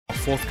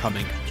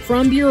forthcoming.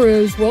 From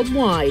bureaus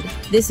worldwide,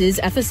 this is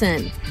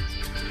FSN.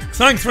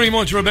 Thanks very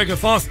much, Rebecca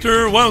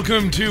Foster.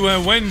 Welcome to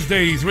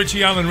Wednesday's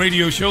Richie Allen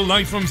Radio Show,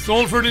 live from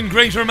Salford in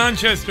Greater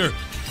Manchester.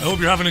 I hope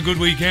you're having a good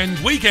weekend.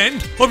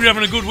 Hope you're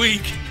having a good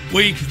week.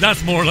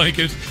 That's more like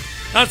it.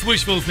 That's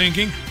wishful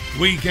thinking.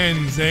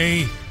 Weekends,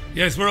 eh?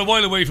 Yes, we're a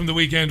while away from the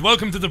weekend.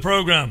 Welcome to the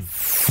programme.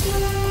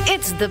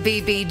 It's the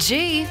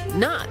BBG,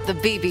 not the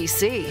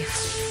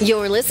BBC.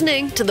 You're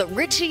listening to the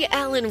Richie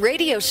Allen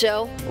Radio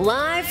Show,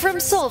 live from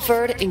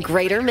Salford in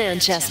Greater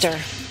Manchester.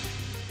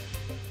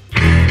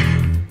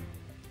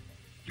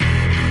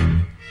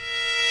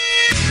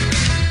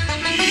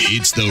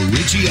 It's the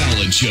Richie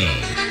Allen Show,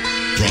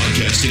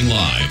 broadcasting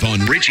live on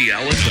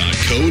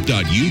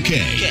richieallen.co.uk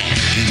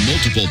and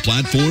multiple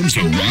platforms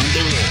around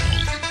the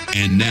world.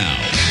 And now,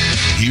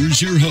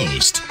 here's your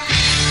host,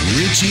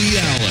 Richie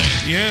Allen.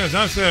 Yeah,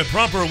 that's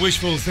proper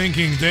wishful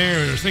thinking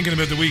there. You're thinking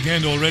about the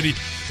weekend already.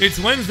 It's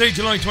Wednesday,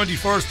 July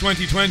 21st,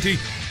 2020.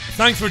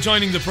 Thanks for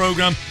joining the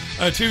programme.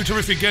 Two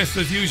terrific guests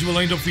as usual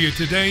lined up for you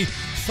today.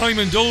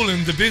 Simon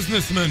Dolan, the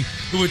businessman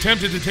who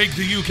attempted to take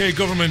the UK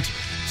government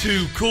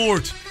to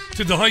court,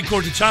 to the High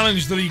Court, to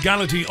challenge the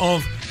legality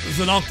of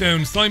the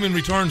lockdown. Simon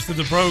returns to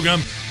the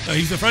programme.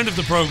 He's a friend of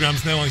the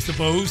programme's now, I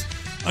suppose.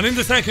 And in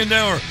the second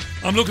hour,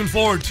 I'm looking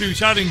forward to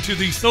chatting to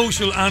the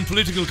social and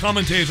political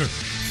commentator,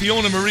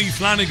 Fiona Marie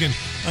Flanagan,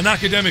 an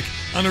academic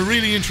and a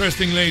really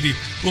interesting lady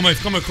whom I've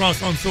come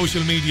across on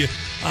social media.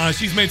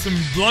 She's made some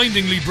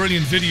blindingly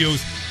brilliant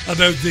videos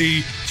about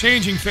the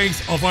changing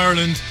face of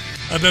Ireland,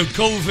 about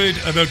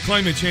COVID, about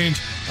climate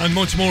change, and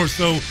much more.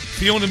 So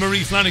Fiona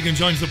Marie Flanagan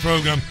joins the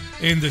programme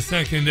in the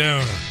second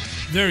hour.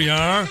 There you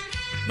are.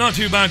 Not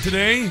too bad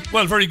today.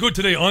 Well, very good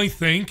today, I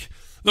think.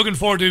 Looking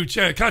forward to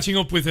catching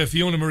up with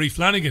Fiona Marie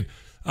Flanagan,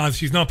 as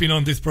she's not been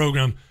on this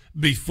programme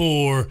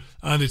before,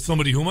 and it's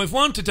somebody whom I've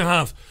wanted to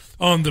have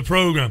on the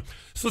programme.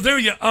 So there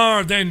you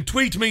are then.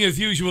 Tweet me as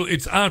usual.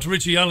 It's at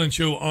Richie Allen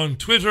Show on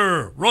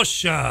Twitter.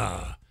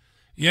 Russia.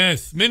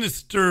 Yes,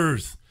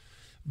 ministers.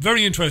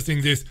 Very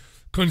interesting this.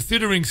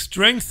 Considering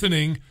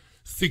strengthening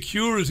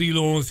security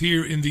laws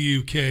here in the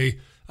UK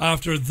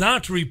after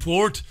that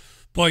report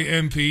by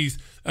MPs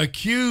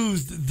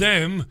accused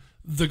them,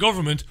 the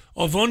government,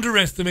 of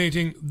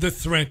underestimating the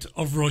threat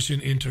of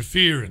Russian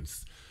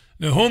interference.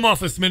 Now, Home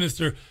Office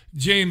Minister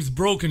James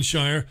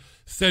Brokenshire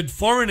said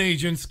foreign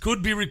agents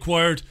could be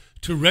required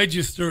to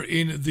register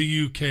in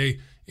the UK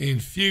in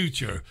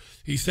future.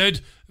 He said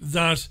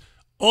that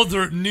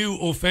other new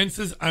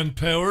offences and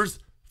powers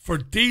for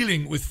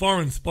dealing with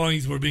foreign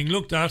spies were being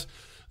looked at.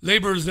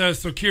 Labour's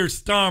Sir Keir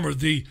Starmer,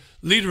 the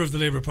leader of the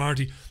Labour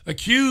Party,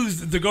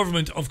 accused the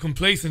government of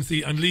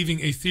complacency and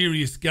leaving a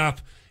serious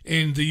gap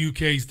in the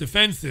UK's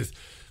defences.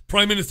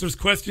 Prime Minister's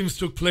questions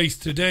took place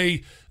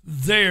today.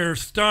 There,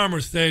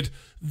 Starmer said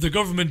the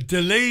government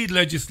delayed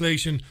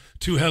legislation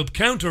to help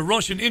counter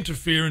Russian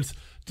interference,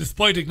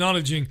 despite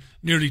acknowledging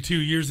nearly 2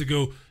 years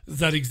ago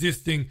that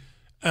existing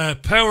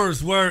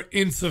powers were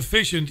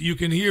insufficient. You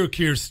can hear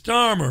Keir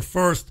Starmer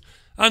first,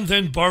 and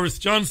then Boris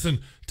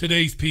Johnson,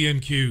 today's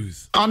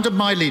PMQs. Under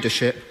my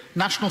leadership,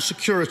 national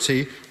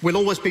security will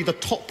always be the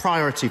top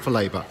priority for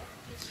Labour.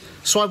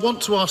 So I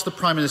want to ask the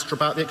Prime Minister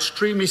about the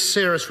extremely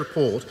serious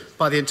report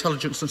by the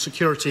Intelligence and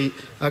Security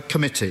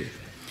Committee.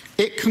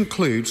 It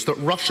concludes that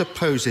Russia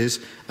poses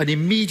an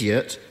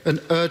immediate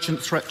and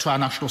urgent threat to our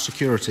national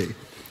security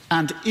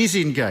and is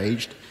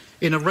engaged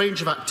in a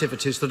range of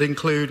activities that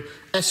include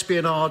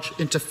espionage,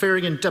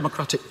 interfering in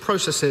democratic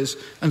processes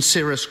and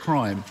serious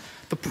crime.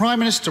 The Prime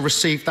Minister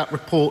received that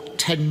report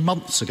 10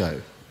 months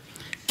ago.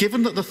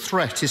 Given that the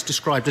threat is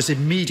described as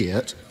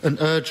immediate and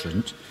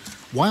urgent,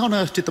 why on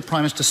earth did the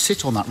Prime Minister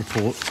sit on that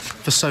report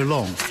for so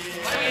long?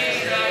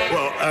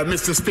 Well,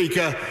 Mr.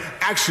 Speaker,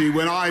 actually,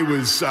 when I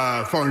was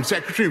Foreign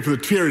Secretary, for the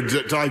period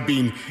that I've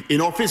been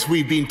in office,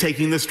 we've been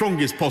taking the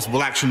strongest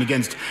possible action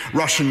against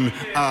Russian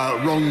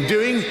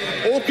wrongdoing,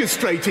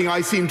 orchestrating,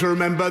 I seem to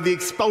remember, the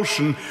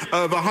expulsion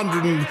of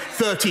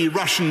 130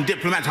 Russian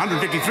diplomats,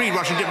 153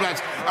 Russian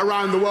diplomats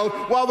around the world,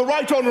 while the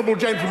right honourable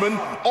gentleman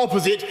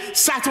opposite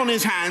sat on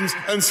his hands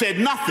and said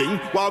nothing,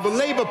 while the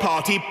Labour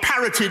Party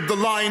parroted the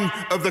line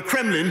of the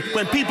Kremlin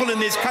when people in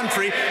this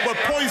country were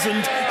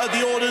poisoned at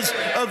the orders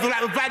of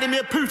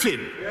Vladimir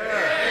Putin.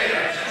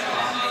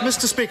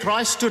 Mr. Speaker,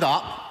 I stood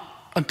up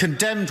and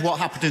condemned what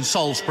happened in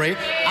Salisbury,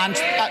 and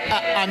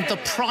the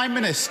Prime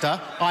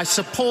Minister, I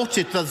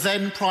supported the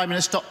then Prime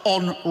Minister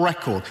on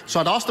record.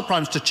 So I'd ask the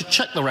Prime Minister to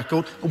check the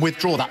record and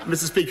withdraw that.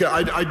 Mr. Speaker,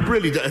 I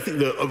think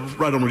the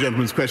right honourable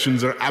gentleman's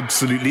questions are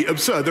absolutely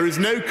absurd. There is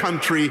no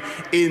country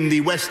in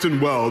the Western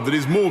world that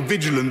is more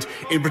vigilant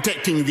in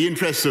protecting the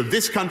interests of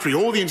this country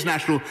or the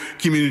international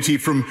community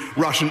from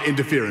Russian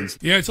interference.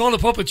 Yeah, it's all a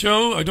puppet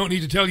show. I don't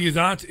need to tell you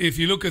that. If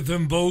you look at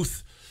them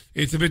both,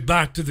 it's a bit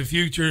Back to the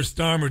Future.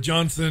 Starmer,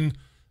 Johnson,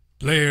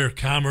 Blair,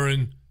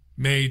 Cameron,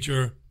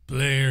 Major,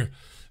 Blair.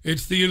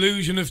 It's the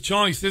illusion of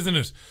choice, isn't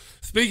it?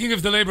 Speaking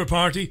of the Labour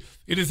Party,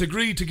 it has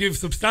agreed to give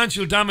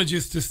substantial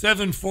damages to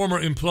 7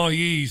 former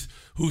employees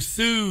who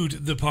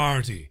sued the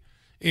party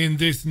in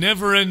this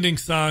never-ending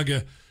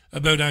saga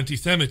about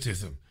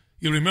anti-Semitism.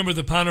 You'll remember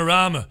the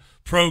Panorama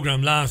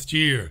programme last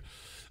year.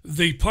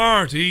 The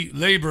party,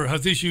 Labour,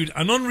 has issued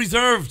an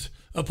unreserved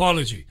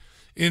apology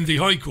in the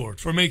High Court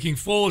for making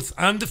false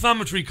and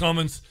defamatory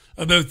comments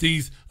about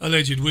these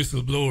alleged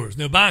whistleblowers.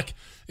 Now, back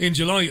in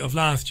July of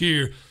last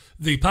year,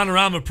 the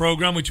Panorama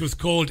programme, which was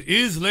called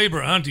Is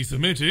Labour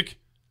Anti-Semitic?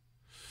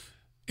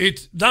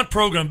 That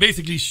programme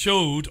basically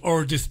showed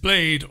or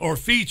displayed or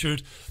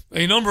featured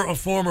a number of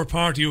former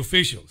party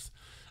officials.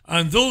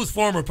 And those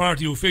former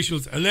party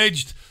officials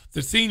alleged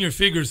that senior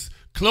figures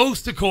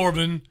close to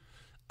Corbyn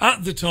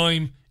at the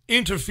time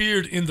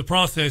interfered in the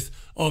process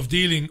of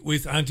dealing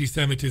with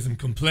anti-Semitism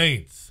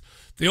complaints.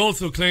 They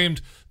also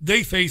claimed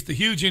they faced a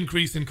huge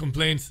increase in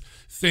complaints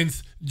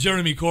since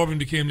Jeremy Corbyn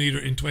became leader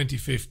in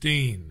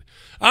 2015.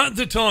 At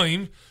the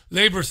time,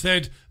 Labour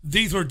said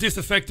these were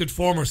disaffected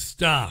former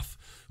staff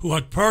who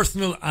had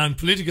personal and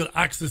political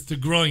access to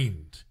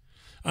grind.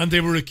 And they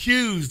were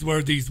accused,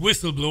 were these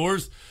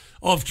whistleblowers,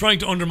 of trying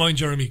to undermine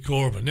Jeremy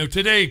Corbyn. Now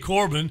today,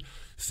 Corbyn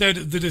said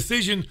the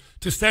decision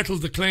to settle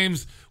the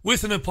claims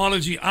with an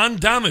apology and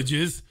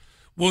damages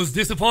was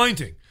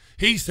disappointing.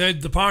 He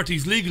said the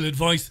party's legal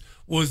advice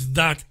was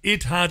that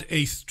it had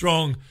a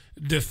strong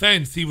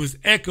defence. He was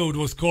echoed,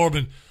 was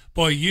Corbyn,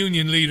 by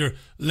union leader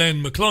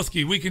Len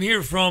McCluskey. We can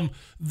hear from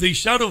the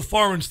Shadow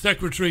Foreign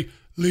Secretary,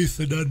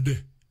 Lisa Nandy,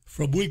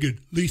 from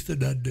Wigan, Lisa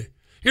Nandy.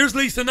 Here's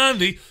Lisa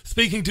Nandy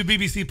speaking to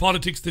BBC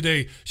Politics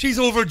Today. She's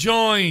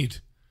overjoyed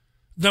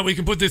that we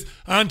can put this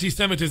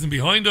anti-Semitism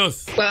behind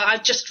us. Well, I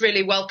just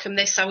really welcome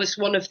this. I was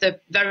one of the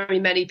very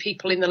many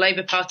people in the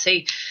Labour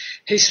Party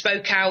who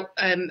spoke out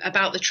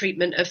about the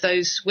treatment of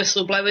those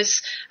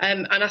whistleblowers.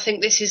 And I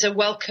think this is a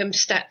welcome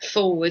step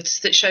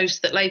forwards that shows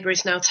that Labour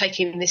is now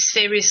taking this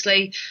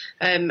seriously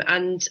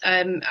and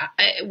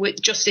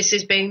justice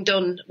is being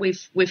done.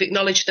 We've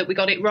acknowledged that we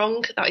got it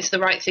wrong. That is the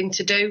right thing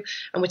to do.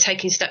 And we're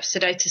taking steps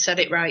today to set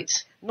it right.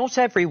 Not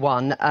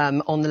everyone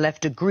on the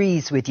left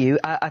agrees with you.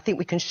 I think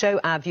we can show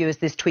our viewers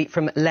this tweet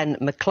from Len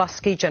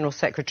McCluskey, General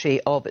Secretary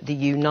of the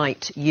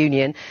Unite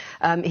Union.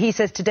 He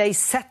says today's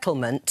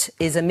settlement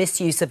is a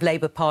misuse of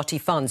Labour Party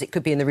funds. It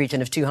could be in the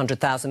region of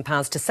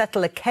 £200,000. To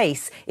settle a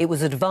case, it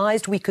was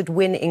advised we could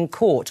win in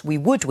court. We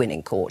would win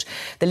in court.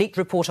 The leaked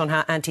report on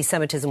how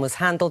anti-Semitism was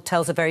handled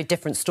tells a very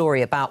different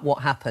story about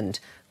what happened.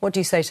 What do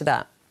you say to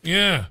that?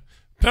 Yeah,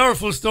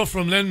 powerful stuff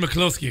from Len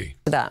McCluskey.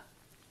 To that.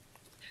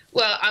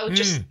 Well, I would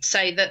just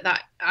say that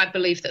I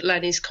believe that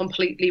Len is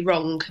completely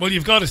wrong. Well,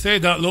 you've got to say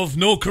that, love.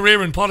 No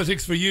career in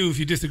politics for you if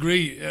you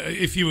disagree,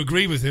 if you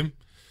agree with him.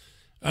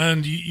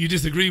 And you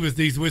disagree with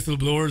these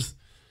whistleblowers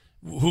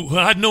who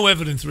had no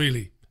evidence,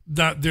 really,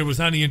 that there was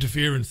any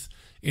interference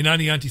in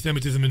any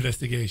anti-Semitism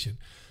investigation.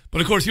 But,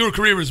 of course, your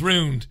career is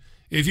ruined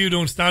if you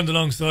don't stand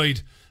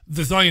alongside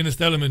the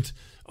Zionist element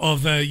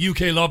of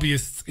UK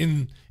lobbyists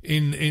in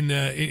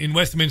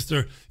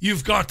Westminster.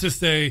 You've got to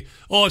say,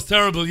 oh, it's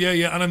terrible,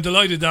 yeah, and I'm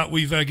delighted that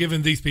we've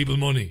given these people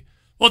money.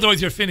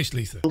 Otherwise, you're finished,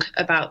 Lisa.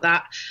 About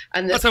that.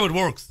 And that's how it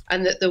works.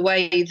 And that the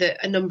way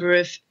that a number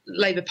of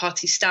Labour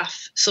Party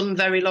staff, some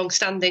very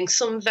long-standing,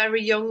 some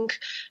very young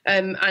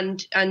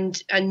and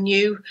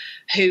new,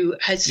 who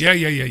has...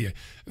 Yeah.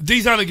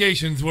 These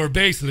allegations were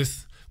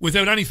baseless,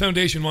 without any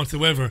foundation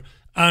whatsoever,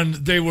 and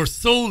they were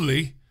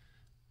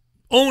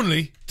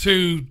only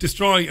to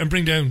destroy and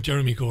bring down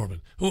Jeremy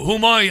Corbyn,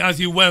 whom I, as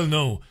you well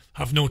know,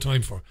 have no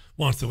time for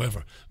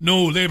whatsoever.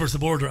 No Labour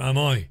supporter am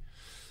I.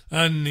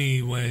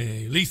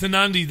 Anyway, Lisa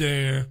Nandy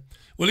there.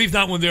 We'll leave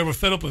that one there. We're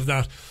fed up with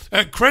that.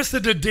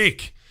 Cressida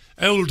Dick,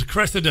 old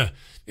Cressida,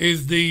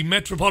 is the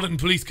Metropolitan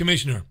Police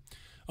Commissioner.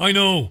 I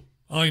know.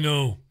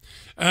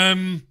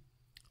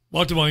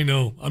 What do I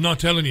know? I'm not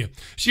telling you.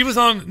 She was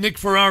on Nick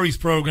Ferrari's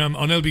programme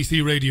on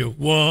LBC Radio.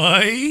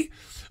 Why?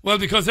 Well,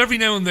 because every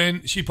now and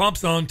then she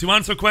pops on to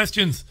answer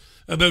questions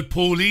about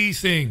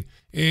policing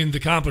in the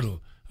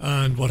capital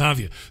and what have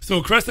you.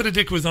 So Cressida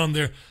Dick was on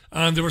there,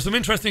 and there were some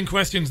interesting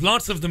questions,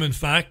 lots of them in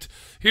fact.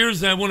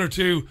 Here's one or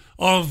two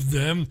of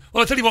them. Well,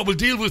 I'll tell you what, we'll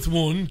deal with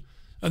one,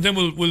 and then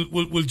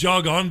we'll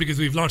jog on because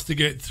we've lots to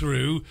get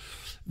through.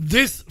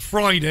 This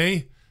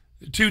Friday,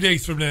 2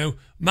 days from now,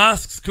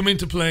 masks come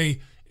into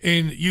play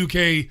in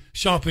UK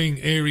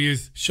shopping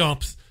areas,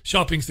 shops,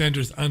 shopping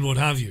centres and what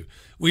have you.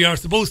 We are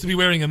supposed to be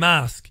wearing a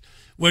mask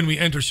when we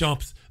enter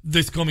shops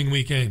this coming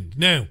weekend.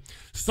 Now,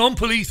 some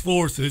police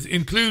forces,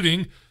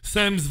 including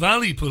Thames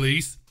Valley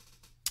Police,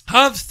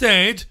 have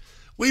said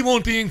we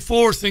won't be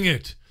enforcing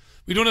it.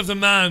 We don't have the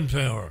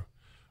manpower.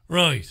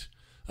 Right.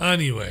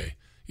 Anyway,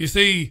 you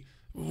see,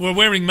 we're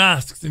wearing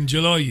masks in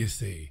July, you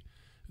see.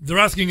 They're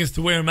asking us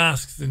to wear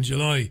masks in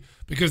July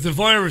because the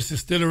virus is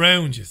still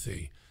around, you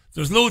see.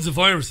 There's loads of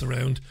virus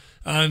around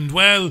and,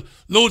 well,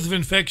 loads of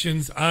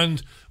infections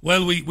and,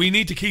 well, we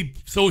need to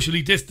keep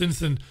socially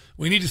distanced and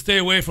we need to stay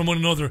away from one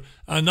another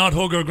and not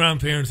hug our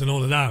grandparents and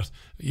all of that.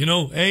 You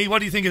know, eh? What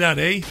do you think of that,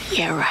 eh?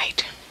 Yeah,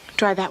 right.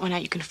 Dry that one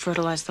out, you can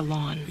fertilise the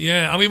lawn.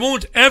 Yeah, and we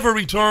won't ever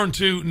return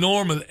to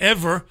normal,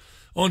 ever,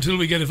 until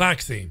we get a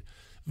vaccine.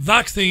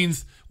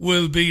 Vaccines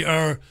will be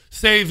our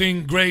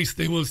saving grace.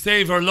 They will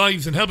save our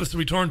lives and help us to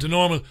return to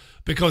normal.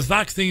 because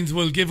vaccines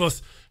will give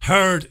us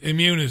herd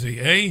immunity,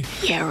 eh?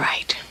 Yeah,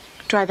 right.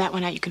 Dry that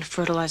one out, you can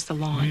fertilize the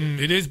lawn.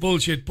 It is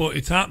bullshit, but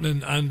it's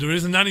happening, and there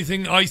isn't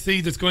anything I see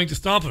that's going to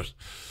stop it.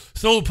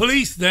 So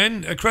police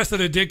then,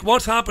 Cressida Dick,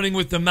 what's happening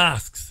with the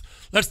masks?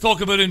 Let's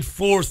talk about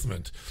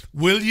enforcement.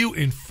 Will you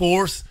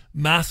enforce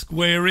mask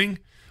wearing?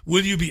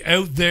 Will you be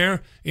out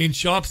there in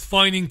shops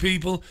fining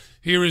people?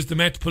 Here is the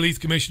Met Police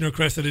Commissioner,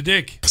 Cressida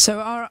Dick. So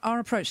our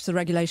approach to the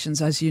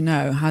regulations, as you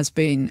know, has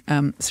been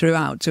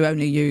throughout to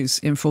only use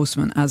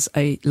enforcement as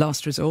a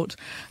last resort.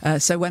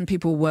 So when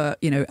people were,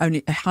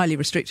 only highly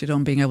restricted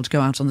on being able to go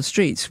out on the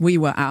streets, we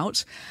were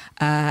out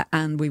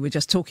and we were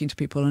just talking to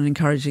people and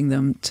encouraging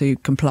them to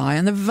comply.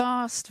 And the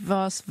vast,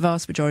 vast,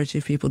 vast majority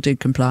of people did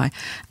comply.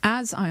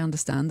 As I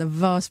understand, the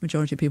vast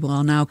majority of people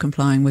are now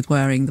complying with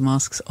wearing the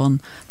masks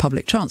on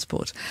public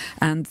transport.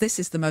 And this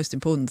is the most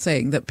important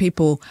thing, that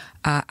people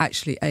actually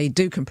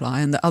do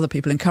comply, and that other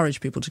people encourage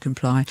people to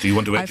comply. Do you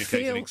want to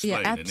educate and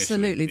explain? Yeah,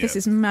 absolutely. Yeah. This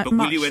is much the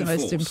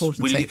most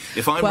important thing.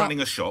 If I'm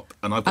running a shop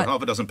and I've got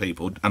half a dozen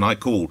people and I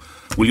call,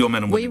 will your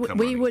men and women come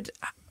running?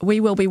 We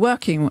will be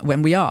working,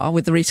 when we are,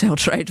 with the retail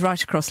trade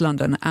right across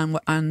London,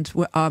 and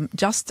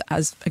just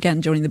as, again,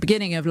 during the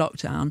beginning of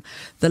lockdown,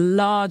 the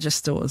larger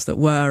stores that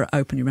were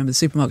open, you remember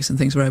the supermarkets and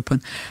things were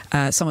open,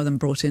 some of them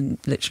brought in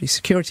literally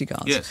security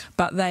guards. Yes.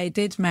 But they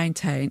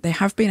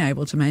have been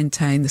able to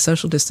maintain the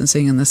social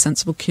distancing and the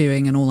sensible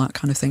queuing and all that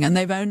kind of thing.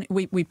 And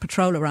we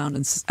patrol around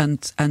and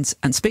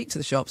speak to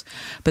the shops,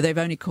 but they've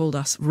only called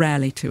us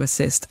rarely to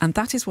assist. And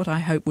that is what I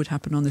hope would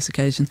happen on this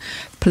occasion.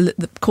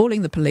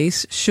 Calling the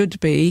police should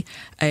be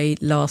a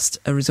last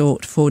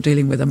resort for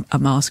dealing with a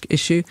mask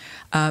issue.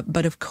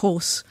 But of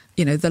course,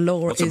 the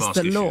law is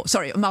the law.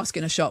 Sorry, a mask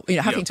in a shop,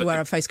 having to wear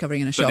a face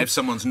covering in a shop. But if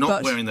someone's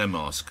not wearing their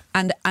mask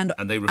and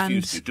they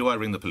refuse to, do I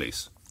ring the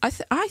police?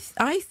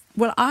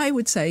 I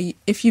would say,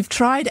 if you've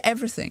tried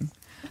everything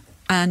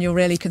and you're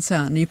really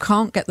concerned, you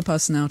can't get the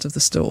person out of the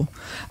store,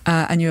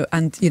 and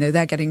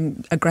they're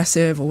getting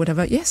aggressive or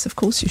whatever, yes, of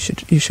course you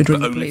should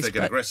ring the police. Only if they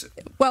get aggressive.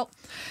 Well,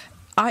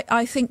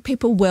 I think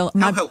people will.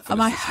 How helpful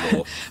is this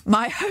law?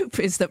 My hope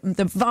is that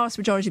the vast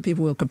majority of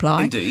people will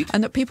comply. Indeed.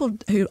 And that people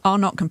who are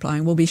not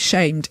complying will be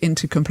shamed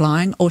into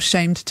complying, or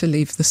shamed to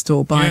leave the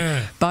store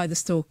by the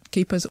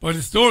storekeepers. By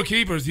the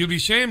storekeepers. You'll be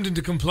shamed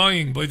into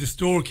complying by the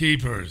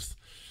storekeepers.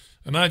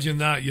 Imagine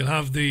that. You'll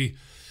have the...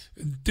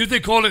 Do they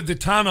call it the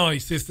TANI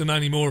system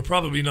anymore?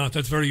 Probably not.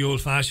 That's very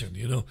old-fashioned,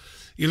 You'll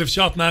have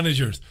shop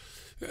managers,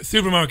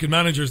 supermarket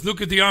managers.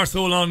 Look at the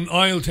arsehole on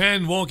aisle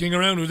 10 walking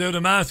around without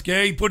a mask,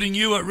 eh? Putting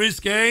you at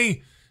risk, eh?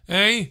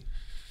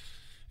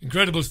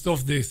 Incredible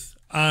stuff, this.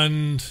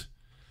 And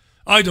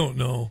I don't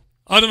know.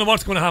 I don't know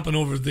what's going to happen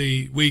over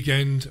the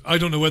weekend. I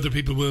don't know whether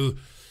people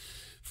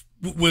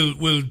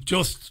will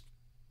just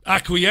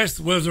acquiesce,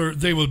 whether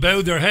they will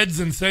bow their heads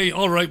and say,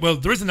 all right, well,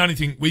 there isn't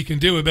anything we can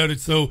do about it,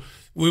 so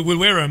we'll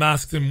wear our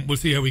masks and we'll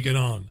see how we get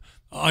on.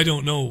 I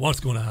don't know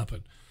what's going to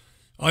happen.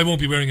 I won't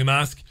be wearing a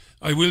mask.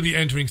 I will be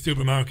entering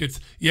supermarkets.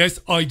 Yes,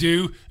 I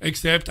do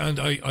accept, and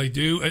I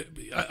do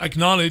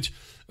acknowledge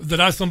that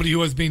as somebody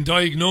who has been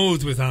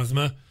diagnosed with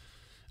asthma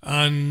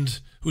and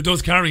who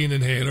does carry an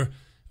inhaler,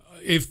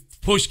 if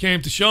push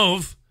came to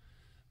shove,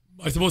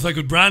 I suppose I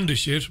could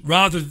brandish it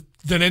rather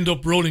than end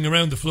up rolling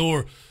around the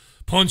floor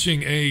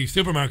punching a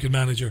supermarket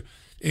manager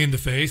in the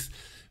face.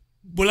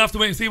 We'll have to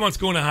wait and see what's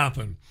going to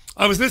happen.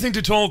 I was listening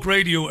to Talk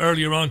Radio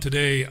earlier on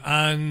today,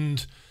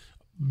 and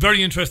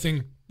very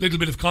interesting little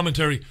bit of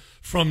commentary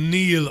from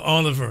Neil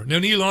Oliver. Now,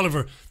 Neil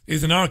Oliver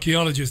is an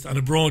archaeologist and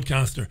a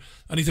broadcaster,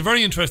 and he's a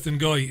very interesting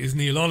guy, is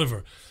Neil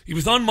Oliver. He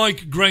was on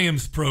Mike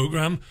Graham's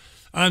programme,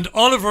 and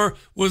Oliver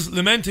was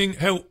lamenting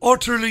how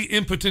utterly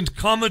impotent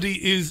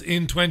comedy is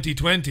in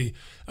 2020,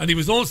 and he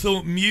was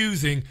also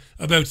musing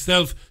about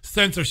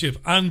self-censorship.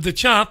 And the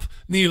chap,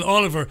 Neil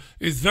Oliver,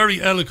 is very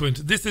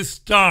eloquent. This is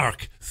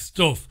stark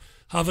stuff.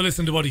 Have a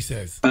listen to what he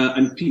says.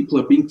 And people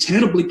are being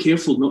terribly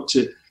careful not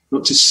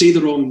to say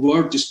the wrong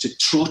word, just to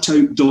trot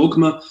out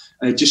dogma,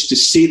 just to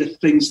say the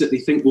things that they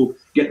think will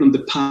get them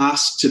the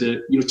pass to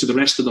the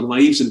rest of their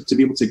lives, and to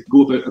be able to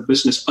go about a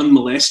business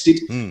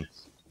unmolested. And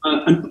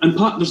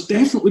there's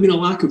definitely been a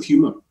lack of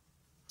humour.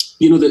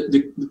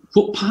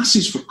 What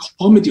passes for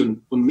comedy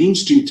on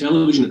mainstream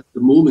television at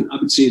the moment, I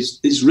would say,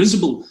 is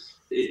risible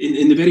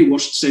in the very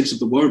worst sense of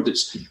the word.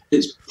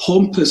 It's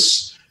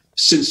pompous,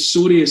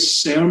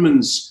 censorious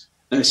sermons,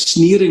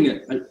 sneering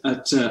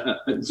at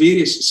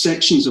various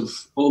sections of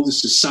the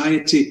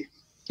society.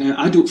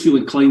 I don't feel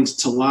inclined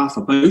to laugh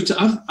about it.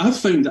 I've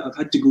found that I've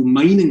had to go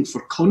mining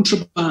for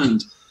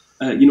contraband,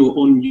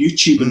 on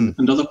YouTube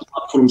and other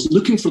platforms,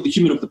 looking for the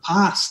humour of the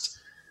past.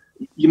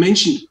 You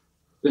mentioned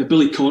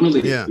Billy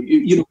Connolly. Yeah.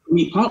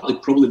 Me, partly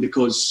probably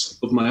because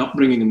of my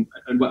upbringing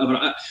and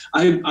whatever.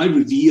 I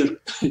revere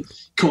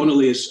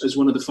Connolly as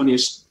one of the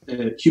funniest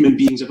human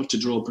beings ever to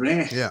draw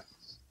breath. Yeah.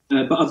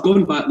 But I've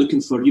gone back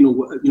looking for,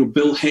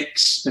 Bill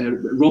Hicks,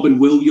 Robin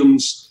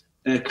Williams,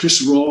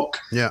 Chris Rock,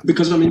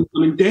 because I'm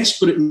in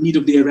desperate need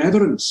of the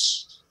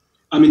irreverence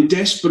I'm in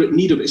desperate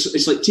need of it.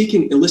 It's like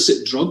taking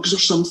illicit drugs or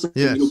something.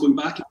 Yes. Going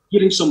back and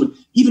hearing someone,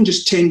 even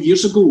just 10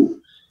 years ago,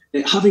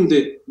 having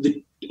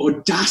the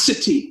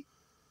audacity,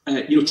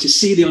 to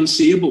say the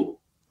unsayable,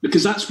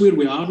 because that's where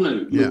we are now.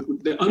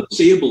 The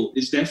unsayable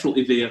is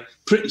definitely there.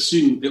 Pretty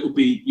soon you'll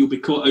be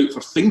caught out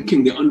for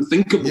thinking the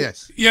unthinkable.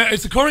 Yes. Yeah,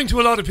 it's occurring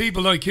to a lot of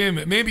people like him.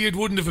 Maybe it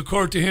wouldn't have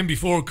occurred to him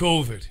before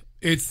COVID.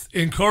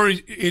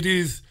 It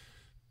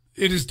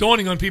is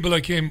dawning on people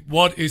like him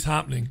what is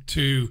happening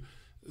to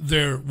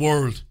their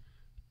world,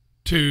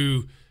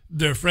 to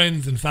their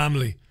friends and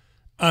family,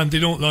 and they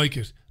don't like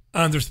it,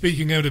 and they're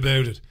speaking out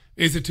about it.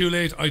 Is it too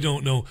late? I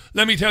don't know.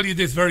 Let me tell you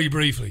this very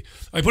briefly.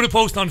 I put a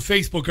post on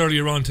Facebook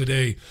earlier on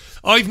today.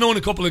 I've known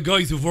a couple of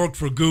guys who've worked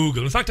for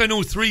Google. In fact, I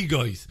know 3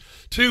 guys.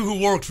 2 who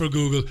worked for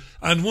Google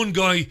and 1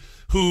 guy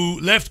who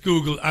left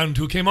Google and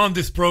who came on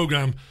this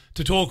program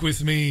to talk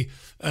with me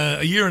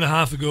a year and a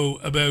half ago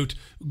about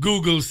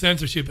Google's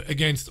censorship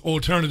against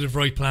alternative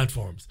right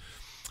platforms.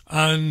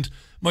 And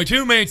my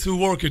 2 mates who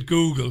work at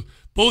Google,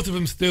 both of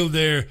them still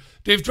there,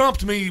 they've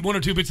dropped me 1 or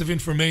 2 bits of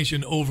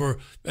information over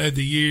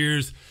the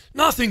years.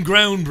 Nothing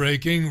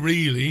groundbreaking,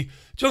 really.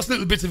 Just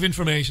little bits of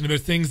information about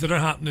things that are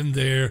happening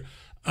there.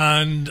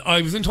 And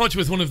I was in touch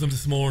with one of them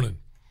this morning.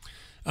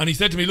 And he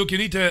said to me, look, you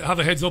need to have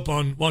a heads up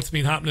on what's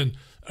been happening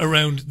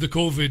around the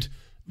COVID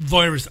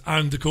virus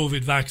and the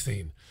COVID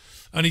vaccine.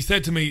 And he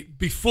said to me,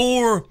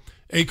 before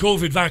a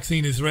COVID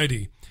vaccine is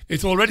ready,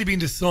 it's already been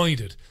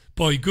decided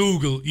by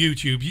Google,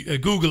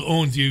 YouTube. Google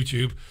owns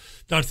YouTube.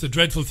 That's the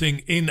dreadful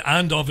thing in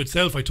and of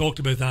itself. I talked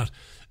about that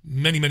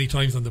many, many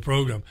times on the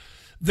program.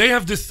 They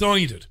have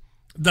decided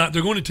that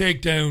they're going to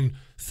take down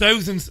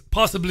thousands,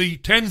 possibly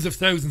tens of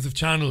thousands of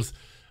channels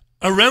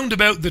around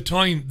about the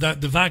time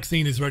that the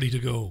vaccine is ready to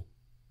go.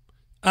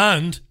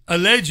 And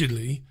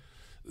allegedly,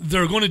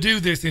 they're going to do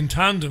this in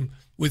tandem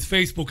with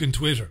Facebook and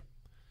Twitter,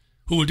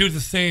 who will do the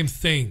same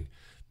thing.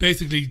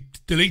 Basically,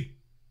 delete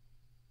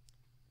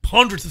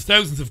hundreds of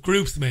thousands of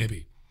groups,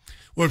 maybe,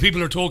 where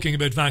people are talking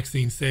about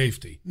vaccine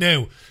safety.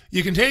 Now,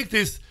 you can take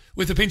this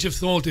with a pinch of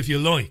salt if you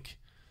like,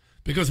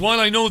 because while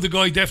I know the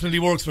guy definitely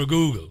works for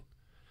Google,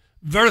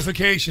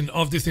 verification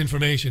of this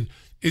information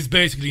is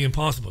basically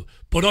impossible.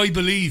 But I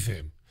believe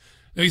him.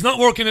 Now, he's not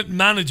working at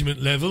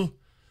management level,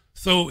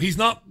 so he's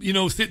not,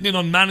 sitting in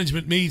on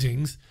management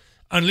meetings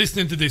and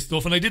listening to this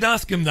stuff. And I did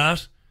ask him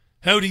that.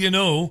 How do you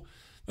know?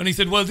 And he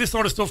said, well, this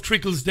sort of stuff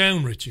trickles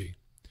down, Richie.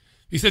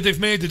 He said they've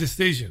made the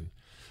decision.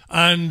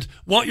 And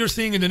what you're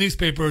seeing in the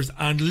newspapers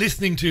and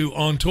listening to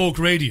on talk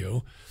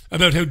radio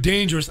about how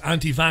dangerous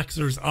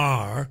anti-vaxxers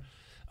are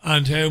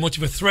and how much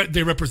of a threat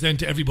they represent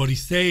to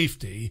everybody's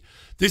safety,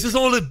 this is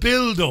all a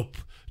build-up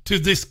to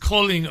this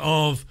culling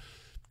of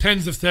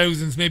tens of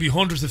thousands, maybe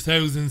hundreds of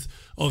thousands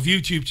of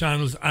YouTube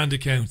channels and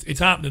accounts. It's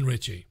happening,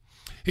 Richie.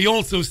 He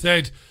also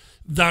said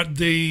that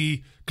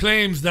the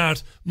claims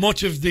that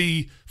much of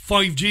the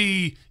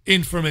 5G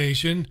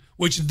information,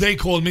 which they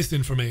call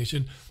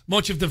misinformation,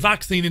 much of the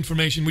vaccine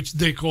information, which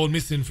they call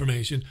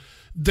misinformation,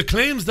 the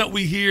claims that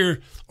we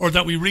hear or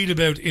that we read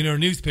about in our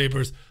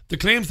newspapers, the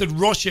claims that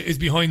Russia is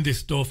behind this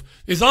stuff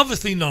is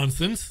obviously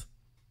nonsense.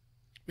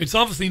 It's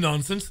obviously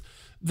nonsense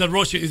that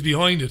Russia is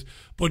behind it.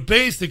 But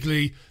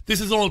basically,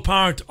 this is all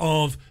part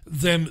of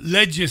them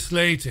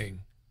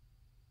legislating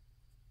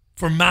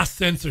for mass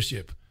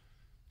censorship,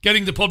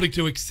 getting the public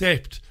to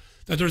accept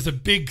that there's a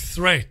big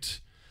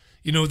threat,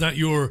 that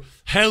your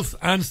health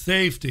and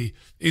safety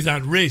is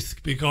at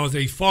risk because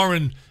a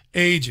foreign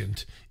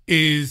agent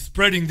is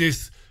spreading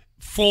this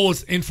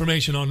false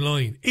information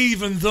online,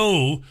 even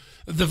though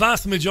the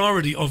vast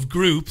majority of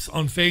groups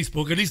on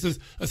Facebook, at least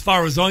as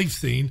far as I've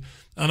seen,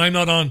 and I'm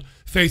not on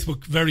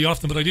Facebook very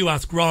often, but I do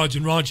ask Raj,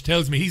 and Raj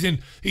tells me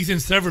he's in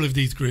several of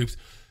these groups.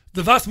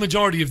 The vast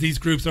majority of these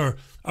groups are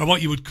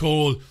what you would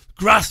call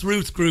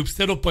grassroots groups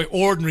set up by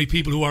ordinary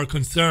people who are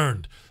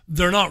concerned.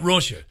 They're not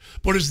Russia.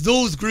 But it's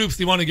those groups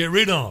they want to get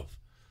rid of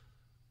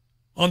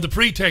on the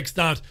pretext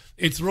that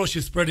it's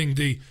Russia spreading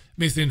the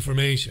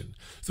misinformation.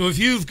 So if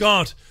you've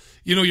got,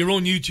 your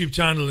own YouTube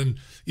channel and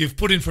you've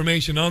put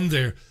information on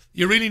there,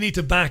 you really need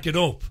to back it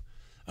up.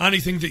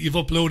 Anything that you've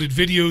uploaded,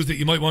 videos that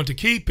you might want to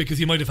keep because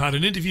you might have had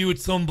an interview with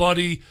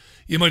somebody,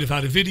 you might have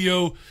had a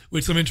video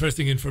with some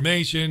interesting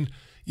information.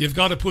 You've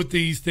got to put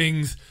these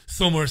things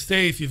somewhere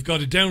safe. You've got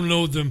to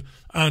download them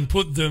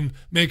and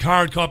make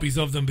hard copies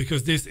of them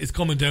because this is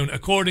coming down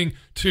according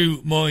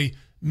to my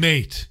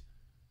mate.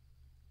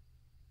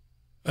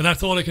 And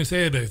that's all I can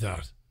say about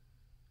that.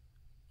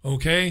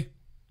 Okay?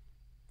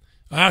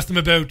 I asked him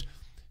about,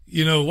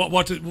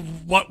 what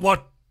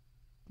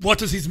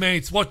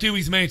do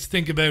his mates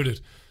think about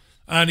it?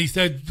 And he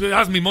said there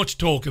hasn't been much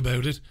talk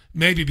about it,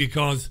 maybe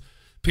because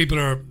people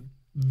are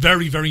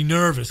very, very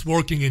nervous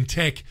working in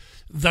tech,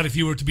 that if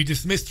you were to be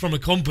dismissed from a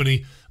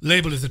company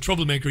labelled as a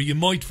troublemaker, you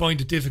might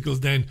find it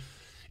difficult then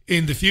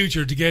in the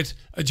future to get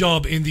a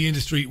job in the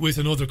industry with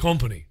another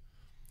company.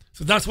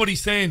 So that's what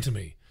he's saying to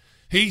me.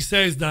 He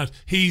says that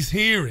he's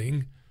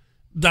hearing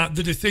that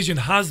the decision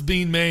has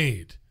been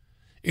made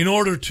in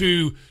order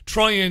to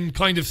try and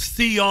kind of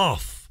see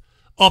off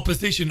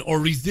opposition or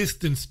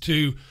resistance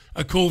to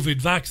a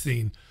COVID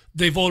vaccine.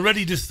 They've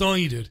already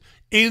decided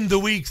in the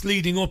weeks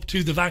leading up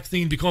to the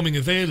vaccine becoming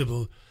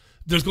available,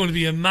 there's going to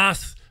be a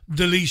mass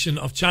deletion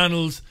of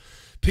channels.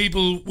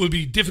 People will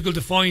be difficult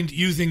to find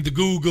using the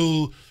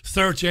Google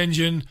search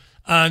engine,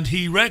 and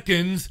he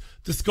reckons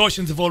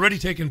discussions have already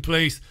taken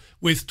place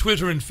with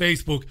Twitter and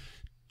Facebook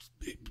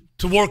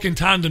to work in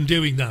tandem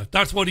doing that.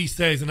 That's what he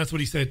says, and that's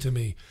what he said to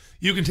me.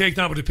 You can take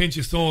that with a pinch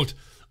of salt,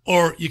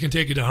 or you can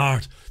take it to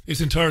heart.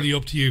 It's entirely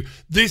up to you.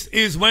 This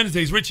is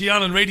Wednesday's Richie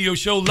Allen Radio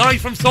Show,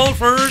 live from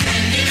Salford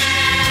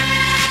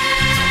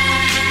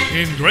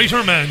in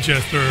Greater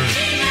Manchester.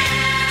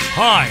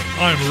 Hi,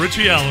 I'm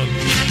Richie Allen.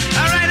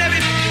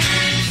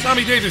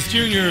 Sammy Davis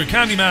Jr.,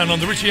 Candyman on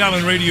the Richie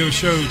Allen Radio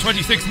Show.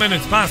 26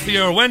 minutes past the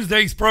hour.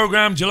 Wednesday's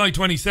programme, July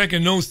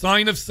 22nd. No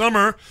sign of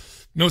summer.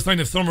 No sign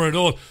of summer at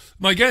all.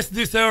 My guest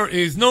this hour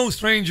is no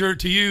stranger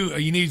to you.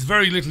 He needs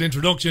very little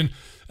introduction.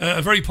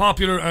 A very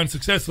popular and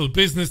successful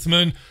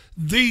businessman.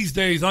 These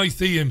days I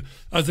see him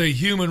as a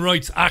human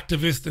rights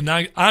activist and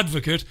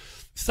advocate.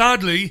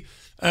 Sadly,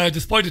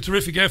 despite a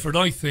terrific effort,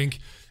 I think,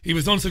 he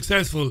was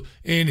unsuccessful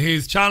in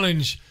his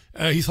challenge,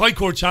 his High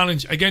Court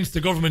challenge against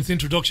the government's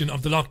introduction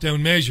of the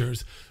lockdown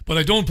measures. But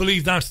I don't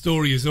believe that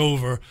story is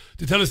over.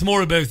 To tell us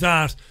more about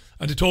that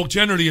and to talk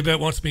generally about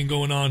what's been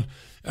going on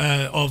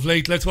of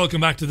late, let's welcome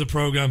back to the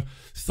programme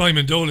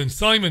Simon Dolan.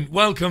 Simon,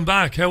 welcome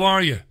back. How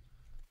are you?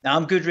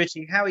 I'm good,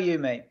 Richie. How are you,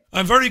 mate?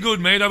 I'm very good,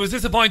 mate. I was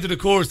disappointed, of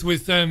course,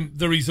 with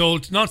the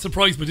result. Not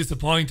surprised, but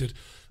disappointed.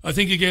 I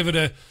think you gave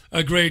it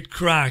a great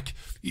crack.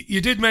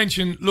 You did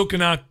mention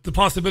looking at the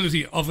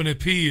possibility of an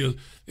appeal.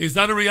 Is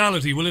that a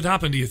reality? Will it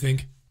happen, do you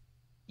think?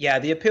 Yeah,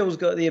 the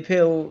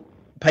appeal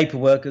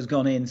paperwork has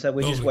gone in, so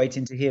we're just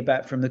waiting to hear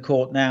back from the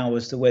court now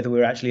as to whether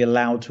we're actually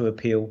allowed to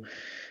appeal.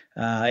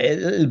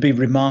 It'll be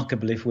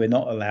remarkable if we're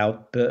not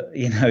allowed, but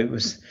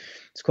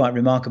it's quite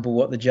remarkable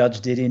what the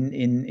judge did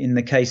in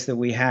the case that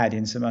we had,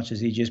 in so much as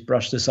he just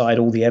brushed aside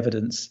all the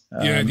evidence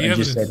and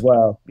just said,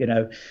 well,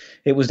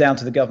 it was down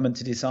to the government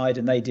to decide,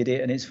 and they did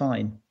it, and it's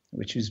fine,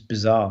 which is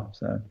bizarre.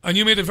 So, and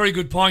you made a very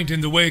good point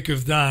in the wake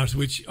of that,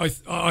 which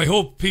I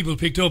hope people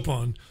picked up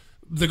on.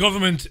 The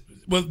government,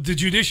 well, the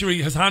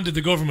judiciary has handed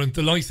the government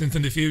the licence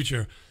in the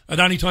future at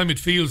any time it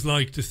feels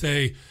like to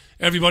say,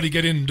 everybody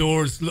get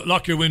indoors,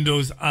 lock your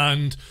windows,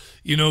 and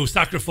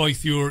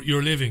sacrifice your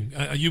living.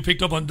 You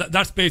picked up on that.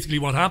 That's basically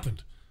what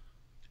happened.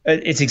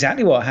 It's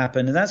exactly what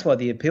happened, and that's why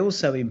the appeal is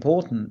so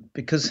important.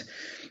 Because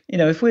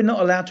if we're not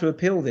allowed to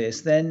appeal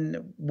this,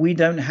 then we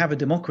don't have a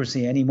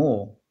democracy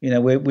anymore.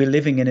 We're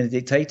living in a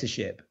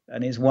dictatorship,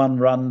 and it's one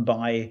run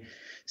by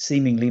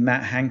seemingly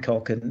Matt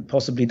Hancock and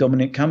possibly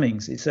Dominic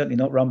Cummings. It's certainly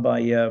not run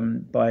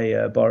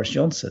by Boris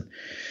Johnson.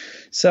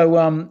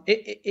 So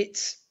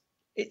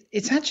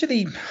it's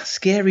actually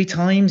scary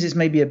times. It's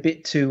maybe a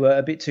bit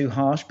too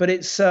harsh, but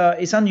it's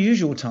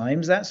unusual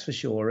times, that's for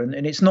sure.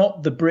 And it's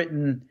not the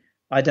Britain,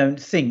 I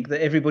don't think,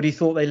 that everybody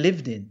thought they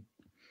lived in.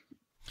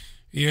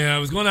 Yeah, I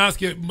was going to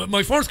ask you.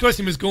 My first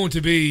question was going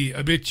to be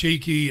a bit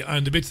cheeky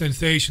and a bit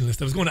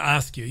sensationalist. I was going to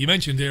ask you. You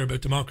mentioned there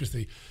about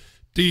democracy.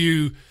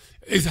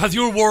 Has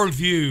your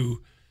worldview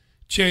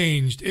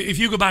changed? If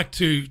you go back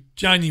to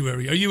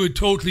January, are you a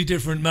totally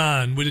different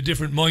man with a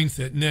different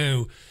mindset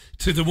now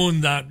to the one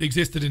that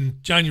existed in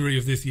January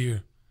of this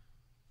year?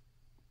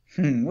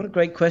 What a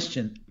great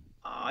question.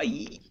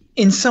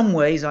 In some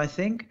ways, I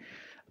think,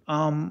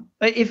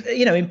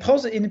 in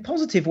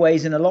positive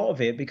ways, in a lot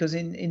of it, because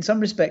in some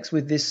respects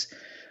with this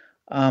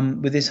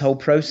whole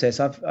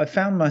process, I've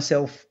found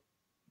myself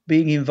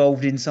being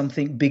involved in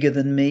something bigger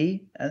than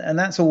me, and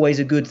that's always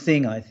a good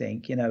thing. I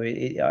think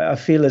I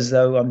feel as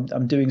though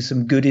I'm doing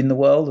some good in the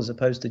world as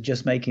opposed to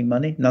just making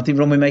money. Nothing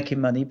wrong with making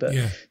money, but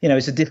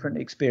it's a different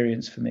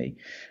experience for me.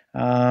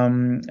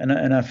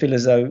 And I feel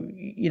as though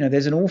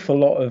there's an awful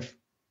lot of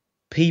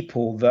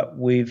people that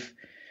we've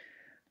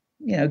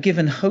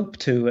given hope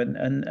to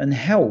and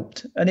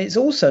helped. And it's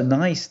also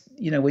nice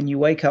when you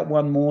wake up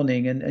one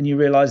morning and you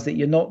realize that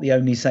you're not the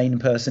only sane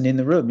person in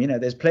the room.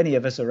 There's plenty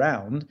of us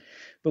around,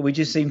 but we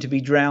just seem to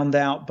be drowned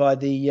out by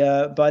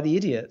the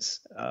idiots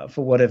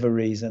for whatever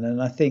reason.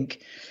 And I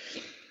think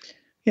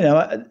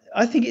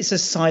I think it's a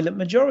silent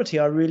majority.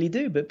 I really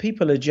do. But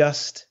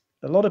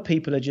a lot of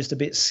people are just a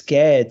bit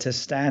scared to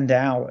stand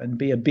out and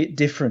be a bit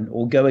different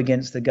or go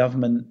against the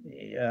government,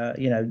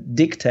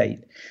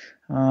 dictate.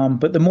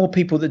 But the more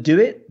people that do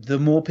it, the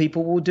more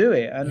people will do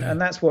it. And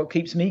that's what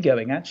keeps me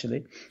going,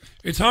 actually.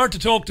 It's hard to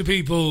talk to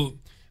people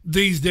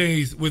these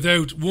days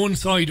without one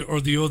side or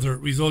the other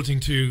resulting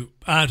to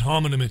ad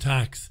hominem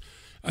attacks.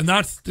 And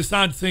that's the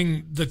sad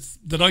thing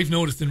that I've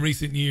noticed in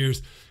recent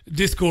years.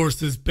 Discourse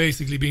has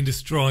basically been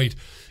destroyed.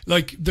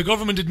 Like, the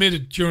government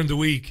admitted during the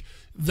week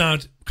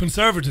that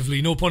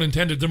conservatively, no pun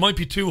intended, there might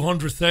be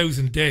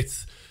 200,000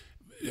 deaths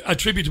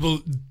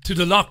attributable to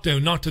the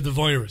lockdown, not to the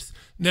virus.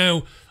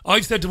 Now,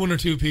 I've said to one or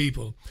two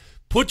people,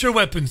 put your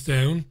weapons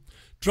down,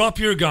 drop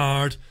your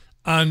guard,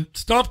 and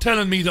stop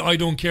telling me that I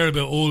don't care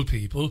about old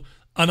people,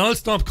 and I'll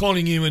stop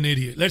calling you an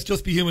idiot. Let's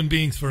just be human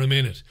beings for a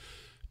minute.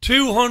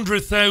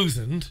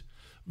 200,000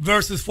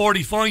 versus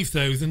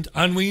 45,000,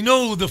 and we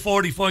know the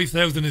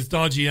 45,000 is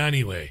dodgy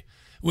anyway.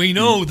 We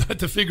know that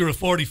the figure of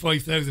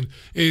 45,000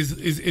 is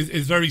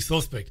very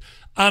suspect.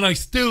 And I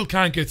still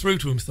can't get through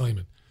to him,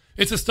 Simon.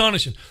 It's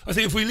astonishing. I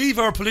think if we leave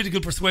our political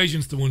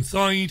persuasions to one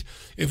side,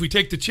 if we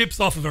take the chips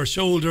off of our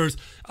shoulders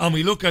and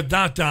we look at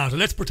that data,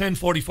 let's pretend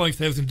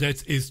 45,000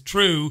 deaths is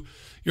true.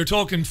 You're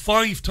talking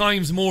 5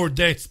 times more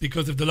deaths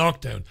because of the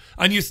lockdown.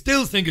 And you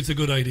still think it's a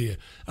good idea.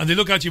 And they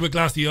look at you with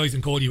glassy eyes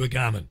and call you a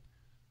gammon.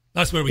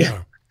 That's where we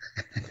are.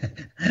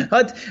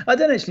 I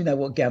don't actually know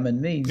what gammon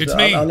means. It's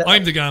me.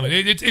 I'm the gammon.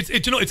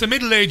 It's a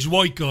middle-aged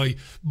white guy,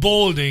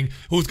 balding,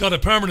 who's got a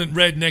permanent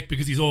red neck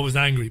because he's always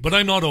angry. But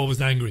I'm not always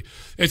angry.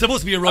 It's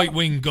supposed to be a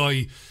right-wing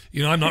guy.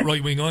 You know, I'm not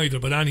right-wing either.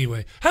 But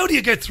anyway, how do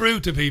you get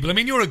through to people? I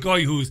mean, you're a guy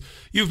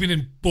you've been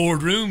in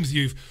boardrooms.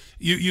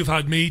 You've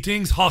had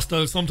meetings,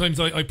 hostile sometimes,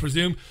 I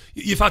presume.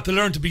 You've had to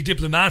learn to be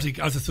diplomatic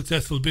as a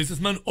successful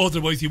businessman.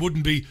 Otherwise, you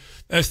wouldn't be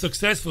as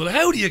successful.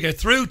 How do you get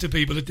through to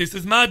people that this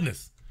is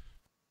madness?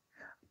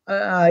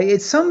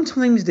 It's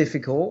sometimes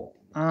difficult.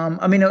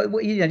 I mean,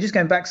 just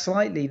going back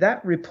slightly,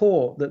 that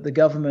report that the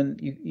government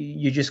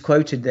you just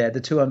quoted there,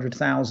 the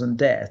 200,000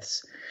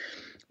 deaths,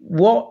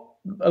 what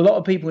a lot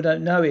of people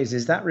don't know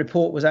is that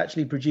report was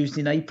actually produced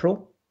in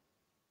April.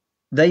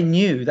 They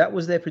knew that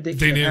was their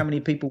prediction of how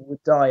many people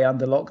would die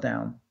under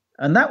lockdown.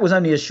 And that was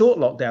only a short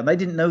lockdown. They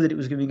didn't know that it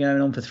was going to be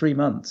going on for 3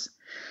 months.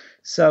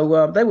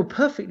 So they were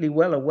perfectly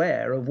well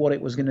aware of what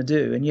it was going to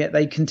do. And yet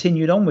they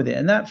continued on with it.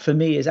 And that, for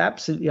me, is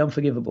absolutely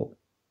unforgivable.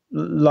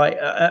 Like,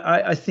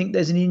 I think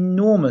there's an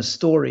enormous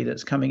story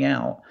that's coming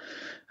out,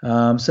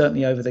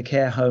 certainly over the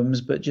care homes,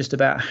 but just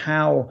about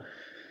how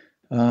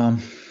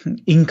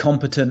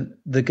incompetent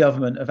the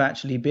government have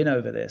actually been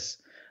over this.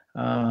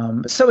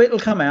 So it'll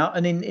come out,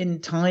 and in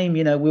time,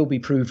 we'll be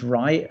proved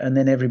right, and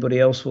then everybody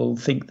else will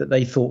think that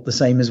they thought the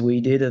same as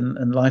we did,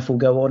 and life will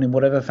go on in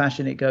whatever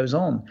fashion it goes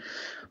on.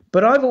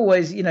 But I've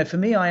always, for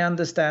me, I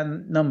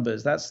understand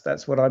numbers.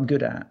 That's what I'm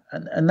good at,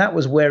 and that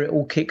was where it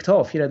all kicked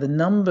off. The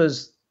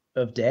numbers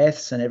of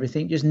deaths and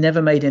everything just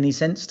never made any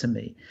sense to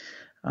me.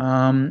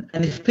 And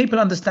if people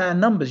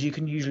understand numbers, you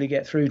can usually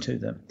get through to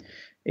them.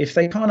 If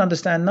they can't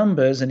understand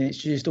numbers and it's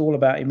just all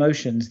about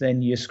emotions,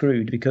 then you're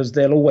screwed, because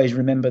they'll always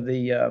remember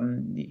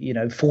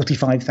the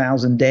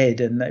 45,000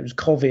 dead, and it was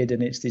COVID,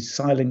 and it's this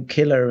silent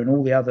killer, and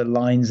all the other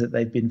lines that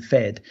they've been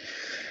fed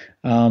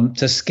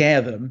to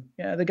scare them.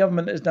 The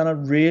government has done a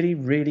really,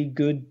 really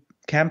good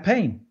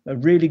campaign, a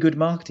really good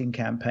marketing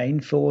campaign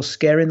for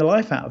scaring the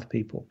life out of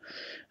people.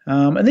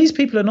 And these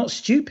people are not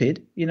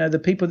stupid.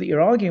 The people that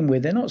you're arguing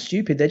with, they're not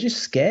stupid. They're just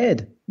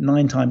scared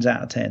 9 times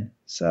out of 10.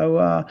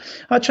 So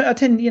I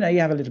tend, you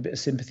have a little bit of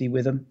sympathy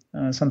with them.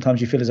 Sometimes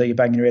you feel as though you're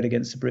banging your head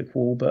against a brick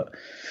wall, but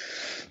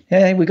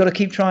yeah, we've got to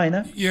keep trying.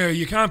 Huh? Yeah,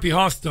 you can't be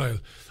hostile.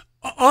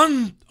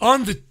 On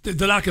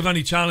the lack of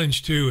any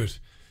challenge to it,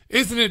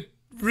 isn't it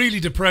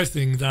really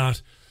depressing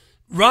that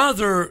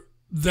rather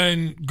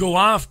than go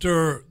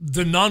after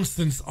the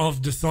nonsense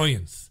of the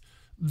science,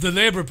 the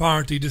Labour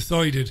Party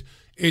decided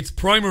its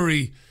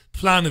primary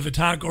plan of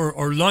attack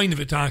or line of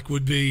attack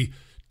would be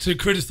to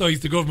criticise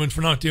the government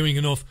for not doing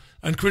enough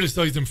and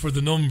criticise them for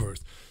the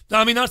numbers.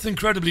 I mean, that's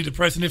incredibly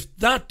depressing. If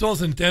that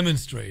doesn't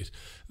demonstrate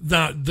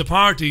that the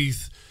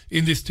parties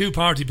in this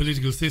two-party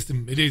political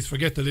system,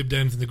 forget the Lib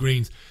Dems and the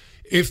Greens,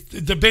 if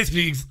they're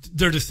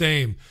the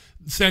same,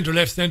 centre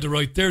left, centre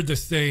right, they're the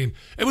same.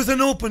 It was an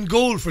open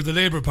goal for the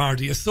Labour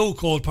Party, a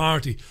so-called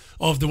party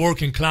of the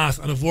working class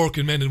and of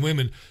working men and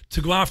women,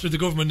 to go after the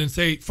government and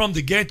say from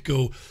the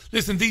get-go,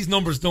 listen, these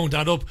numbers don't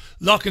add up,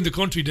 locking the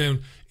country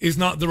down is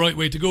not the right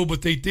way to go.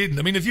 But they didn't.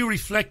 I mean, if you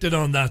reflected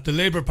on that, the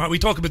Labour Party, we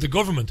talk about the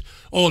government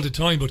all the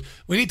time, but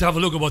we need to have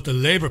a look at what the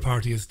Labour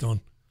Party has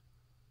done.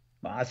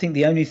 I think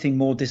the only thing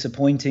more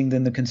disappointing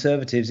than the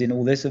Conservatives in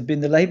all this have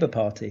been the Labour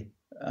Party.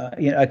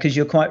 Because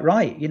you're quite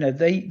right.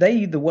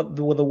 They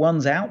were the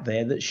ones out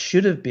there that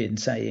should have been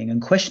saying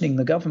and questioning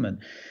the government.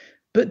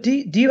 But do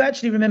you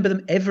actually remember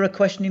them ever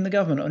questioning the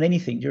government on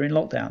anything during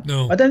lockdown?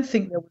 No. I don't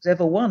think there was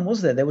ever one,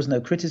 was there? There was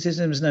no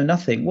criticism, there was no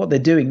nothing. What they're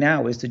doing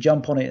now is to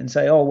jump on it and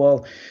say, oh,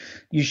 well,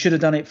 you should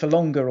have done it for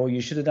longer, or you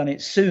should have done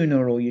it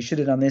sooner, or you should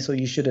have done this, or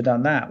you should have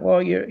done that.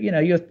 Well,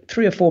 you're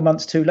 3 or 4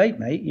 months too late,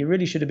 mate. You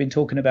really should have been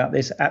talking about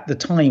this at the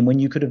time when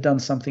you could have done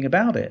something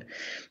about it.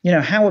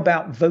 How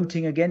about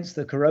voting against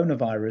the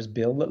coronavirus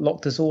bill that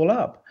locked us all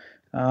up?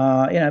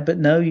 But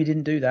no, you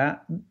didn't do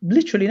that.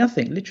 Literally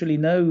nothing. Literally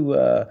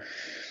no.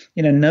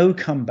 No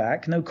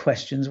comeback, no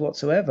questions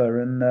whatsoever.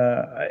 And,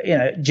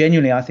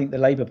 genuinely, I think the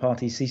Labour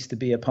Party ceased to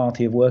be a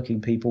party of working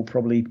people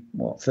probably,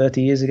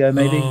 30 years ago,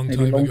 maybe? Long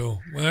time ago.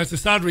 Well, that's a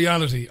sad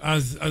reality.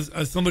 As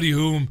somebody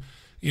whom,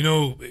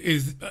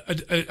 is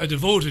a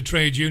devoted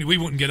trade union, we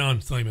wouldn't get on,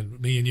 Simon,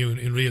 me and you,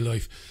 in real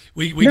life.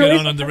 We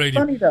get on the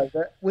radio. It's funny, though,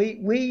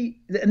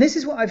 that and this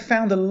is what I've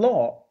found a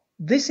lot.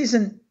 This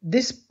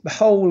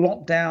whole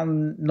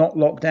lockdown, not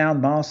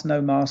lockdown, masks,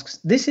 no masks,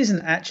 this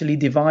isn't actually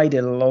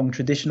divided along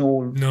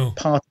traditional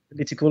party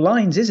political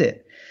lines, is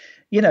it?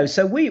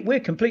 So we're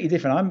completely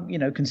different.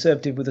 I'm,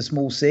 conservative with a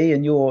small c,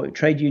 and you're a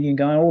trade union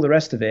guy, all the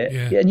rest of it.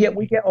 Yeah. And yet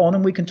we get on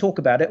and we can talk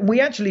about it, and we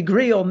actually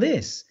agree on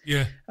this.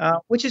 Yeah.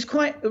 Which is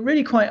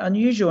really quite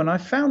unusual. And I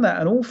found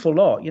that an awful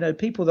lot.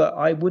 People that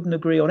I wouldn't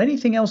agree on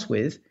anything else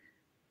with,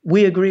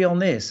 we agree on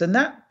this. And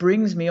that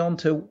brings me on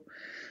to,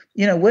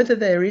 whether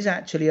there is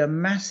actually a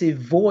massive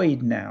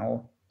void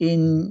now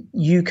in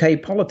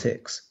UK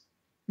politics.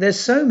 There's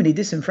so many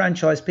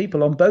disenfranchised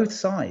people on both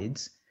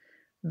sides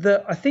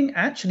that I think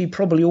actually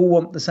probably all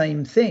want the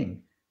same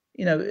thing.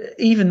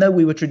 Even though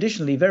we were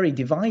traditionally very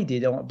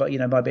divided by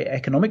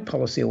economic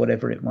policy or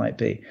whatever it might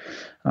be.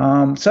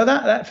 So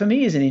that for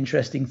me is an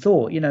interesting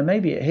thought.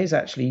 Maybe it has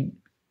actually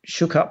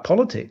shook up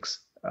politics.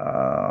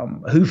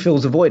 Who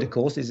fills the void, of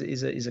course,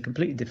 is a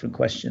completely different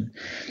question.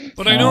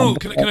 But I know,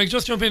 can I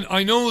just jump in?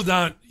 I know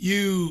that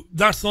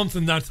that's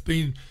something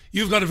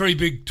you've got a very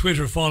big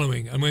Twitter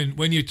following, and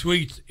when you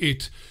tweet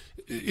it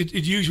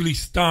usually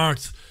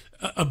starts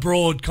a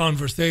broad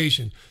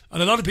conversation,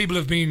 and a lot of people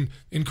have been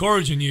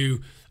encouraging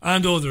you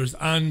and others.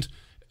 And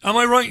am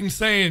I right in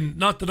saying,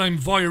 not that I'm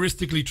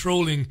voyeuristically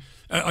trolling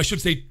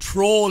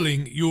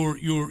your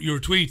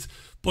tweets,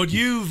 but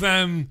you've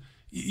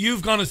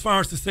gone as far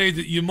as to say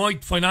that you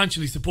might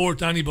financially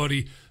support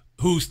anybody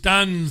who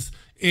stands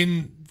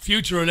in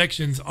future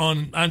elections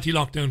on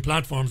anti-lockdown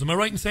platforms. Am I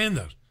right in saying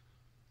that?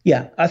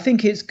 Yeah, I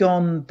think it's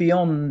gone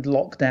beyond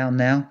lockdown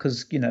now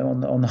because,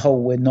 on the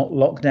whole, we're not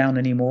locked down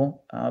anymore.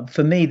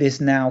 For me,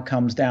 this now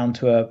comes down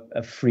to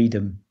a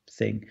freedom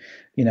thing.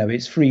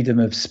 It's freedom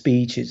of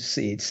speech,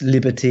 it's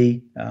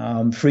liberty,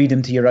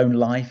 freedom to your own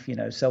life,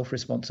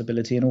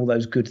 self-responsibility and all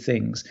those good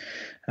things.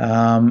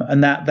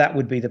 And that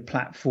would be the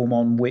platform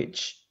on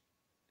which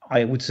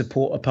I would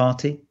support a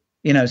party.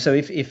 So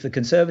if the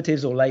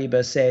Conservatives or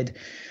Labour said,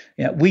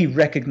 we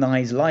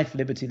recognise life,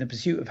 liberty and the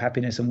pursuit of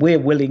happiness, and we're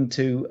willing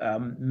to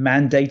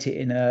mandate it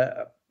in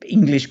a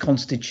English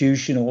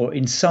constitution or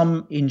in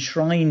some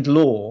enshrined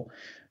law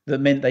that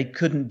meant they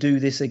couldn't do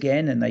this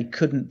again and they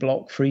couldn't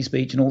block free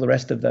speech and all the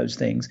rest of those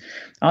things,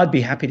 I'd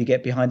be happy to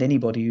get behind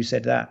anybody who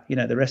said that.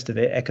 The rest of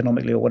it,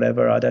 economically or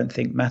whatever, I don't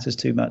think matters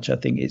too much. I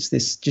think it's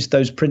just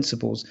those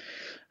principles.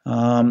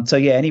 So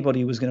yeah,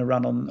 anybody who was going to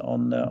run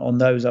on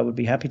those, I would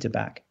be happy to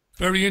back.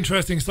 Very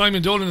interesting.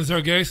 Simon Dolan is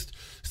our guest.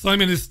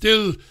 Simon is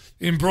still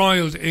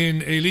embroiled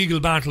in a legal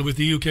battle with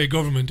the UK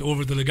government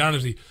over the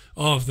legality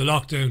of the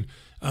lockdown,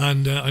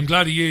 and I'm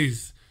glad he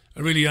is. I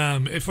really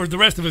am. For the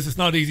rest of us, it's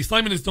not easy.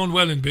 Simon has done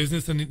well in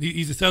business, and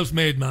he's a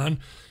self-made man,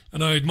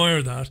 and I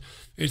admire that.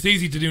 It's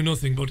easy to do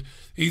nothing, but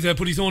he's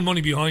put his own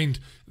money behind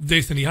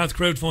this, and he has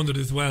crowdfunded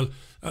as well,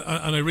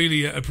 and I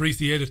really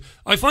appreciate it.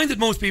 I find that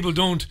most people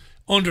don't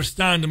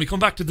understand, and we come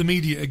back to the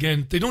media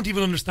again, they don't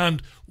even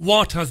understand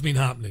what has been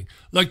happening,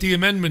 like the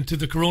amendment to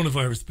the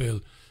coronavirus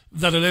bill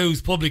that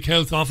allows public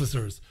health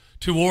officers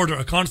to order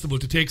a constable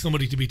to take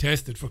somebody to be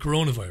tested for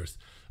coronavirus.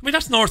 I mean,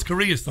 that's North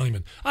Korea,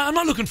 Simon. I'm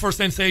not looking for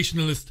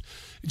sensationalist,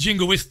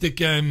 jingoistic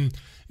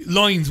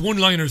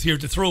one-liners here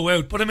to throw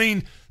out, but I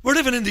mean, we're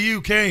living in the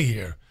UK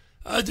here.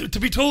 To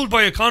be told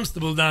by a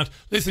constable that,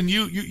 listen,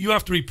 you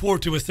have to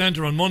report to a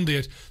centre on Monday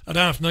at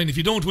 9:30. If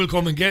you don't, we'll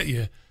come and get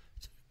you.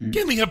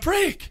 Give me a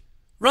break,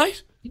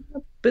 right?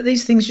 But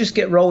these things just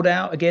get rolled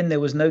out. Again,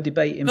 there was no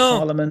debate in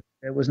Parliament.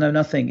 There was no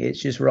nothing.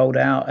 It's just rolled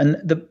out.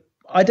 And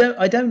I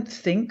don't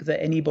think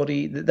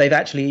that they've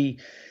actually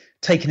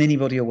taken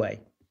anybody away.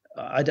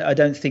 I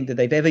don't think that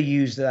they've ever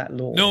used that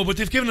law. No, but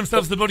they've given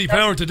themselves the bloody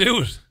power to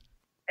do it.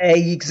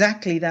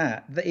 Exactly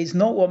that. It's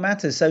not what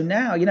matters. So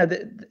now,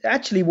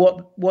 actually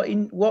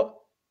what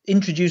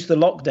introduced the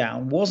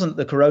lockdown wasn't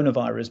the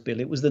coronavirus bill.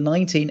 It was the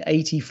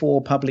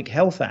 1984 Public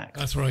Health Act.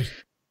 That's right.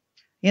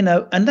 And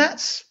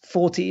that's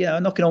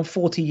knocking on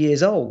 40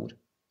 years old.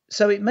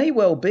 So it may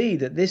well be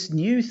that this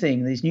new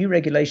thing, this new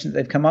regulation that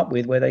they've come up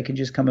with, where they can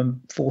just come and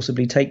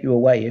forcibly take you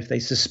away if they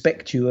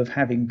suspect you of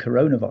having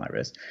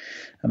coronavirus.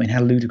 I mean,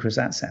 how ludicrous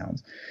that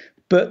sounds.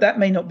 But that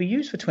may not be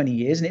used for 20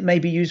 years, and it may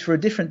be used for a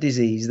different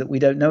disease that we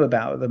don't know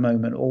about at the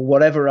moment, or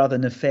whatever other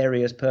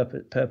nefarious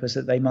purpose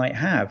that they might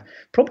have.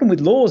 Problem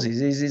with laws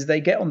is they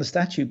get on the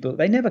statute book,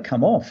 they never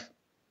come off.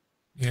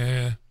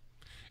 Yeah.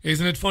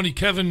 Isn't it funny?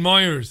 Kevin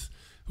Myers,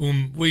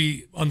 whom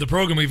on the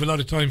programme we have a lot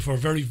of time for,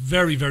 very,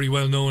 very, very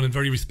well known and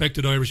very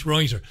respected Irish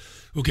writer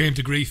who came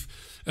to grief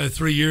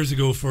 3 years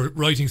ago for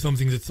writing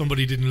something that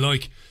somebody didn't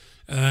like,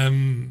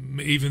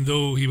 even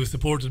though he was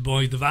supported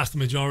by the vast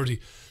majority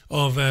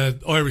of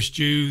Irish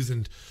Jews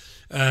and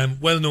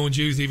well-known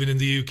Jews even in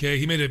the UK.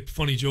 He made a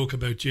funny joke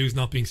about Jews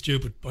not being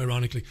stupid,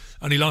 ironically,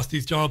 and he lost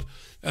his job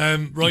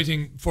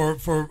writing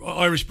for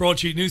Irish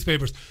broadsheet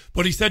newspapers.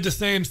 But he said the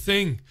same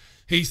thing.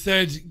 He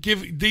said,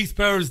 give these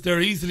powers,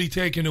 they're easily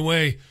taken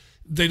away.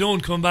 They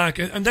don't come back.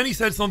 And then he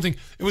said something.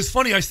 It was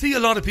funny. I see a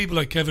lot of people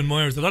like Kevin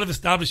Myers, a lot of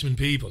establishment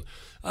people.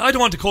 I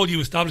don't want to call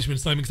you establishment,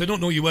 Simon, because I don't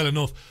know you well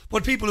enough.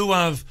 But people who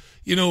have,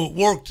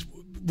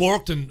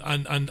 worked and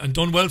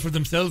done well for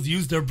themselves,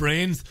 used their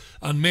brains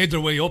and made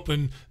their way up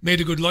and made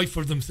a good life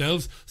for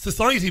themselves.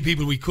 Society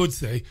people, we could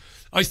say.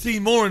 I see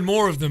more and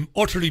more of them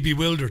utterly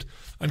bewildered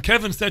And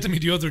Kevin said to me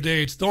the other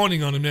day, it's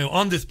dawning on him now,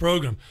 on this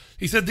programme,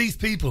 he said, these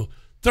people,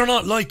 they're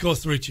not like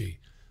us, Richie.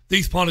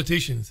 These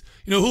politicians.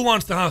 You know, who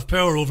wants to have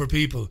power over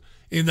people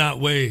in that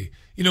way?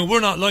 You know,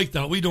 we're not like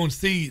that. We don't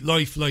see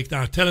life like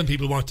that, telling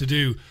people what to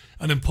do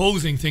and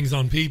imposing things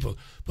on people.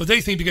 But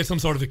they seem to get some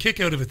sort of a kick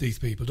out of it, these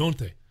people, don't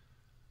they?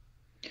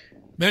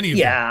 Many of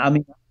them. Yeah, I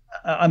mean,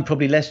 I'm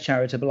probably less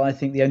charitable. I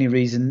think the only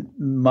reason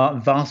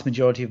vast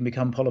majority of them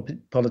become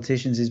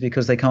politicians is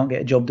because they can't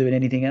get a job doing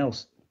anything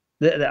else.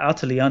 They're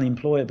utterly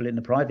unemployable in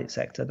the private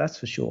sector, that's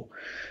for sure.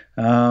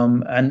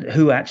 And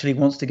who actually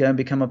wants to go and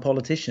become a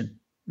politician?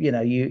 You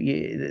know,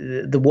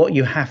 what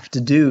you have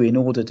to do in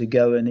order to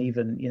go and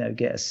even, you know,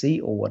 get a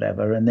seat or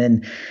whatever. And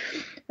then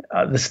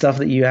the stuff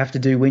that you have to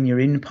do when you're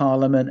in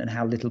Parliament and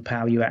how little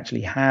power you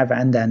actually have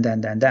and.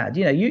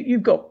 You know,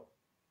 you've got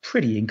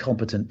pretty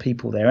incompetent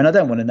people there. And I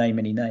don't want to name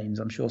any names.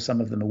 I'm sure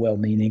some of them are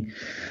well-meaning.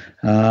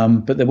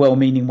 But the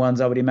well-meaning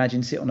ones, I would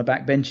imagine, sit on the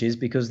back benches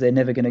because they're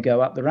never going to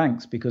go up the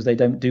ranks because they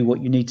don't do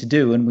what you need to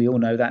do. And we all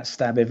know that,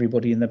 stab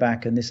everybody in the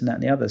back and this and that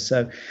and the other.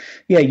 So,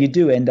 yeah, you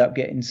do end up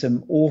getting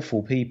some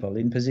awful people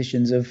in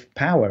positions of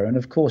power. And,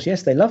 of course,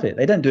 yes, they love it.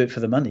 They don't do it for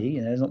the money.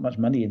 You know, there's not much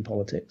money in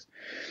politics.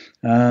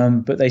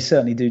 But they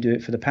certainly do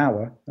it for the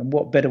power. And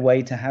what better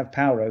way to have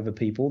power over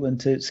people than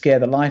to scare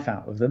the life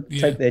out of them,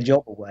 take their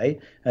job away,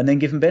 and then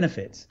give them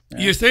benefits.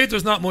 You say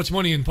there's not much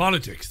money in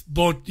politics,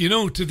 but, you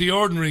know, to the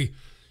ordinary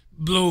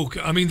bloke,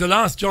 I mean, the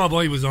last job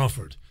I was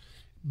offered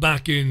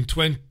back in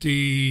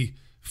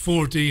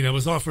 2014, I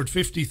was offered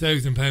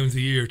 £50,000 a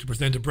year to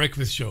present a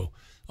breakfast show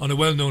on a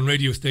well-known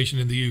radio station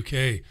in the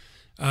UK.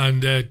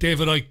 And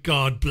David Icke,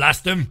 God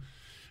blast him,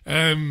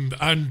 and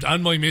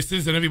my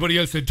missus and everybody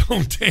else said,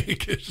 don't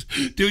take it,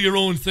 do your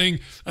own thing,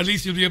 at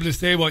least you'll be able to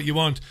say what you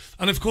want.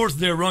 And of course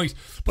they're right,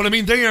 but I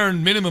mean, they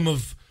earn minimum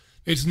of,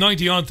 it's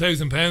 90-odd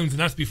thousand pounds, and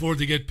that's before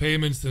they get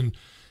payments and,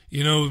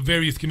 you know,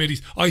 various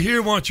committees. I hear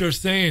what you're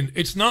saying.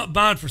 It's not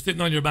bad for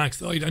sitting on your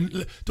backside.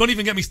 And don't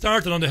even get me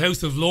started on the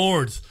House of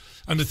Lords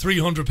and the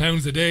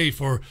 £300 a day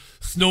for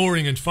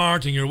snoring and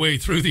farting your way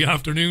through the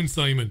afternoon,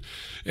 Simon.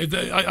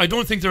 I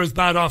don't think they're as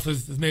bad off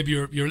as maybe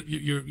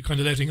you're kind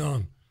of letting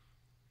on.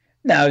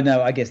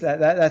 No, I guess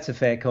that's a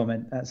fair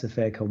comment. That's a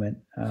fair comment.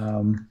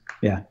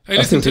 Yeah. Hey,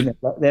 I still think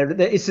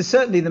it's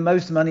certainly the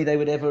most money they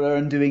would ever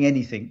earn doing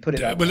anything. Put it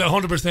that way. Well,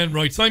 100%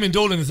 right. Simon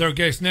Dolan is our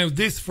guest. Now,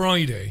 this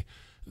Friday,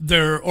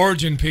 they're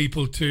urging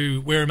people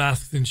to wear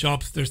masks in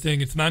shops. They're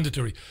saying it's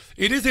mandatory.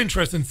 It is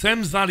interesting.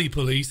 Thames Valley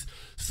Police,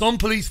 some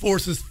police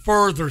forces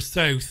further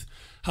south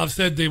have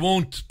said they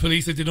won't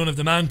police it. They don't have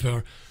the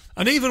manpower.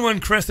 And even when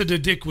Cressida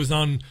Dick was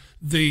on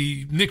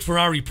the Nick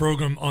Ferrari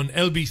programme on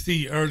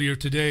LBC earlier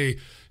today,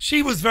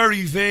 she was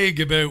very vague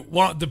about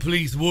what the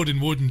police would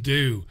and wouldn't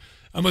do,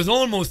 and was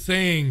almost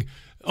saying,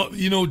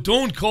 you know,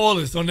 don't call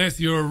us unless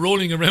you're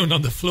rolling around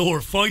on the floor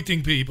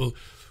fighting people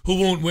who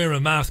won't wear a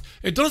mask.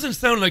 It doesn't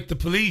sound like the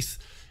police,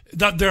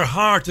 that their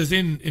heart is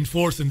in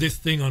enforcing this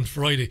thing on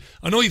Friday.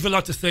 I know you've a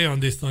lot to say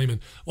on this,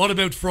 Simon. What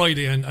about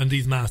Friday and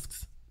these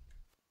masks?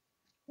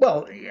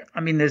 Well,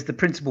 I mean, there's the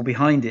principle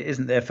behind it,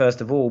 isn't there,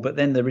 first of all? But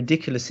then the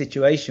ridiculous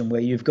situation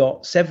where you've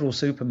got several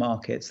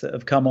supermarkets that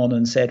have come on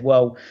and said,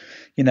 well,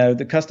 you know,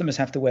 the customers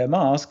have to wear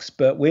masks,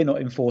 but we're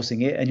not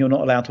enforcing it. And you're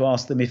not allowed to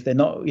ask them if they're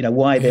not, you know,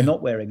 why they're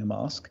not wearing a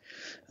mask.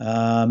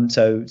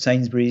 So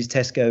Sainsbury's,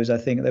 Tesco's, I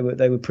think they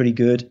were pretty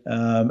good.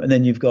 And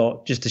then you've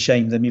got, just to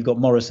shame them, you've got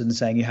Morrison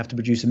saying you have to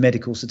produce a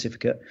medical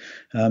certificate.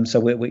 So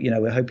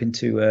we're hoping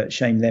to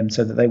shame them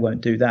so that they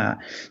won't do that.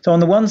 So on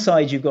the one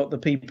side, you've got the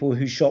people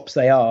whose shops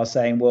they are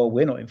saying, well,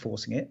 we're not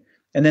enforcing it.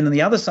 And then on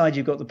the other side,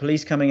 you've got the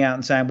police coming out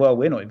and saying, well,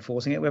 we're not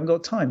enforcing it. We haven't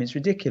got time. It's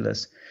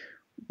ridiculous.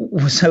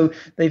 So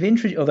they're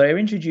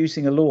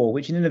introducing a law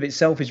which in and of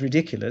itself is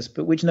ridiculous,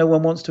 but which no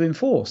one wants to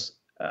enforce.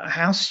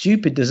 How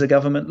stupid does a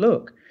government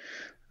look?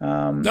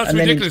 That's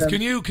ridiculous.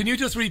 Can you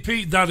just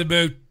repeat that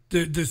about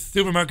the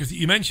supermarkets?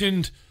 You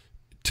mentioned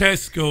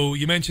Tesco.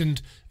 You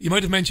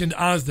might have mentioned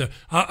Asda.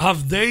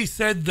 Have they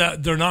said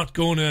that they're not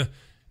going to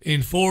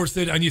enforce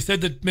it? And you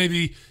said that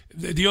maybe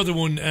the other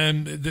one,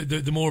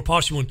 the more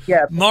posh one,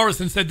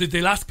 Morrison said that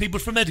they'll ask people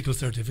for medical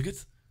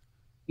certificates.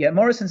 Yeah,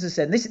 Morrison's has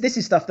said, this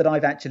is stuff that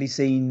I've actually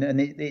seen,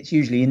 and it's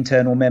usually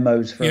internal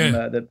memos from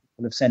that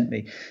people have sent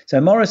me. So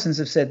Morrison's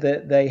have said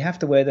that they have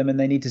to wear them and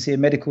they need to see a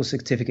medical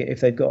certificate if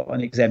they've got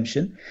an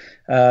exemption.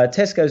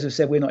 Tesco's have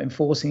said we're not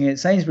enforcing it.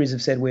 Sainsbury's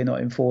have said we're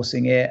not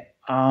enforcing it.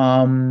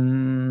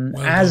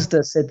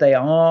 Asda said they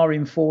are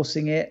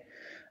enforcing it.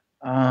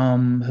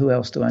 Who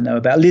else do I know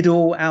about?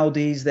 Lidl,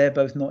 Aldi's, they're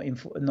both not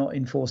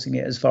enforcing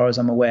it as far as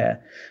I'm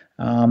aware.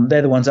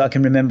 They're the ones that I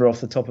can remember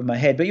off the top of my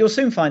head. But you'll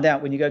soon find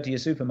out when you go to your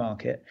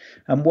supermarket.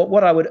 And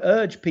what I would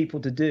urge people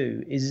to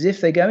do is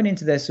if they're going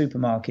into their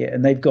supermarket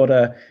and they've got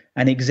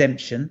an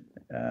exemption,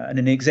 and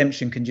an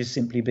exemption can just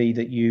simply be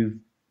that you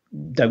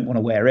don't want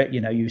to wear it. You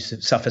know, you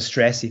suffer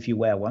stress if you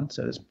wear one.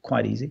 So it's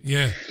quite easy.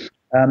 Yeah.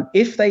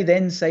 If they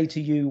then say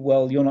to you,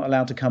 well, you're not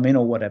allowed to come in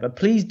or whatever,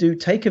 please do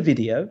take a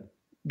video.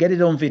 Get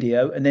it on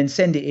video and then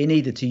send it in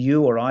either to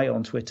you or I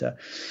on Twitter,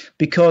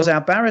 because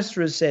our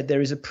barrister has said there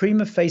is a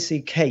prima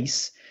facie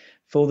case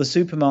for the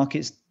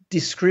supermarkets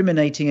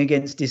discriminating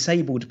against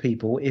disabled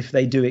people if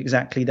they do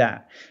exactly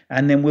that.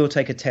 And then we'll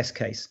take a test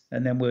case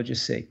and then we'll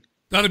just see.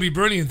 That'd be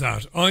brilliant,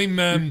 that.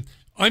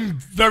 I'm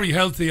very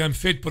healthy, I'm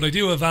fit, but I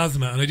do have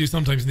asthma and I do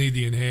sometimes need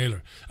the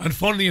inhaler. And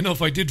funnily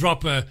enough, I did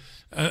drop a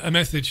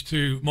message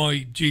to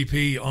my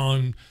GP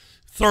on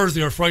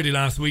Thursday or Friday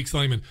last week,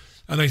 Simon,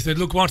 and I said,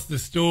 look, what's the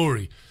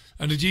story?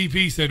 And the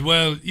GP said,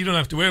 well, you don't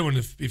have to wear one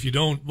if you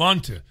don't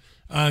want to,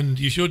 and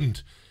you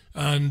shouldn't,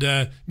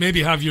 and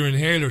maybe have your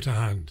inhaler to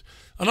hand.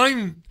 And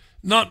I'm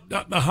not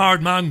a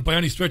hard man by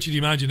any stretch of the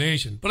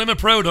imagination, but I'm a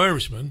proud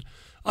Irishman.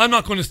 I'm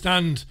not going to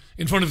stand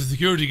in front of a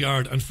security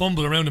guard and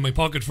fumble around in my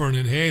pocket for an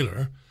inhaler.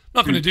 I'm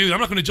not going to do that. I'm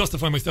not going to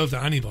justify myself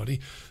to anybody.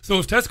 So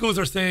if Tesco's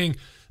are saying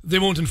they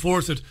won't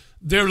enforce it,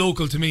 they're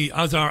local to me,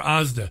 as are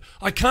Asda.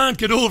 I can't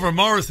get over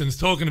Morrison's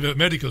talking about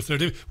medical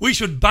certificate. We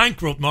should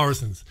bankrupt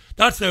Morrison's.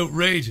 That's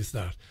outrageous,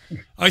 that.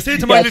 I say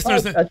to my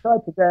listeners... I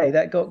tried today.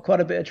 That got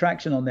quite a bit of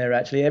traction on there,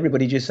 actually.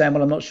 Everybody just saying,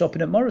 well, I'm not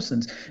shopping at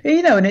Morrison's.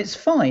 And it's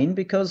fine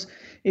because...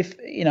 if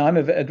I'm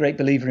a great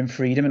believer in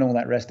freedom and all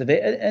that rest of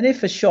it, and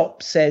if a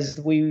shop says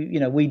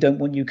we don't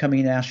want you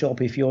coming in our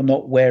shop if you're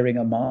not wearing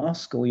a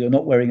mask or you're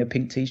not wearing a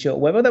pink t-shirt or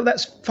whatever,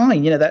 that's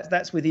fine.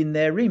 That's within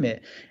their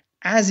remit,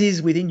 as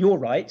is within your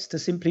rights to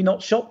simply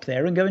not shop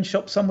there and go and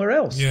shop somewhere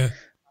else. Yeah.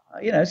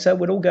 So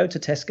we'll all go to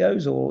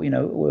Tesco's or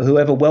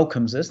whoever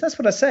welcomes us. That's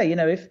what I say.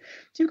 If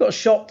you've got a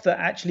shop that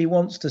actually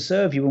wants to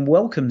serve you and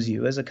welcomes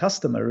you as a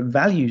customer and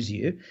values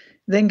you,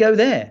 then go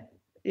there.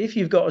 If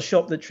you've got a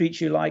shop that treats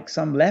you like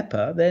some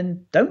leper,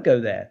 then don't go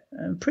there.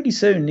 And pretty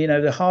soon,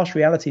 the harsh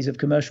realities of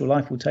commercial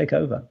life will take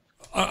over.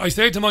 I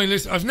say to my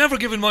listeners, I've never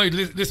given my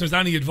listeners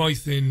any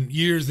advice in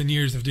years and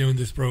years of doing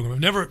this program.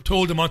 I've never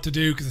told them what to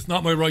do because it's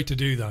not my right to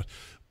do that.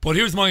 But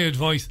here's my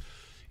advice.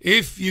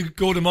 If you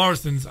go to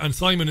Morrison's and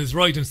Simon is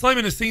right, and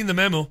Simon has seen the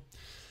memo,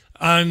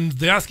 and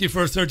they ask you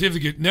for a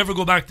certificate, never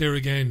go back there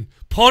again.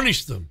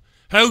 Punish them.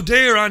 How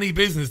dare any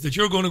business that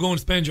you're going to go and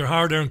spend your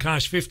hard-earned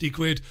cash, 50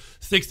 quid,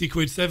 60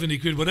 quid, 70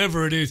 quid,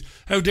 whatever it is,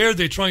 how dare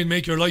they try and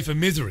make your life a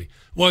misery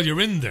while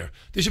you're in there?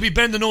 They should be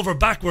bending over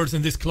backwards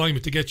in this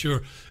climate to get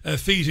your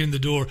feet in the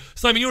door.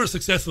 Simon, you're a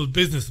successful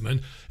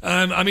businessman.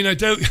 I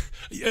doubt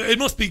it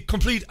must be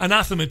complete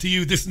anathema to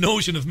you, this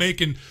notion of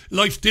making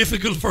life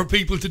difficult for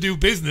people to do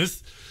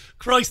business.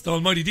 Christ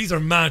almighty, these are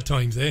mad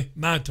times, eh?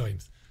 Mad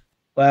times.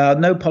 Well,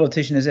 no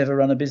politician has ever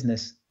run a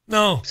business.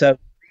 No. So...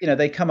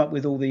 they come up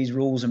with all these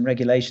rules and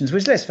regulations,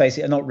 which, let's face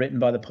it, are not written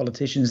by the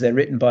politicians. They're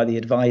written by the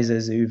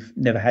advisors who've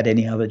never had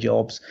any other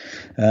jobs,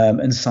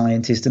 and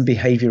scientists and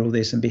behavioural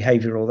this and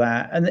behavioural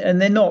that.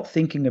 And they're not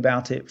thinking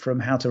about it from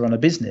how to run a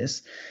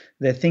business.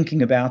 They're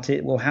thinking about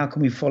it, well, how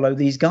can we follow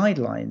these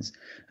guidelines?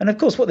 And of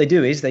course, what they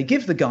do is they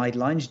give the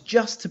guidelines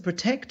just to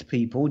protect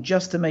people,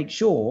 just to make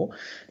sure.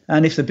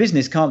 And if the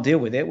business can't deal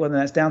with it, well, then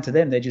that's down to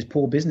them. They're just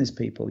poor business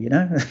people,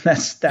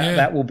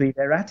 That will be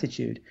their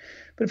attitude.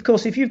 But of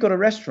course, if you've got a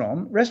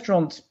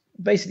restaurants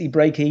basically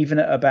break even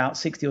at about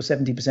 60 or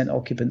 70%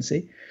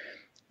 occupancy.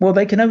 Well,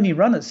 they can only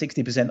run at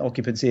 60%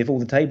 occupancy if all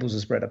the tables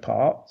are spread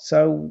apart.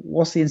 So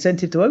what's the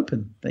incentive to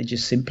open? They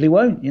just simply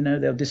won't.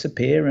 They'll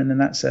disappear, and then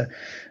that's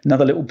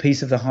another little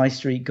piece of the high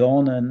street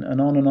gone,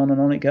 and on and on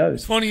and on it goes.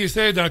 It's funny you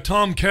say that.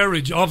 Tom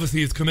Kerridge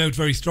obviously has come out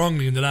very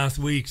strongly in the last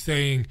week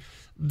saying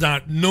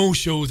that no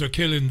shows are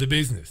killing the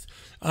business.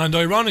 And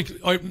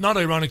not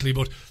ironically,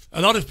 but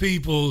a lot of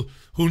people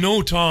who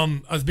know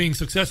Tom as being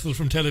successful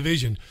from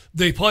television,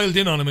 they piled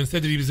in on him and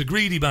said that he was a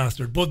greedy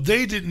bastard. But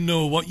they didn't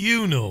know what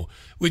you know,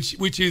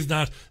 which is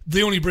that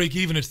they only break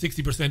even at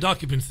 60%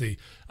 occupancy.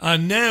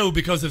 And now,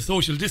 because of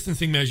social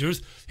distancing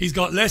measures, he's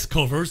got less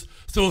covers.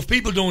 So if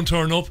people don't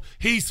turn up,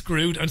 he's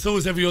screwed, and so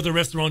is every other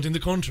restaurant in the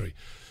country.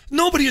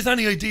 Nobody has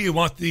any idea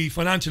what the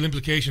financial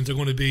implications are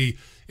going to be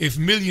if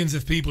millions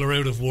of people are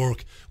out of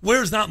work.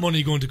 Where's that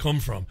money going to come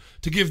from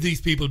to give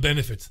these people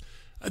benefits?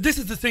 This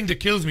is the thing that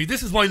kills me.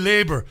 This is why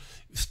Labour,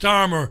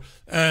 Starmer,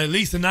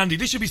 Lisa Nandy,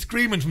 they should be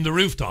screaming from the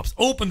rooftops,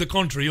 open the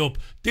country up,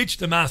 ditch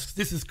the masks,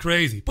 this is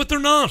crazy. But they're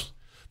not.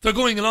 They're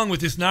going along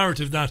with this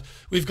narrative that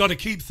we've got to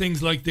keep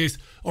things like this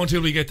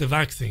until we get the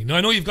vaccine. Now,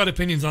 I know you've got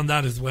opinions on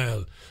that as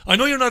well. I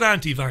know you're not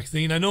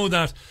anti-vaccine. I know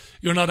that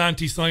you're not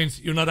anti-science,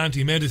 you're not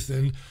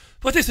anti-medicine.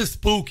 But this is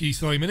spooky,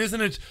 Simon,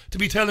 isn't it? To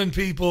be telling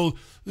people,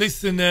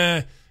 listen,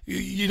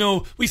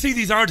 we see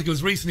these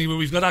articles recently where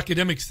we've got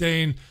academics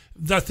saying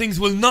that things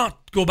will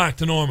not go back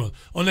to normal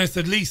unless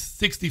at least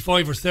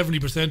 65 or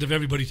 70% of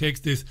everybody takes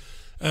this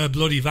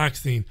bloody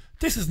vaccine.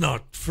 This is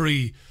not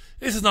free.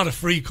 This is not a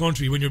free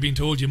country when you're being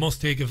told you must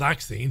take a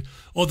vaccine.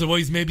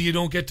 Otherwise, maybe you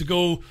don't get to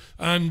go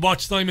and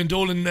watch Simon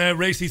Dolan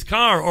race his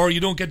car, or you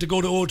don't get to go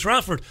to Old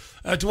Trafford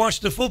to watch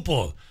the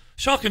football.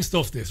 Shocking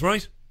stuff, this,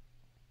 right?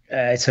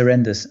 It's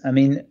horrendous. I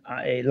mean,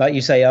 like you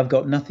say, I've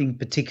got nothing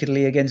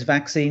particularly against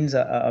vaccines.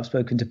 I've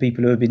spoken to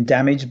people who have been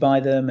damaged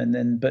by them,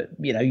 but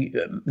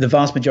the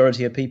vast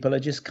majority of people are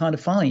just kind of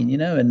fine,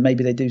 and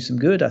maybe they do some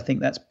good. I think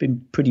that's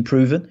been pretty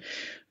proven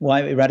why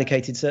it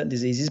eradicated certain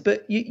diseases.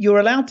 But you're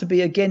allowed to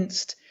be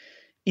against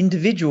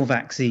individual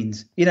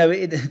vaccines.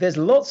 There's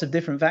lots of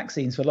different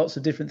vaccines for lots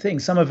of different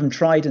things. Some of them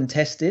tried and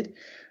tested.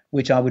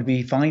 which I would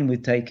be fine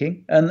with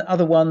taking, and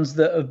other ones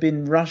that have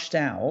been rushed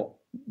out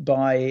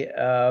by,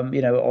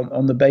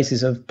 on the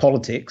basis of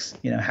politics.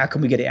 How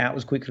can we get it out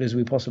as quickly as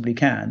we possibly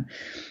can?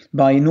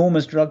 By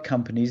enormous drug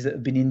companies that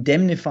have been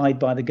indemnified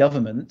by the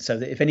government, so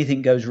that if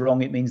anything goes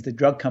wrong, it means the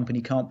drug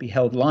company can't be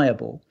held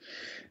liable.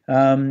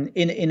 In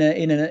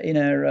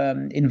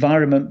an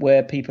environment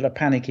where people are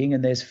panicking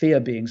and there's fear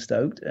being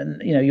stoked,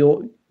 and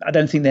I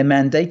don't think they're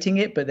mandating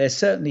it, but they're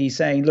certainly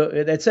saying, look,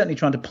 they're certainly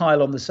trying to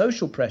pile on the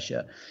social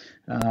pressure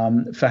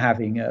for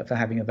having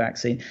a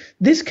vaccine.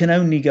 This can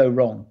only go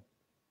wrong.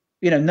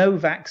 No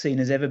vaccine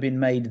has ever been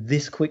made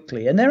this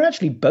quickly, and they're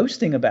actually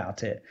boasting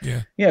about it.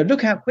 Yeah.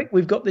 Look how quick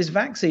we've got this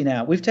vaccine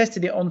out. We've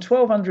tested it on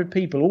 1,200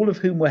 people, all of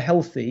whom were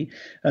healthy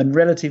and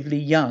relatively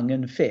young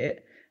and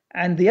fit.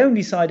 And the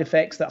only side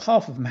effects that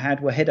half of them had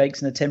were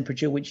headaches and a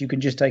temperature, which you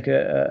can just take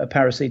a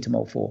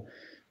paracetamol for.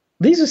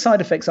 These are side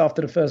effects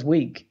after the first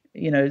week.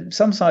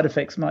 Some side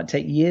effects might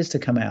take years to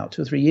come out,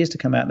 2 or 3 years to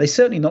come out. They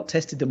certainly not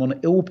tested them on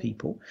ill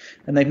people,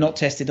 and they've not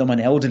tested them on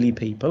elderly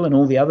people and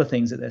all the other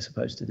things that they're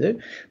supposed to do.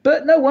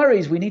 But no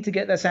worries, we need to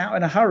get this out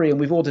in a hurry, and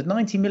we've ordered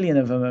 90 million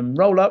of them, and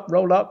roll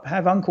up,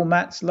 have Uncle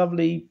Matt's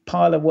lovely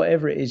pile of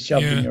whatever it is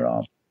shoved in your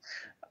arm.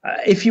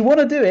 If you want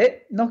to do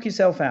it, knock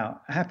yourself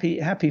out.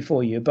 Happy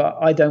for you, but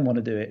I don't want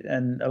to do it,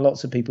 and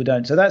lots of people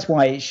don't. So that's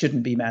why it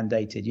shouldn't be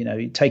mandated.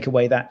 You take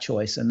away that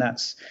choice, and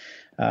that's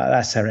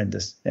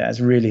horrendous. Yeah, it's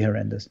really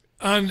horrendous.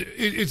 And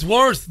it's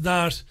worse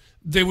that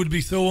they would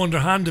be so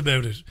underhand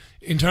about it,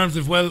 in terms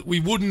of, well, we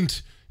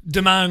wouldn't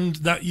demand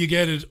that you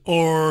get it,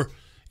 or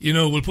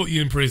we'll put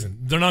you in prison.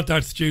 They're not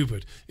that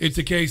stupid. It's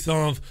a case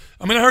of,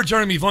 I heard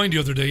Jeremy Vine the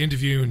other day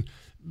interviewing,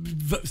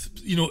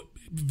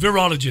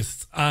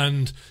 virologists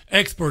and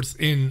experts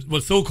in,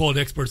 so-called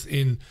experts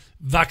in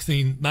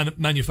vaccine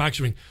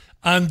manufacturing,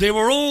 and they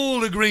were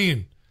all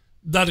agreeing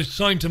that it's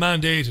time to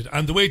mandate it,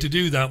 and the way to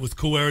do that was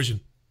coercion.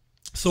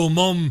 So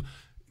mum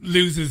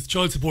loses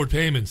child support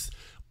payments,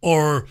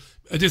 or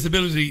a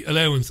disability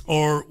allowance,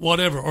 or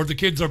whatever, or the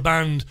kids are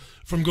banned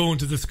from going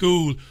to the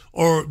school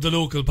or the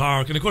local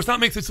park. And of course that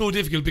makes it so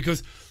difficult,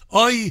 because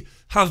I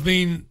have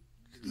been,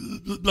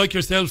 like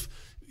yourself,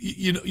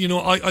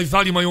 I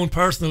value my own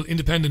personal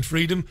independent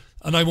freedom,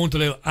 and I won't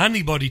allow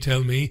anybody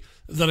tell me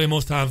that I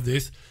must have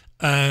this.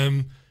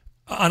 And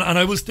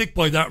I will stick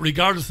by that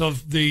regardless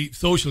of the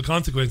social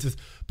consequences.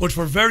 But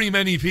for very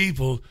many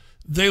people,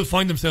 they'll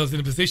find themselves in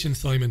a position,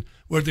 Simon,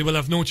 where they will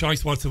have no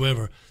choice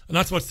whatsoever. And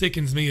that's what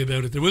sickens me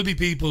about it. There will be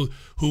people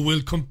who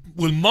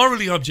will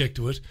morally object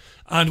to it,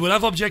 and will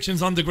have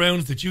objections on the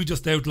grounds that you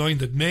just outlined,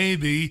 that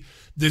maybe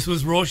this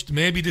was rushed,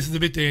 maybe this is a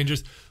bit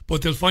dangerous,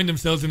 but they'll find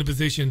themselves in a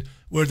position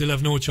where they'll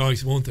have no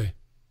choice, won't they?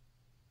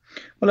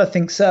 Well, I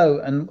think so.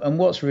 And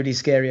what's really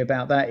scary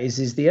about that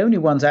is the only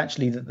ones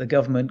actually that the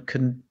government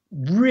can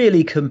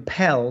really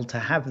compel to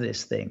have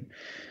this thing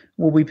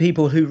will be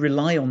people who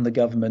rely on the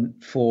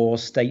government for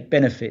state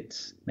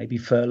benefits, maybe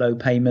furlough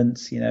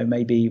payments,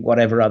 maybe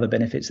whatever other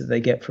benefits that they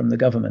get from the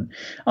government,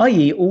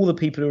 i.e. all the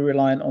people who are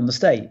reliant on the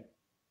state.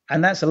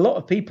 And that's a lot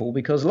of people,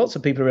 because lots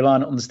of people are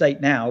reliant on the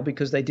state now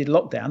because they did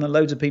lockdown and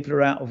loads of people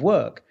are out of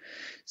work.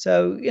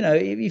 So,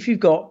 if you've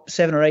got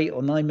 7 or 8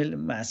 or 9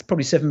 million, that's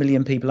probably 7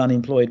 million people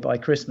unemployed by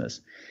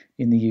Christmas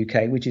in the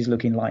UK, which is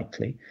looking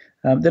likely.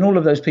 Then all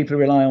of those people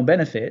rely on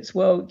benefits.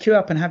 Well, queue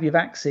up and have your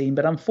vaccine.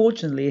 But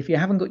unfortunately, if you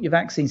haven't got your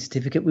vaccine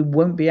certificate, we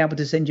won't be able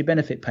to send you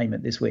benefit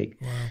payment this week.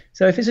 Wow.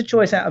 So if it's a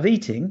choice out of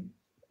eating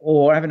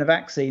or having a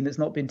vaccine that's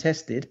not been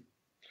tested,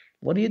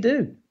 what do you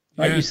do?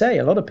 Like you say,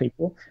 a lot of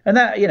people, and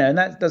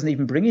that doesn't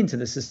even bring into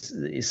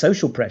the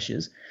social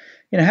pressures.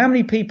 How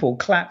many people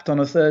clapped on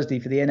a Thursday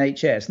for the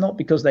NHS, not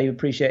because they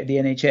appreciated the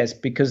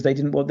NHS, because they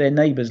didn't want their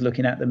neighbours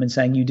looking at them and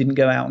saying you didn't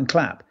go out and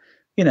clap.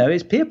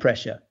 It's peer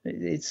pressure.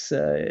 It's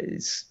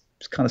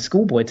kind of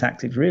schoolboy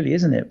tactics, really,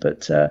 isn't it?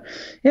 But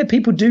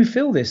people do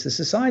feel this. The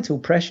societal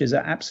pressures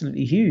are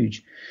absolutely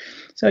huge.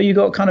 So you've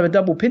got kind of a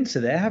double pincer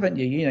there, haven't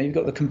you? You've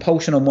got the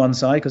compulsion on one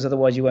side, because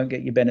otherwise you won't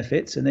get your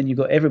benefits. And then you've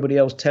got everybody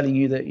else telling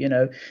you that,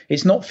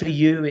 it's not for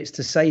you, it's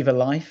to save a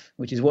life,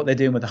 which is what they're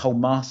doing with the whole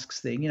masks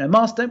thing.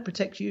 Masks don't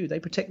protect you,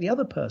 they protect the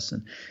other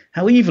person.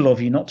 How evil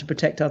of you not to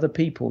protect other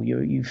people,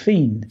 you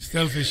fiend.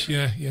 Selfish,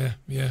 yeah.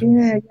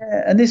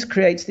 And this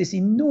creates this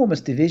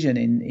enormous division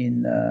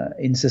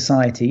in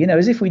society,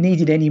 as if we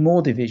needed any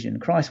more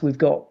division. Christ, we've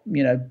got,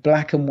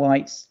 black and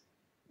whites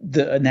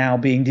that are now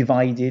being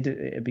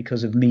divided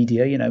because of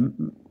media.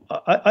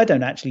 I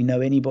don't actually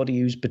know anybody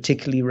who's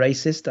particularly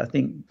racist. I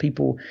think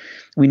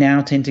we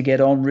now tend to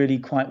get on really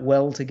quite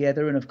well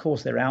together. And of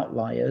course, they're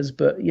outliers.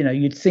 But,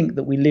 you'd think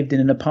that we lived in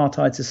an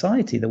apartheid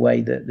society, the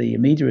way that the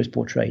media has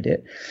portrayed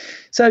it.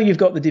 So you've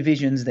got the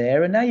divisions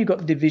there. And now you've got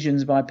the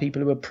divisions by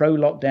people who are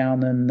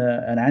pro-lockdown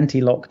and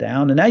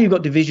anti-lockdown. And now you've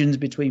got divisions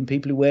between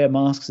people who wear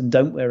masks and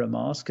don't wear a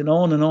mask. And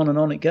on and on and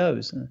on it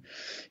goes.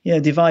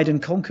 Divide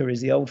and conquer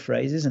is the old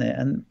phrase, isn't it?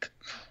 And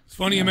It's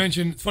funny you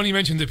mentioned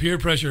the peer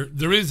pressure.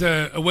 There is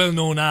a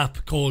well-known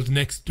app called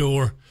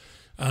Nextdoor,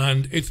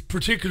 and it's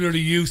particularly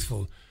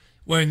useful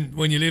when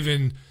you live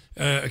in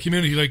a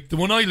community like the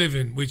one I live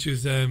in, which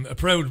is a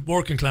proud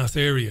working class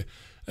area,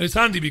 And it's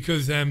handy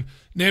because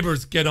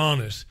neighbours get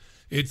on it.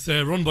 It's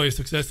run by a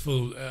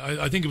successful,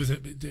 I think it was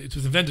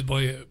invented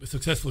by a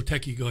successful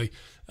techie guy.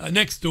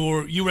 Next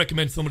door, you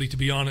recommend somebody to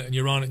be on it, and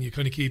you're on it, and you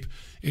kind of keep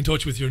in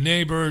touch with your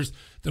neighbours.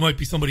 There might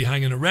be somebody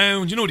hanging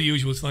around. You know the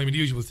usual, Simon, the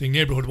usual thing,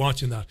 neighbourhood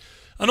watching that.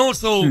 And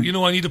also, you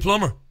know, I need a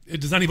plumber.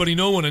 Does anybody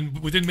know one? And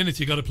within minutes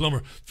you got a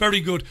plumber.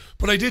 Very good.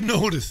 But I did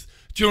notice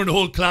during the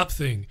whole clap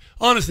thing,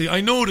 honestly,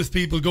 I noticed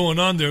people going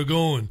on there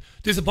going,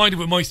 disappointed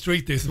with my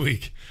street this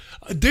week.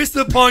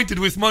 Disappointed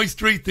with my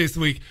street this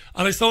week.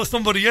 And I saw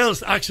somebody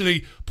else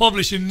actually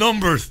publishing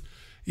numbers.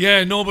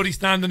 Yeah, nobody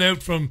standing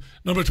out from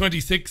number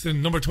 26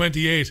 and number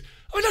 28.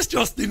 I mean, that's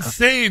just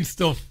insane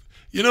stuff.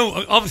 You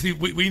know, obviously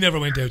we never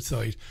went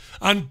outside.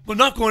 And we're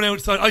not going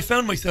outside. I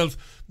found myself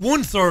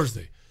one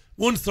Thursday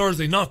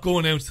not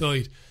going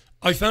outside.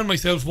 I found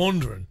myself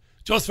wondering,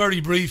 just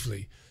very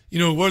briefly, you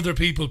know, were there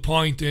people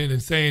pointing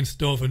and saying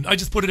stuff? And I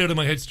just put it out of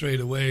my head straight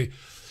away.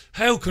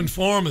 How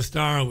conformist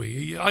are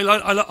we?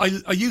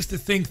 I used to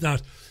think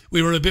that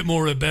we were a bit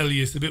more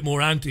rebellious, a bit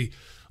more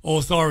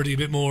anti-authority, a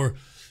bit more,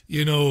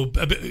 you know,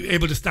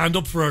 able to stand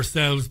up for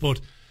ourselves.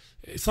 But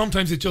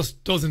sometimes it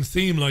just doesn't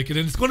seem like it.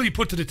 And it's going to be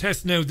put to the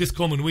test now this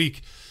coming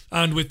week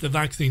and with the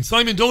vaccine.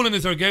 Simon Dolan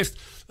is our guest.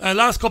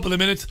 Last couple of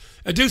minutes.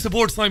 Do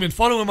support Simon.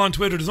 Follow him on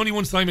Twitter. There's only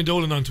one Simon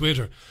Dolan on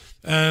Twitter.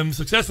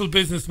 Successful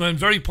businessman,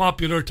 very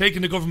popular,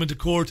 taking the government to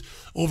court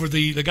over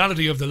the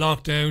legality of the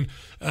lockdown.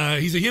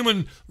 He's a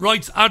human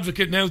rights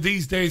advocate now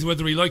these days,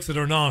 whether he likes it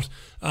or not.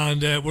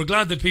 And we're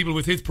glad that people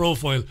with his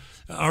profile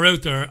are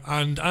out there.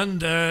 And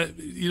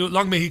you know,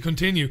 long may he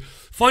continue.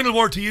 Final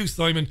word to you,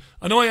 Simon.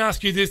 I know I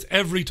ask you this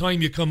every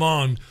time you come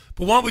on,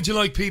 but what would you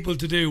like people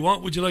to do?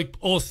 What would you like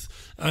us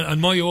and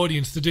my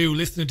audience to do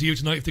listening to you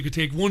tonight? If they could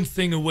take one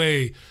thing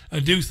away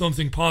and do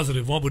something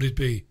positive, what would it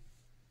be?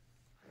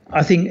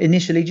 I think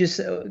initially,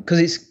 just because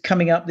it's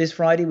coming up this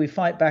Friday, we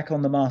fight back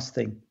on the mask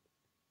thing.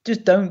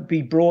 Just don't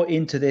be brought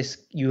into this.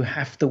 You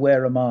have to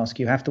wear a mask.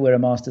 You have to wear a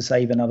mask to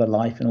save another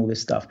life and all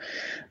this stuff,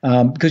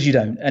 because you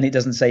don't, and it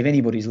doesn't save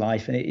anybody's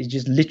life, and it's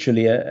just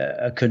literally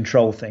a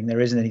control thing. There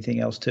isn't anything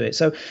else to it.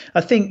 So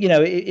I think, you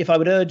know, if I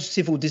would urge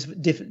civil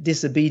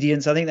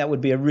disobedience, I think that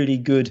would be a really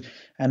good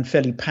and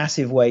fairly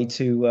passive way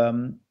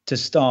to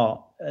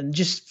start. And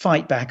just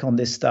fight back on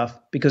this stuff,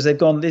 because they've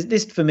gone.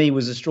 This for me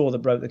was a straw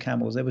that broke the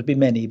camels. There would be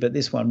many, but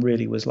this one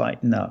really was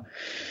like no.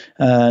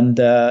 And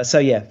so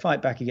yeah,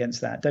 fight back against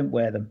that. Don't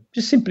wear them.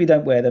 Just simply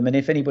don't wear them. And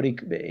if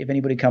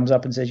anybody comes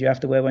up and says you have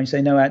to wear one, you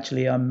say no.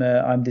 Actually,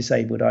 I'm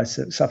disabled. I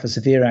suffer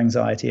severe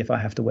anxiety if I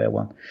have to wear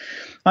one.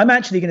 I'm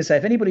actually going to say,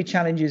 if anybody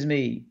challenges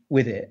me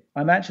with it,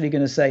 I'm actually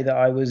going to say that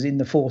I was in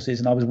the forces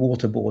and I was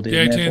waterboarded.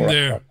 Get in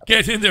there.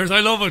 Get in there. I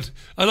love it.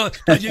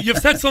 You've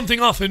set something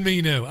off in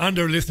me now and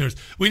our listeners.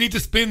 We need to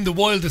spin the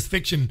wildest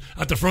fiction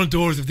at the front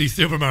doors of these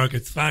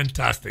supermarkets.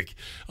 Fantastic.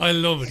 I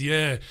love it.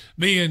 Yeah.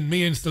 Me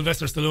and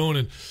Sylvester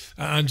Stallone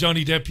and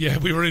Johnny Depp. Yeah,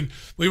 we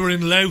were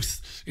in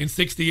Laos in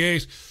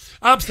 '68.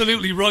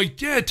 Absolutely right.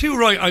 Yeah, too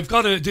right. I've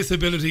got a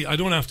disability. I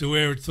don't have to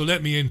wear it. So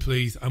let me in,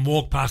 please, and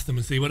walk past them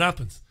and see what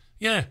happens.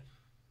 Yeah.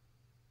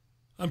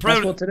 I'm proud.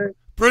 That's what to do.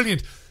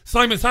 Brilliant.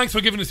 Simon, thanks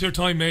for giving us your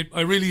time, mate.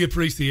 I really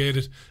appreciate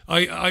it.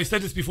 I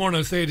said this before and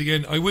I'll say it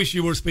again. I wish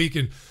you were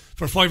speaking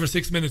for 5 or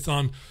 6 minutes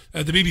on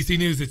the BBC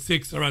News at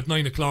 6 or at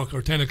 9 o'clock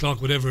or 10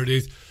 o'clock, whatever it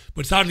is.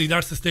 But sadly,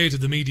 that's the state of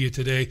the media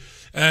today.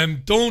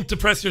 Don't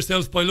depress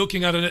yourselves by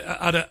looking at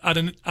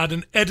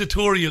an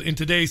editorial in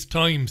today's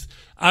Times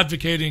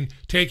advocating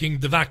taking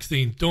the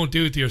vaccine. Don't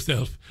do it to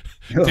yourself.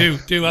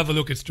 Do have a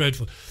look. It's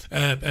dreadful.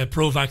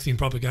 Pro-vaccine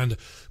propaganda.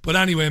 But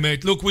anyway,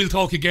 mate, look, we'll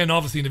talk again,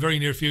 obviously, in the very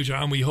near future,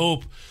 and we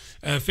hope,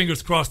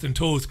 fingers crossed and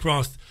toes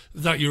crossed,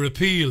 that your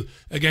appeal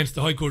against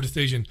the High Court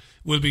decision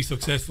will be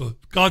successful.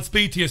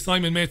 Godspeed to you,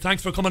 Simon, mate.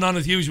 Thanks for coming on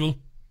as usual.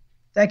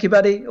 Thank you,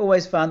 buddy.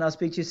 Always fun. I'll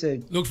speak to you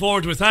soon. Look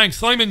forward to it. Thanks.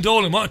 Simon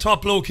Dolan, what a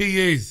top bloke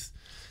he is.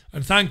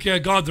 And thank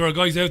God there are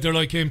guys out there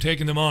like him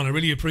taking them on. I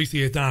really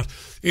appreciate that.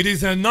 It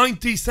is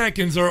 90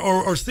 seconds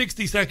or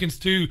 60 seconds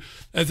to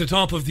the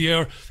top of the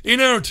hour.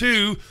 In hour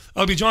 2,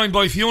 I'll be joined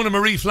by Fiona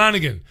Marie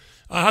Flanagan.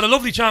 I had a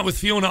lovely chat with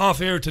Fiona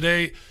off air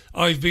today.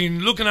 I've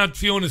been looking at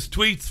Fiona's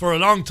tweets for a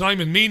long time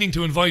and meaning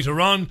to invite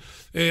her on.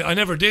 I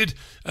never did,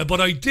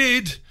 but I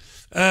did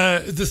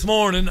this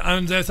morning,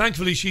 and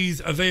thankfully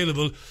she's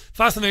available.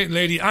 Fascinating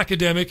lady,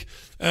 academic,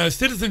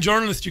 citizen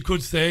journalist, you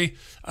could say,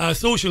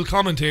 social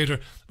commentator.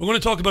 We're going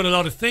to talk about a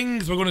lot of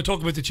things. We're going to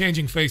talk about the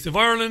changing face of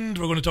Ireland.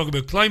 We're going to talk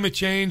about climate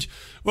change.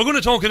 We're going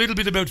to talk a little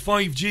bit about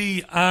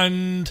 5G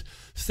and,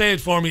 say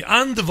it for me,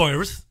 and the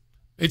virus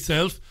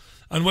itself,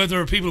 and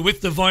whether people with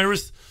the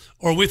virus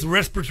or with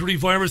respiratory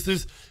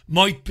viruses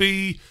might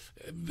be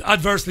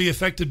adversely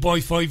affected by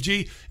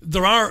 5G.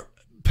 There are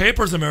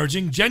papers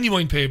emerging,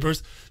 genuine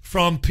papers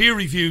from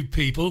peer-reviewed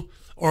people,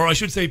 or I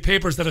should say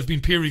papers that have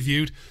been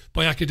peer-reviewed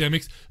by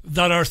academics,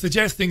 that are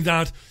suggesting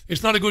that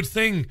it's not a good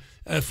thing,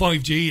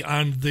 5G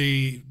and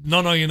the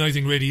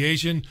non-ionising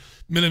radiation,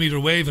 millimetre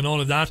wave and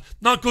all of that.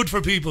 Not good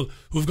for people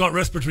who've got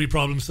respiratory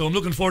problems. So I'm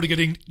looking forward to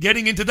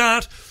getting into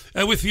that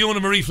with Fiona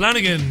Marie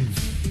Flanagan.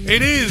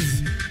 It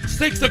is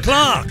 6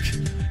 o'clock.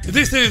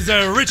 This is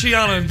Richie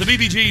Allen, the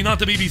BBG, not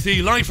the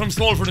BBC, live from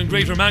Salford in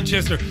Greater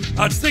Manchester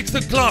at 6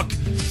 o'clock,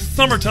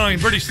 summertime,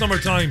 British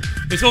summertime.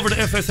 It's over to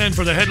FSN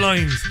for the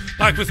headlines.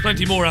 Back with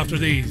plenty more after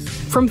these.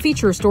 From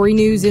Feature Story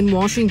News in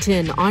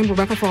Washington, I'm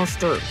Rebecca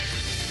Foster.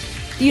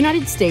 The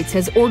United States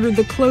has ordered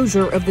the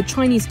closure of the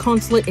Chinese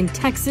consulate in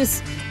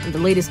Texas and the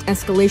latest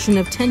escalation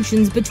of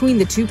tensions between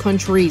the two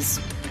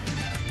countries.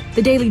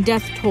 The daily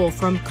death toll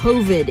from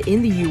COVID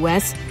in the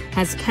U.S.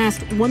 has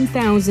passed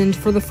 1,000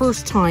 for the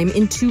first time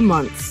in 2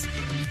 months.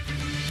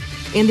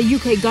 And the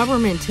UK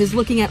government is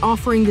looking at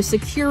offering the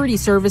security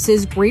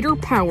services greater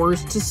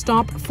powers to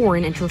stop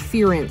foreign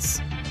interference.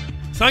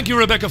 Thank you,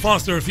 Rebecca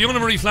Foster. Fiona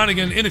Marie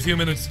Flanagan in a few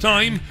minutes'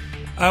 time.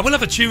 We'll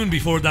have a tune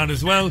before that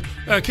as well.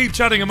 Keep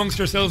chatting amongst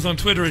yourselves on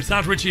Twitter. It's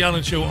at Richie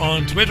Allen Show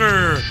on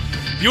Twitter.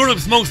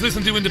 Europe's most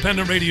listened to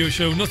independent radio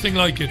show. Nothing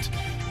like it.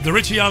 The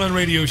Richie Allen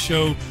Radio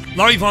Show.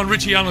 Live on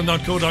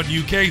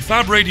richieallen.co.uk.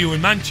 Fab Radio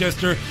in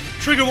Manchester.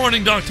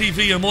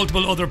 Triggerwarning.tv and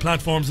multiple other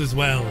platforms as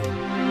well.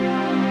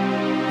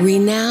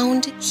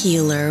 Renowned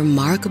healer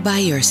Mark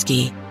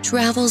Bayersky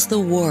travels the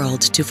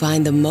world to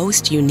find the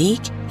most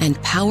unique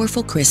and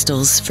powerful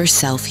crystals for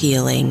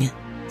self-healing.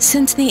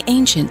 Since the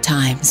ancient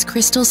times,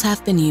 crystals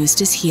have been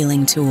used as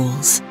healing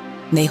tools.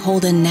 They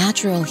hold a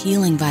natural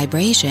healing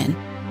vibration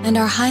and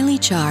are highly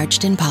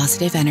charged in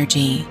positive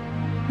energy.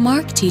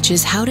 Mark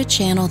teaches how to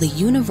channel the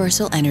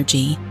universal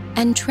energy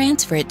and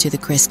transfer it to the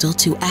crystal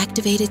to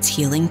activate its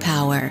healing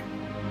power.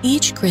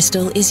 Each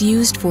crystal is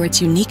used for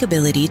its unique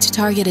ability to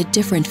target a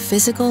different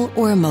physical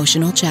or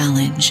emotional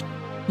challenge.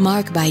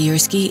 Mark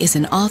Bayersky is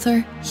an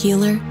author,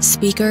 healer,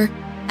 speaker,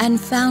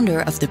 and founder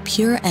of the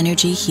Pure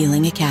Energy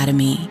Healing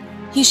Academy.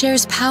 He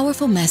shares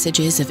powerful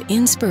messages of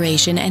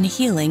inspiration and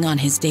healing on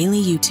his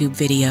daily YouTube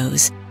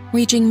videos,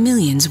 reaching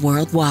millions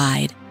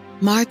worldwide.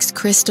 Mark's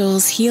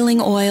crystals, healing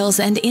oils,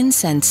 and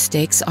incense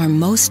sticks are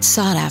most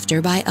sought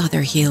after by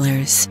other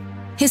healers.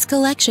 His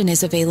collection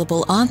is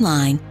available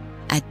online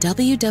at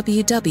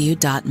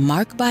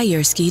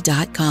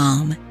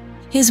www.markbayersky.com.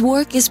 His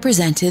work is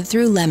presented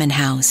through Lemon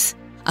House,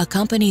 a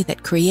company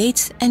that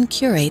creates and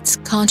curates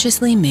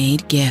consciously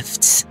made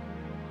gifts.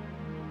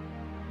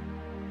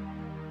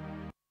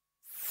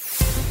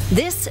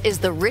 This is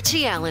The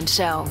Richie Allen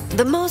Show,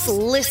 the most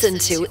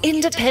listened to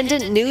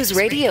independent news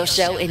radio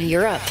show in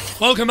Europe.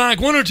 Welcome back.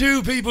 One or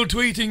two people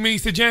tweeting me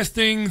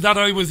suggesting that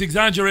I was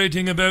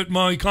exaggerating about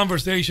my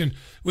conversation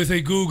with a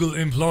Google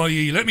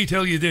employee. Let me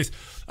tell you this.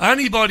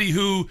 Anybody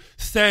who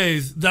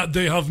says that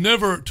they have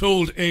never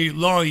told a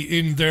lie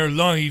in their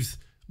lives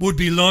would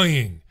be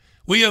lying.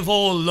 We have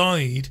all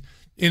lied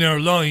in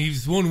our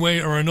lives one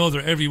way or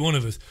another, every one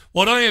of us.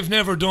 What I have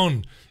never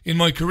done in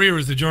my career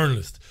as a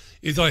journalist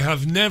is I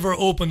have never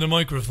opened a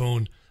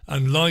microphone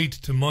and lied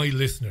to my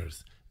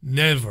listeners.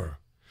 Never.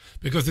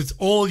 Because it's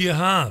all you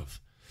have.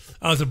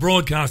 As a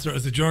broadcaster,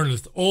 as a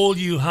journalist, all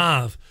you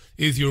have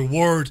is your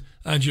word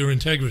and your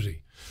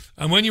integrity.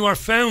 And when you are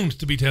found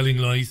to be telling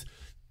lies,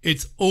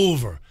 it's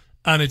over.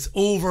 And it's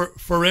over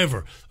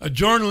forever. A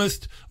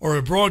journalist or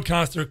a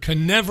broadcaster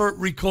can never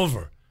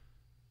recover,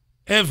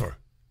 ever,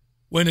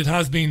 when it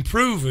has been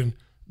proven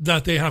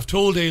that they have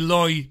told a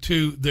lie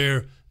to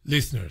their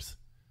listeners.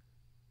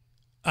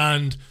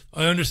 And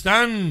I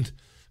understand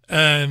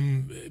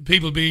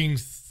people being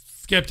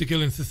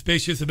skeptical and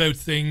suspicious about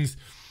things,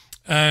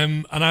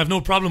 and I have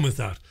no problem with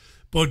that.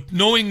 But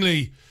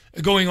knowingly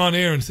going on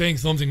air and saying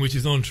something which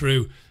is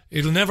untrue,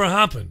 it'll never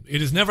happen. It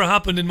has never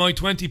happened in my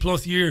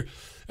 20-plus year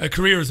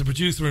career as a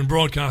producer and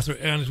broadcaster,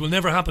 and it will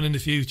never happen in the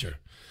future.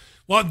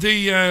 What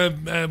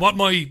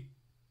my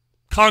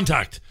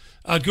contact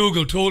at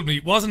Google told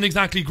me wasn't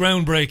exactly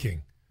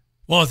groundbreaking,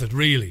 was it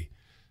really?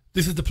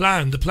 This is the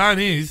plan. The plan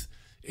is,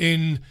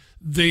 in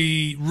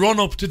the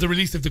run-up to the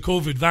release of the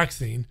COVID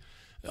vaccine,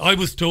 I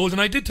was told,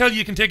 and I did tell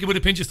you can take it with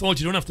a pinch of salt,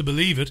 you don't have to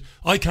believe it,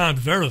 I can't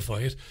verify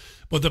it,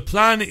 but the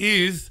plan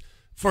is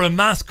for a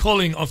mass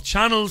culling of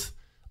channels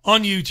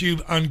on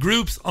YouTube and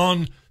groups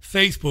on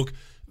Facebook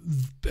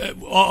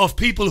of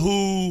people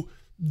who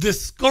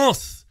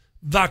discuss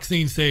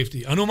vaccine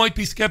safety and who might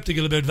be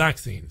sceptical about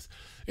vaccines.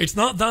 It's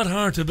not that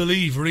hard to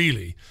believe,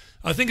 really.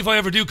 I think if I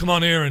ever do come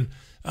on air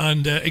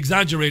and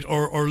exaggerate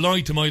or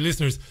lie to my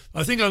listeners,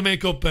 I think I'll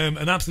make up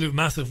an absolute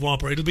massive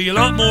whopper. It'll be a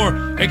lot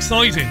more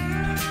exciting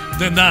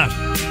than that.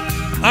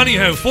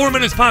 Anyhow, 4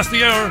 minutes past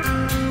the hour.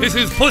 This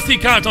is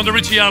Pussycat on the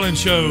Richie Allen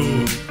Show.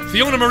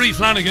 Fiona Marie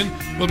Flanagan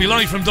will be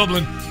live from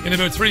Dublin in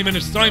about 3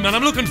 minutes' time, and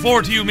I'm looking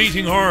forward to you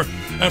meeting her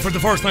for the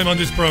first time on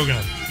this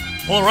programme.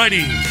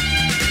 Alrighty.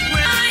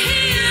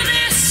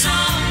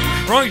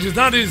 Right,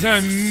 that is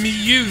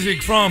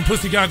music from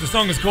Pussycat. The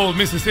song is called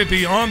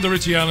Mississippi on the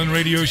Richie Allen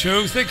Radio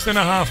Show.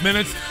 6.5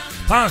 minutes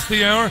past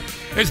the hour.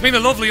 It's been a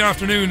lovely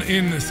afternoon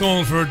in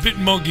Salford. A bit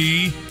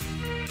muggy,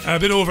 a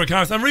bit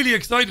overcast. I'm really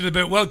excited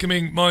about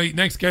welcoming my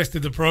next guest to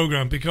the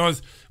programme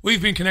because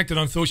we've been connected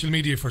on social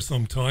media for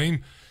some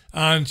time,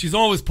 and she's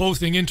always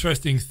posting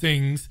interesting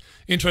things,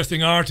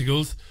 interesting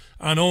articles,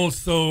 and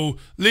also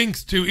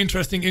links to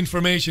interesting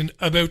information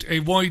about a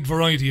wide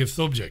variety of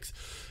subjects.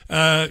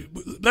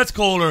 let's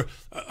call her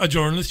a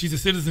journalist. She's a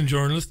citizen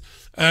journalist,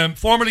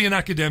 formerly an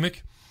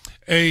academic,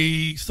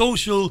 a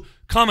social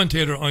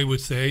commentator, I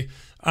would say,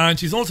 and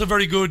she's also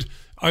very good.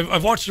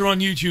 I've watched her on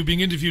YouTube being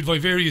interviewed by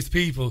various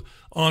people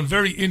on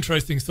very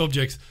interesting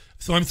subjects.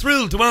 So I'm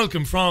thrilled to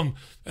welcome from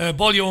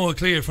Balliol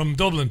Clear from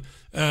Dublin,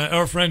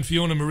 our friend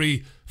Fiona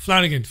Marie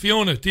Flanagan.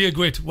 Fiona, dia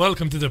gwit,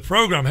 welcome to the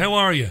programme. How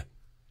are you?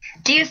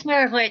 Dias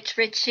Merwich,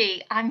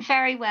 Richie. I'm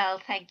very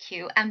well, thank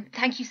you. And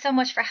thank you so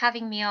much for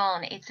having me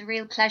on. It's a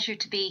real pleasure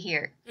to be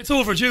here. It's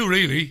overdue,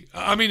 really.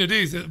 I mean, it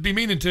is. I've been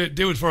meaning to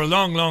do it for a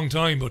long, long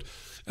time,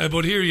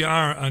 but here you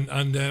are.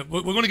 And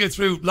we're going to get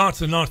through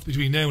lots and lots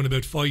between now and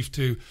about 5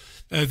 to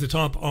the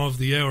top of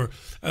the hour.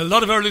 A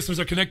lot of our listeners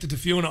are connected to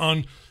Fiona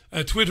on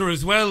Twitter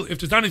as well. If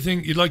there's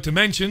anything you'd like to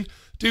mention,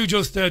 do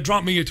just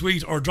drop me a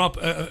tweet or drop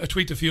a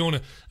tweet to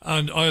Fiona,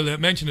 and I'll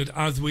mention it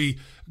as we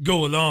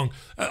go along.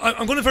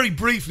 I'm going to very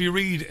briefly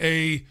read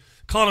a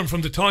column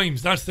from The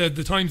Times. That's the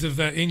Times of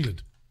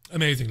England,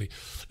 amazingly.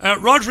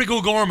 Roderic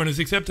O'Gorman has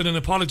accepted an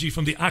apology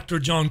from the actor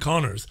John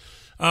Connors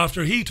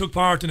after he took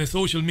part in a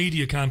social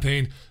media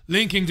campaign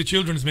linking the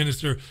Children's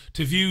Minister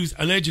to views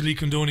allegedly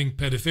condoning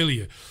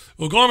pedophilia.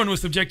 O'Gorman was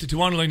subjected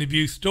to online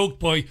abuse stoked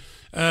by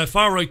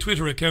far-right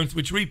Twitter accounts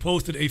which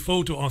reposted a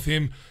photo of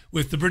him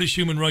with the British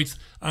human rights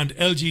and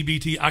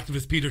LGBT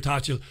activist Peter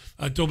Tatchell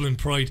at Dublin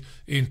Pride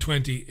in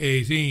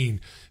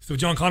 2018. So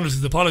John Connors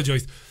has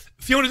apologised.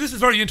 Fiona, this is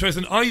very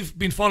interesting. I've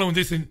been following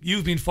this and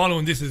you've been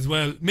following this as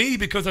well. Me,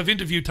 because I've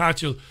interviewed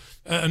Tatchell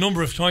a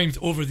number of times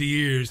over the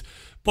years.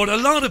 But a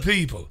lot of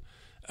people,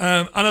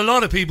 and a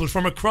lot of people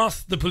from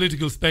across the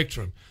political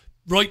spectrum,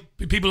 right,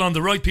 people on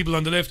the right, people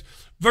on the left,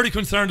 very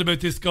concerned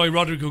about this guy,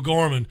 Roderic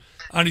O'Gorman,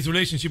 and his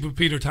relationship with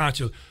Peter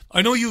Tatchell.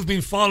 I know you've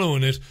been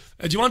following it.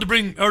 Do you want to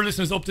bring our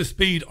listeners up to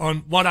speed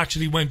on what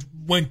actually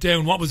went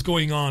down, what was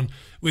going on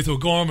with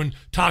O'Gorman,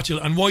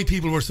 Tatchell, and why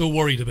people were so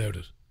worried about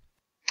it?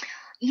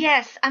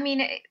 Yes, I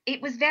mean,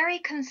 it was very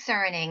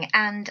concerning,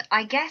 and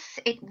I guess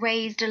it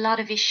raised a lot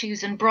of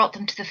issues and brought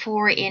them to the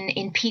fore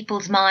in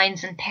people's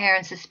minds, and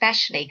parents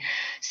especially.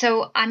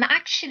 So I'm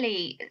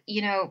actually,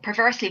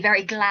 perversely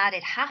very glad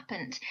it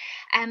happened.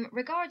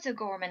 Regards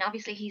O'Gorman,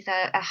 obviously he's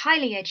a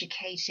highly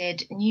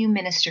educated new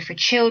Minister for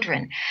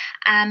Children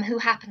who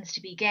happens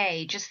to be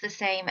gay, just the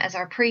same as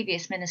our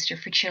previous Minister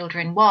for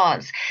Children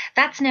was.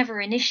 That's never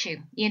an issue.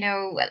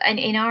 And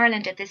in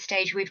Ireland at this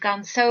stage, we've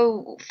gone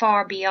so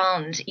far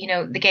beyond,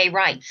 the gay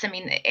rights. I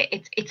mean,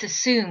 it's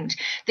assumed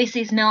this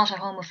is not a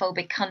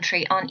homophobic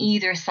country on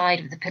either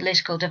side of the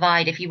political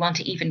divide, if you want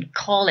to even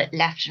call it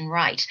left and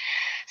right.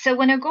 So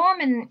when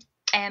O'Gorman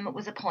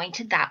was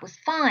appointed, that was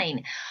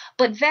fine.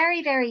 But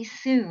very, very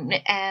soon,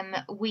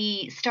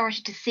 we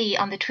started to see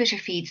on the Twitter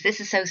feeds this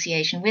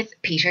association with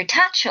Peter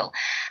Tatchell.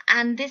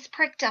 And this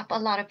pricked up a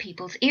lot of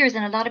people's ears,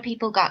 and a lot of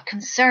people got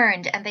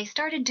concerned, and they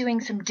started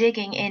doing some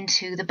digging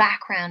into the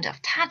background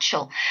of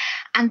Tatchell.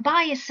 And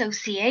by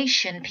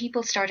association,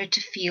 people started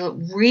to feel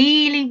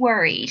really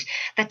worried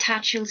that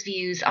Tatchell's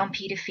views on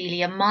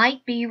paedophilia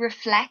might be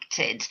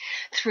reflected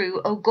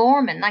through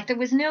O'Gorman. Like, there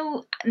was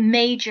no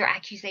major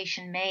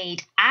accusation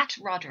made at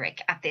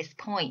Roderic at this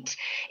point.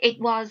 It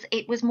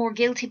was more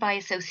guilty by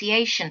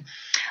association.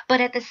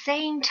 But at the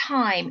same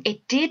time,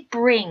 it did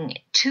bring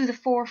to the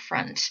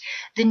forefront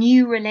the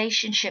new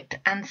relationship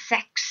and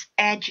sex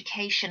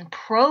education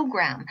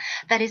program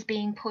that is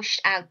being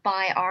pushed out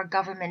by our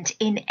government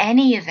in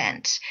any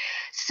event.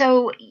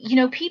 So,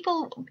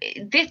 people,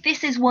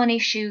 this is one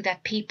issue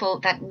that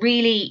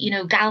really,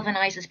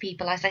 galvanizes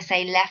people, as I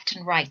say, left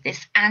and right,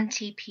 this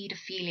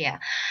anti-paedophilia.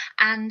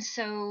 And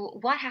so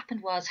what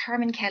happened was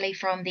Herman Kelly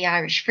from the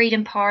Irish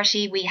Freedom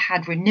Party, we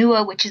had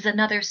Renua, which is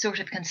another sort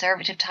of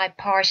conservative type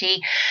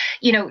party,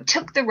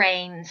 took the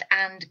reins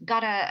and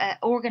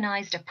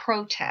organized a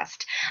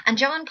protest. And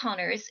John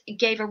Connors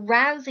gave a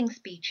rousing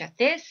speech at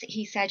this.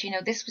 He said,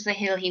 this was a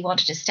hill he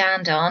wanted to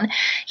stand on.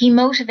 He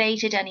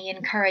motivated and he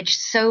encouraged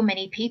so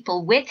many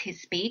people with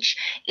his speech.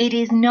 It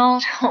is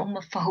not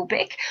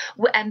homophobic.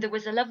 And there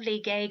was a lovely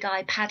gay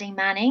guy, Paddy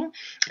Manning,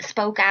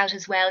 spoke out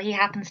as well. He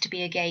happens to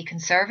be a gay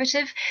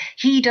conservative.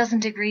 He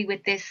doesn't agree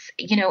with this,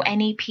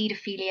 any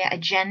paedophilia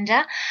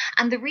agenda.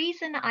 And the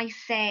reason I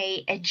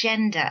say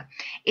agenda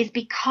is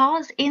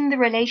because in the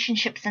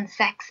relationships and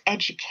sex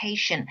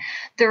education,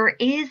 there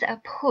is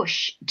a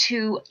push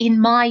to, in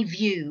my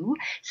view,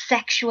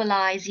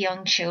 sexualize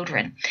young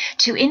children,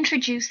 to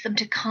introduce them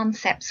to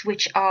concepts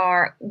which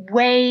are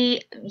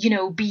way,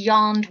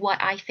 beyond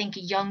what I think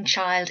a young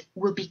child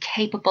will be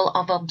capable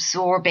of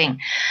absorbing.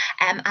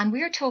 And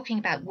we're talking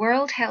about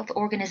World Health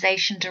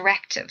Organization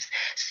directives,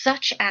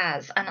 such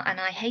as, and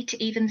I hate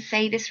to even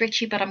say this,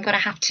 Richie, but I'm going to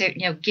have to,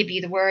 give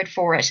you the word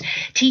for it,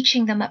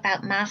 teaching them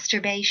about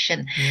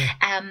masturbation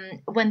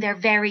when they're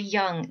very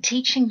young,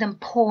 teaching them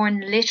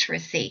porn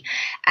literacy,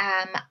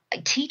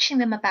 teaching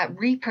them about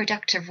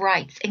reproductive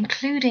rights,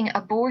 including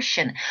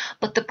abortion.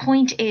 But the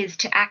point is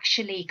to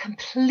actually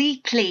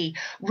completely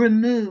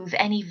remove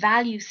any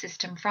value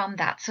system from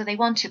that. So they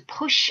want to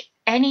push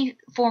any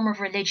form of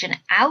religion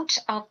out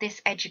of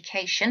this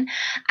education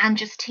and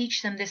just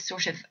teach them this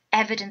sort of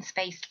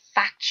evidence-based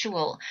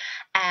factual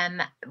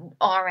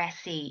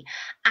RSE.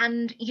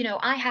 And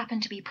I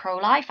happen to be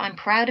pro-life. I'm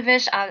proud of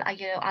it.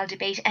 I'll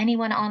debate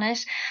anyone on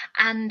it.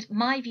 And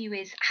my view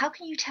is, how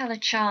can you tell a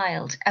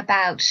child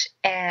about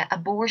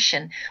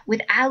abortion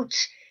without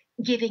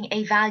giving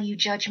a value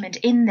judgment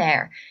in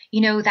there?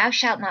 Thou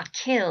shalt not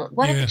kill.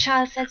 What if the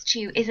child says to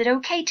you, is it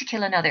okay to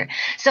kill another?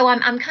 So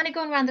I'm kind of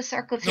going around the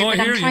circles here, but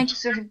I'm trying to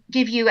sort of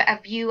give you a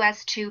view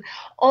as to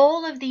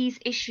all of these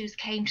issues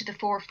came to the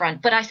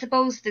forefront. But I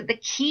suppose the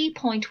key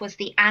point was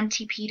the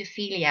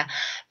anti-pedophilia.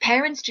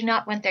 Parents do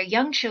not want their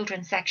young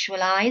children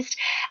sexualized.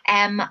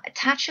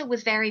 Tatchell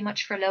was very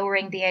much for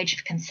lowering the age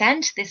of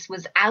consent. This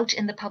was out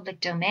in the public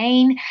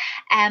domain.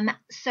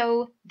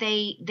 So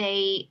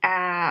they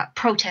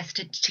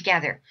protested together.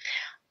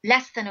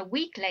 Less than a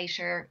week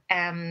later,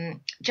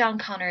 John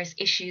Connors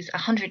issues a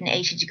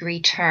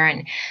 180-degree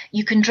turn.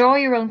 You can draw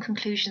your own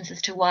conclusions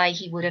as to why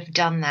he would have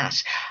done that.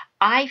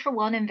 I, for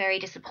one, am very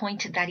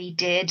disappointed that he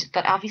did,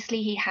 but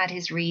obviously he had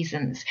his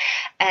reasons.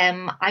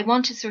 I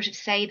want to sort of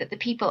say that the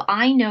people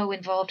I know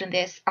involved in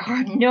this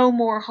are no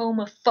more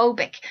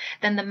homophobic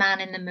than the man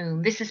in the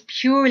moon. This is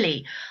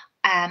purely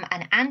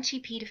an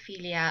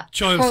anti-pedophilia,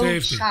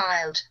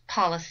 pro-child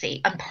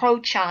policy and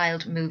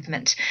pro-child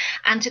movement.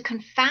 And to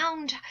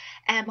confound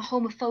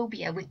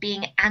homophobia with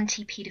being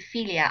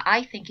anti-pedophilia,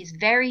 I think is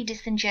very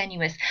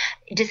disingenuous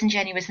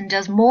and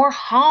does more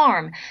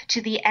harm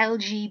to the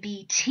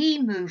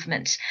LGBT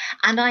movement.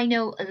 And I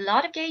know a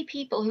lot of gay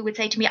people who would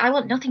say to me, I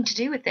want nothing to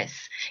do with this.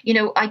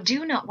 I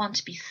do not want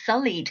to be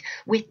sullied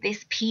with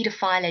this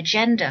pedophile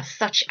agenda,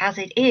 such as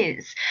it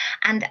is.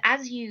 And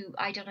as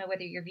I don't know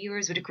whether your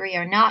viewers would agree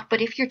or not,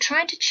 but if you're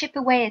trying to chip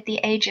away at the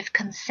age of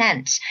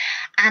consent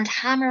and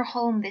hammer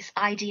home this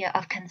idea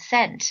of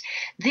consent,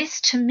 this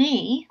to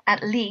me,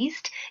 at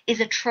least, is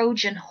a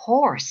Trojan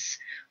horse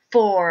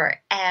for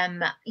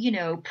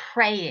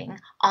preying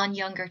on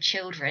younger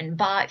children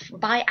by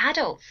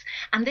adults,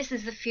 and this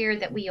is the fear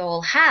that we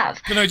all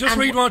have. Can I just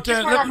read what?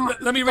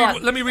 Let me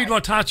read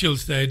what Tatchell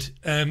said.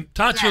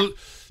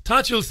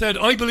 Tatchell said,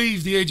 I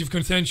believe the age of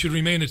consent should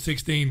remain at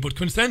 16, but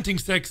consenting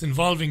sex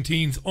involving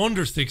teens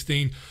under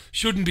 16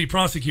 shouldn't be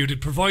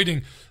prosecuted,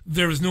 providing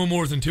there is no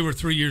more than 2 or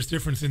 3 years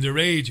difference in their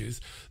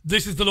ages.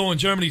 This is the law in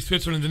Germany,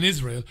 Switzerland and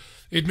Israel.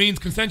 It means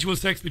consensual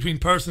sex between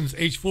persons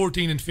aged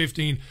 14 and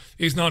 15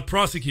 is not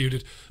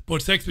prosecuted,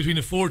 but sex between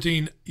a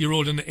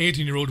 14-year-old and an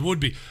 18-year-old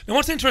would be. Now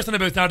what's interesting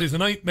about that is,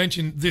 and I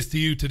mentioned this to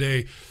you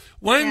today,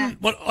 when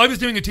I was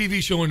doing a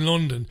TV show in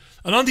London,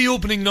 and on the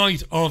opening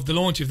night of the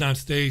launch of that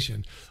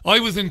station,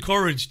 I was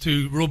encouraged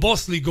to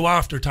robustly go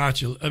after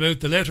Tatchell about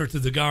the letter to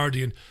The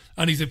Guardian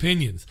and his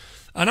opinions.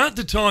 And at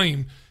the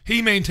time,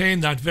 he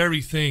maintained that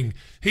very thing.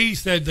 He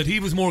said that he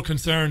was more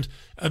concerned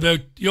about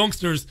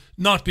youngsters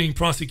not being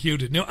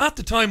prosecuted. Now, at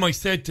the time, I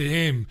said to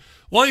him,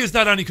 why is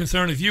that any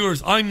concern of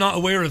yours? I'm not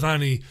aware of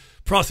any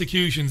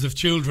prosecutions of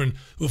children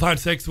who've had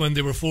sex when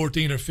they were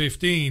 14 or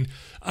 15,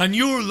 and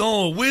your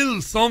law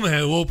will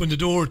somehow open the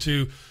door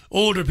to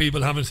older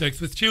people having sex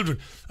with children.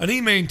 And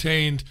he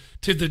maintained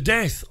to the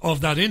death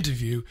of that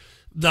interview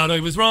that I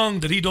was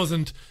wrong, that he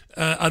doesn't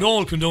at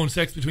all condone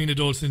sex between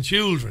adults and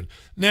children.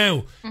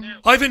 Now,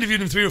 I've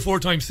interviewed him 3 or 4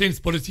 times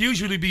since, but it's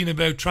usually been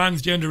about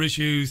transgender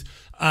issues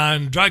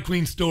and drag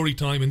queen story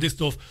time and this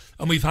stuff,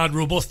 and we've had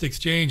robust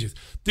exchanges.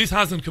 This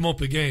hasn't come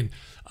up again.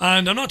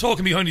 And I'm not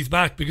talking behind his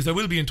back, because I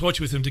will be in touch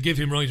with him to give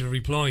him right a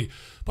reply.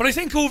 But I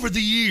think over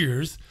the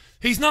years,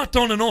 he's not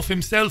done enough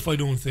himself, I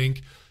don't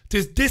think,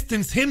 to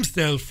distance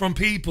himself from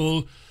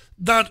people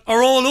that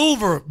are all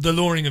over the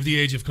lowering of the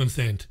age of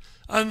consent.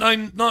 And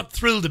I'm not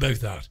thrilled about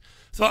that.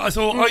 So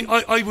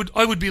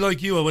I would be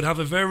like you. I would have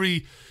a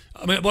very...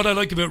 I mean, what I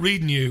like about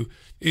reading you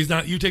is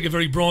that you take a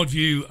very broad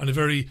view and a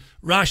very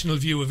rational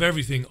view of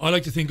everything. I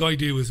like to think I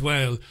do as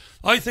well.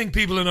 I think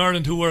people in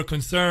Ireland who were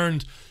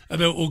concerned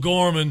about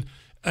O'Gorman,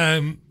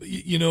 hanging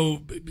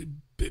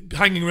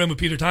around with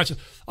Peter Tatchell,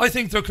 I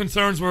think their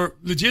concerns were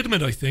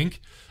legitimate, I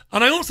think.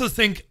 And I also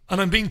think, and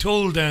I'm being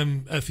told,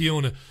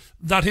 Fiona,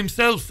 that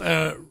himself,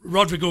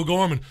 Roderic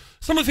O'Gorman,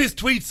 some of his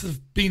tweets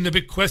have been a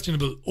bit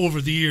questionable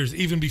over the years,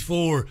 even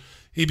before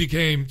he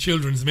became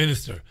children's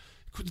minister.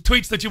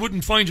 Tweets that you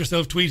wouldn't find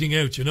yourself tweeting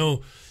out,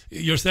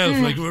 yourself,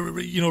 like,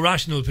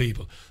 rational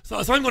people. So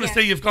I'm going to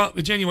say you've got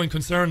a genuine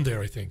concern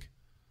there, I think.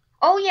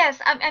 Oh, yes.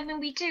 I mean,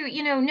 we do,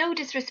 no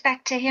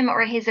disrespect to him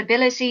or his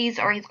abilities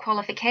or his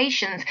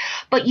qualifications,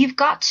 but you've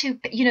got to,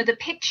 the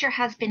picture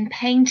has been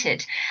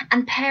painted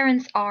and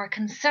parents are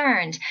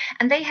concerned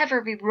and they have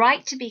every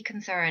right to be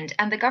concerned,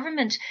 and the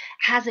government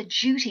has a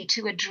duty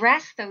to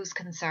address those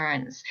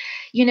concerns.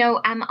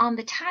 On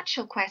the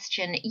Tatchell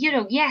question,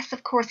 yes,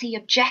 of course, he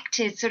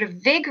objected sort of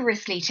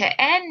vigorously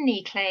to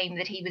any claim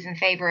that he was in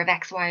favour of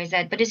X, Y, or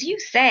Z. But as you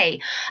say,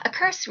 a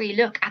cursory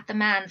look at the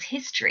man's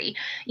history,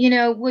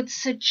 would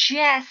suggest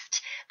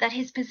that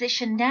his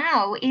position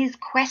now is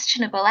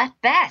questionable at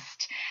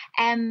best.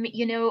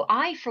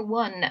 I, for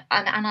one,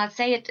 and I'll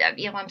say it,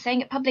 I'm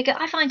saying it publicly,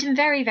 I find him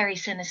very, very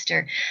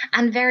sinister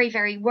and very,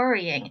 very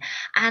worrying.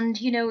 And,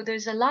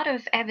 there's a lot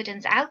of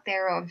evidence out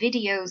there or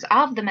videos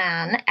of the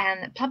man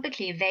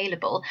publicly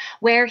available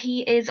where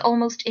he is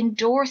almost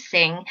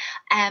endorsing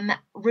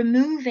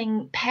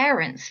removing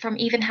parents from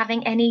even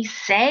having any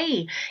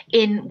say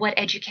in what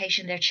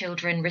education their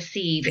children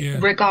receive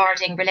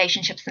regarding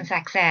relationships and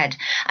sex ed.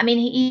 I mean,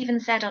 he even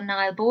said on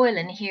Niall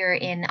Boylan here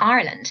in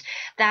Ireland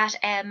that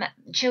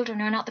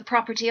children are not the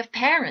property of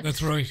parents.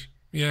 That's right.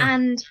 Yeah.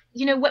 And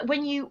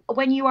when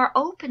you are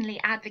openly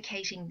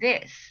advocating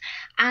this,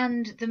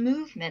 and the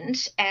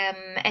movement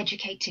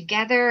Educate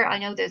Together, I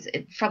know there's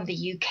from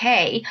the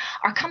UK,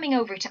 are coming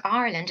over to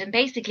Ireland and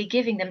basically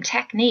giving them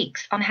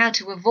techniques on how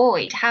to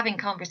avoid having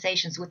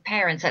conversations with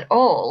parents at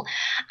all,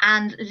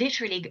 and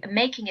literally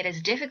making it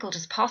as difficult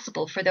as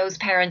possible for those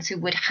parents who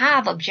would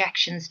have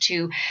objections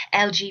to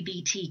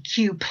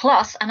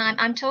LGBTQ+, and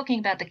I'm talking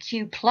about the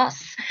Q+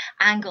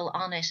 angle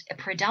on it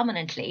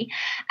predominantly,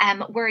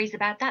 worries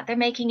about that.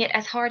 They're making it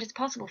as hard as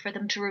possible for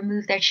them to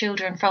remove their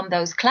children from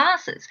those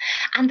classes,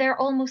 and they're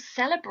almost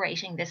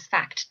celebrating this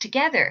fact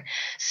together.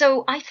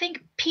 So I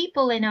think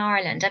people in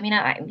Ireland,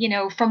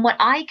 from what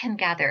I can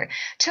gather,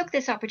 took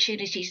this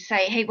opportunity to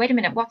say, hey, wait a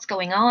minute, what's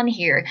going on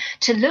here?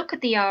 To look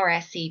at the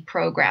RSE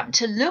program,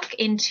 to look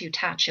into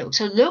Tatchell,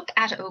 to look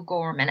at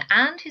O'Gorman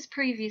and his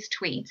previous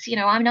tweets.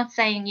 I'm not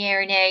saying yea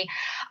or nay,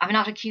 I'm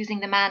not accusing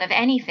the man of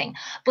anything,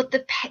 but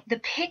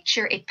the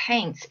picture it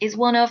paints is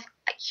one of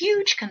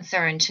huge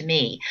concern to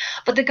me.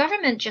 But the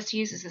government just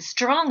uses the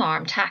strong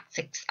arm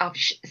tactics of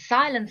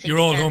silencing. You're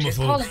all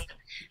homophobes.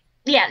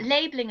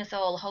 Labelling us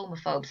all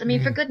homophobes. I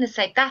mean, for goodness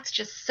sake, that's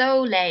just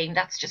so lame.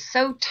 That's just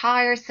so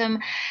tiresome.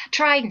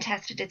 Tried and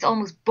tested. It's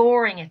almost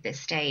boring at this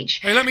stage.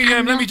 Hey, let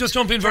me just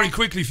jump in very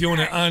quickly,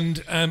 Fiona,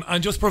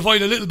 and just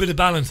provide a little bit of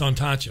balance on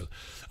Tatchell.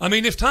 I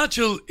mean, if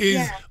Tatchell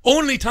is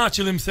only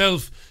Tatchell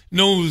himself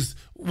knows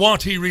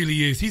what he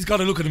really is, he's got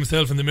to look at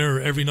himself in the mirror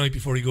every night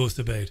before he goes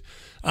to bed.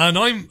 And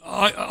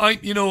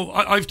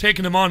I've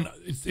taken him on.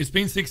 It's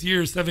been 7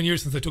 years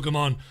since I took him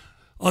on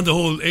the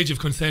whole age of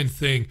consent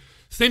thing.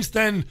 Since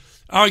then,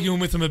 arguing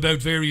with him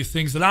about various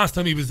things. The last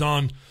time he was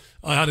on,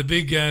 I had a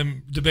big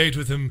debate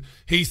with him.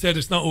 He said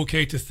it's not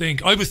okay to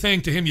think. I was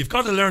saying to him, you've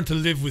got to learn to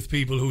live with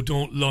people who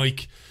don't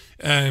like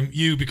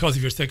you because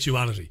of your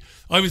sexuality.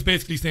 I was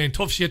basically saying,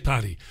 tough shit,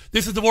 Paddy.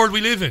 This is the world we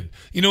live in.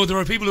 There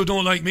are people who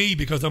don't like me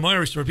because I'm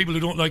Irish. There are people who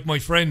don't like my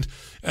friend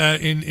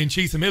in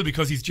Cheetham Hill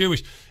because he's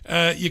Jewish.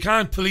 You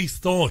can't police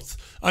thoughts.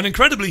 And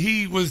incredibly,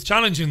 he was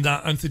challenging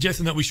that and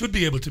suggesting that we should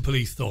be able to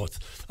police thoughts.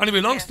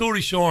 Anyway, long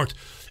story short,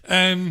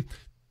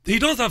 he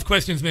does have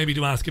questions maybe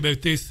to ask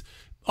about this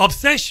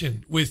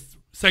obsession with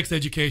sex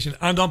education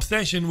and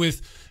obsession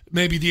with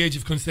maybe the age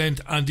of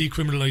consent and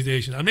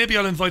decriminalisation, and maybe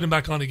I'll invite him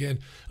back on again.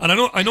 And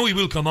I know he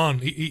will come on.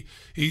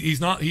 He's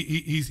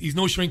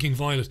no shrinking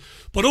violet.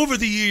 But over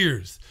the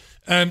years,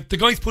 the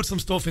guy's put some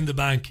stuff in the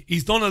bank.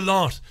 He's done a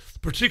lot,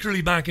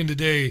 particularly back in the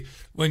day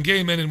when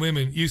gay men and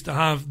women used to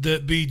have the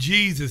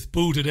bejesus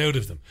booted out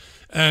of them,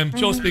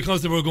 just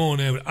because they were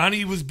going out. And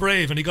he was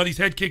brave, and he got his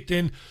head kicked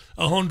in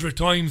 100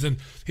 times, and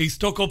he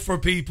stuck up for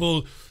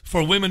people,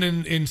 for women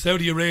in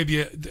Saudi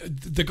Arabia.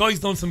 The guy's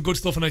done some good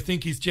stuff, and I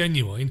think he's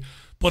genuine.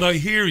 But I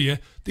hear you.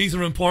 These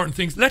are important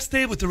things. Let's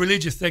stay with the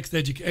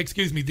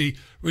the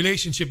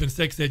relationship and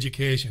sex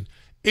education.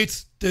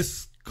 It's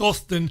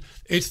disgusting.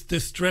 It's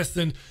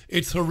distressing.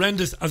 It's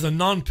horrendous as a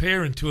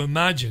non-parent to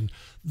imagine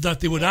that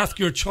they would ask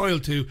your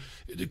child to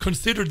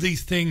consider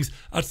these things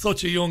at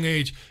such a young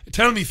age.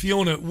 Tell me,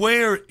 Fiona,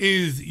 where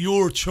is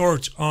your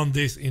church on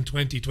this in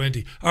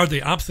 2020? Are they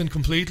absent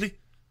completely?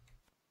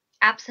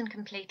 Absent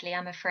completely,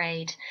 I'm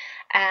afraid.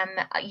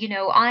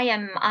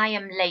 I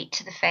am late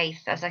to the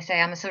faith, as I say.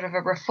 I'm a sort of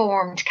a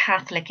reformed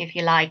Catholic, if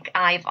you like.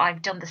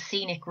 I've done the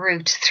scenic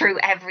route through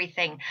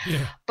everything,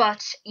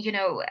 but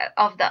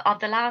of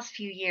the last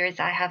few years,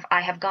 I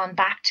have gone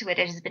back to it.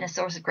 It has been a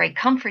source of great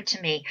comfort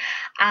to me.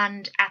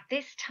 And at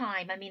this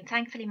time, I mean,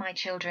 thankfully, my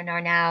children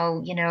are now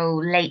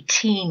late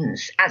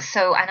teens, and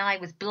I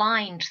was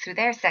blind through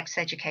their sex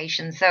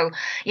education. So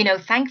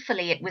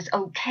thankfully, it was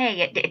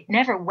okay. It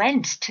never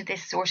went to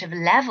this sort of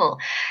level.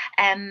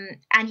 And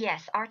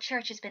yes, our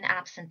church has been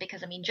absent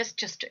because, I mean,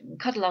 just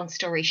cut a long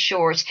story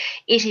short,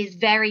 it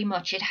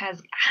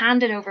has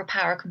handed over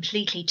power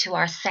completely to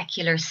our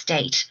secular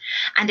state,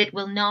 and it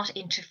will not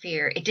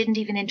interfere. It didn't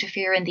even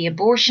interfere in the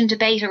abortion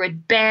debate, or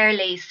it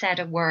barely said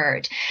a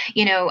word.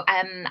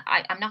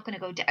 I'm not going to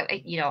go down,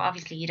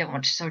 obviously you don't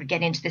want to sort of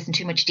get into this in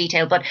too much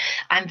detail, but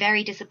I'm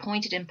very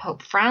disappointed in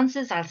Pope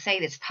Francis. I'll say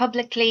this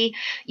publicly.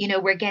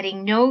 We're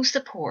getting no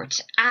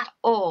support at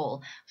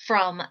all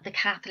from the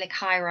Catholic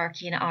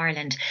hierarchy in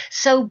Ireland.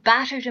 So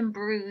battered and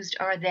bruised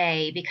are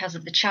they because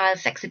of the child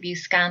sex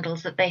abuse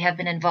scandals that they have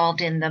been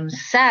involved in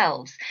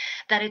themselves,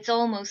 that it's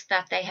almost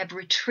that they have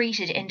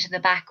retreated into the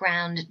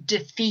background,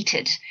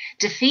 defeated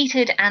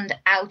and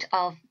out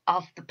of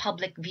of the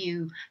public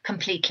view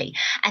completely.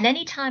 And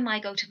anytime I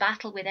go to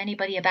battle with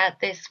anybody about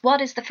this,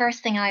 what is the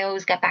first thing I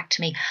always get back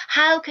to me?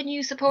 How can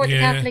you support the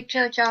Catholic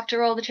Church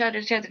after all the child?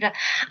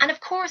 And of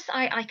course,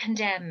 I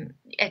condemn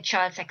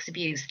child sex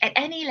abuse at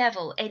any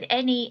level, in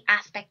any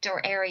aspect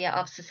or area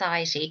of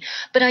society.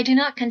 But I do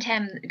not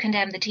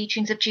condemn the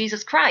teachings of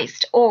Jesus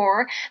Christ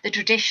or the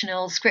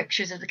traditional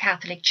scriptures of the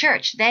Catholic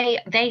Church.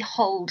 They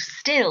hold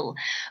still,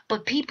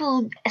 but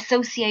people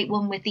associate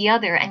one with the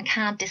other and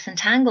can't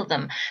disentangle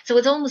them. So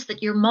it's almost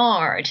that you're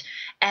marred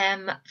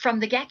from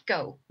the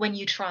get-go when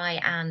you try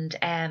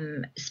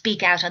and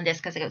speak out on this,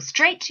 because they go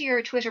straight to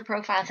your Twitter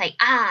profile and say,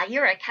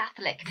 you're a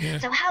Catholic,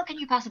 so how can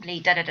you possibly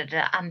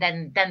da-da-da-da, and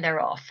then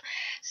they're off.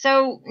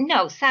 So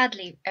no,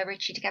 sadly,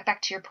 Richie, to get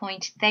back to your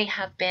point, they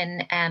have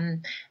been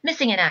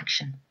missing in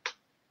action.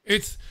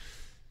 It's,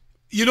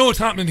 you know, what's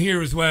happening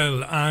here as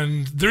well,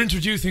 and they're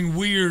introducing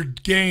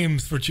weird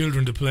games for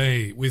children to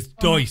play with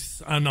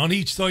dice, and on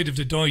each side of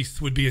the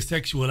dice would be a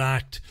sexual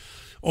act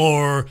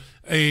or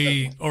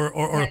a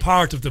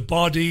part of the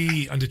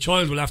body, and the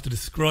child will have to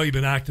describe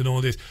an act and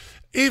all this.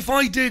 If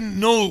I didn't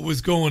know it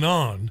was going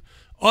on,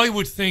 I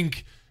would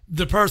think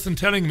the person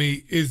telling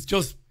me is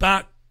just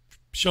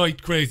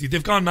shite crazy.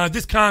 They've gone mad.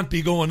 This can't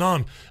be going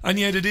on, and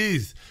yet it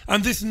is.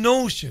 And this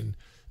notion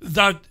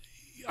that,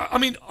 I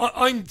mean,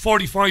 I'm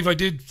 45. I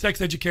did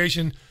sex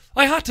education.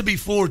 I had to be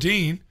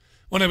 14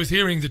 when I was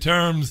hearing the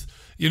terms,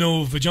 you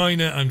know,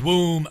 vagina and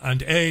womb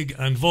and egg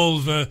and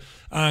vulva,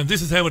 and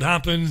this is how it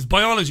happens.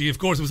 Biology, of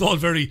course, it was all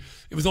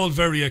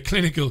very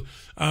clinical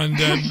and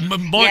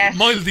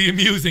mildly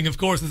amusing, of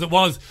course, as it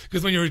was,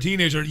 because when you're a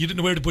teenager, you didn't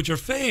know where to put your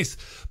face.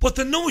 But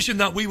the notion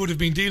that we would have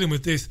been dealing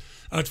with this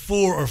at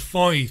 4 or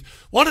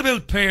 5. What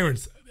about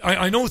parents?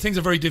 I know things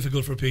are very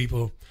difficult for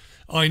people.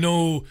 I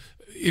know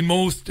in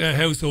most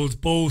households,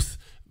 both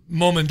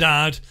mum and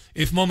dad,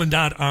 if mum and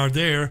dad are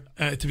there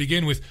to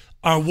begin with,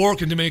 are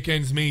working to make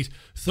ends meet.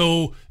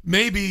 So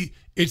maybe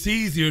it's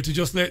easier to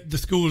just let the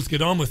schools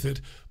get on with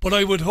it. But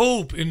I would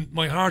hope in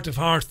my heart of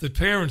hearts that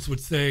parents would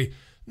say,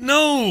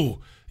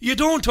 no, you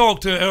don't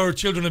talk to our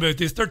children about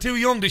this. They're too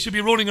young. They should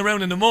be rolling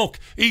around in the muck,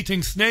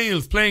 eating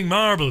snails, playing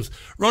marbles,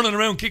 running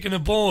around kicking a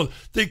ball.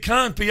 They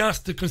can't be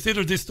asked to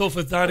consider this stuff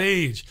at that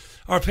age.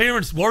 Are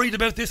parents worried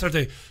about this? Are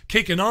they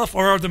kicking off,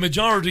 or are the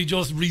majority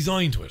just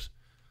resigned to it?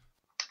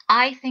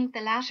 I think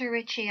the latter,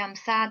 Richie, I'm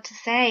sad to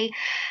say.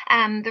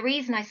 The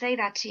reason I say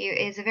that to you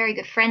is a very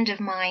good friend of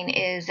mine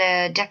is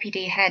a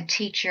deputy head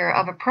teacher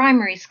of a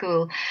primary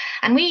school.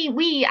 And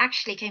we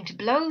actually came to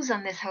blows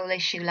on this whole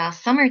issue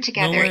last summer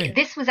together. No way.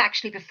 This was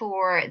actually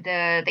before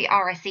the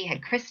RSE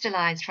had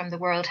crystallized from the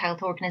World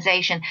Health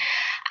Organization.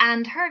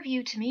 And her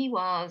view to me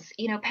was,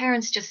 you know,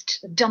 parents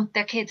just dump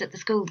their kids at the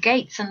school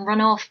gates and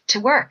run off to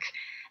work.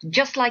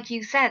 Just like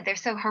you said, they're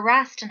so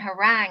harassed and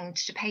harangued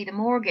to pay the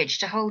mortgage,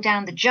 to hold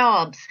down the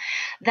jobs,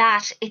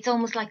 that it's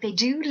almost like they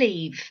do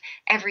leave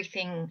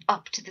everything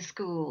up to the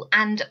school,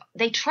 and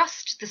they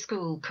trust the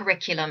school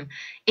curriculum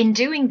in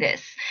doing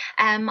this.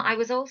 I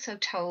was also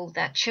told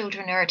that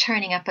children are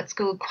turning up at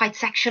school quite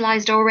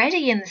sexualized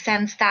already, in the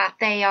sense that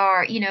they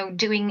are, you know,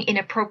 doing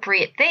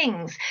inappropriate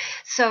things.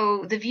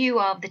 So the view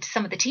of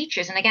some of the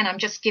teachers, and again, I'm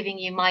just giving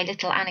you my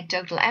little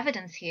anecdotal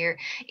evidence here,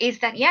 is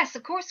that yes,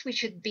 of course we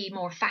should be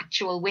more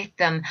factual with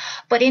them,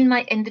 but in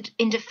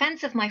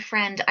defense of my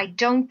friend, I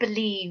don't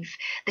believe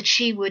that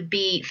she would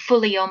be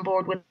fully on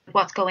board with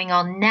what's going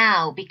on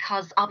now,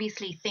 because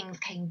obviously things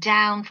came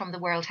down from the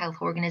World Health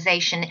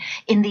Organization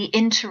in the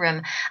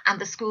interim, and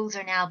the schools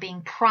are now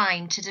being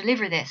primed to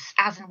deliver this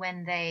as and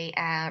when they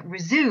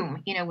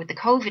resume, you know, with the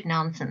COVID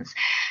nonsense.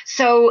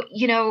 So,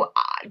 you know,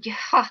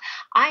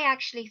 I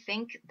actually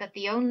think that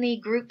the only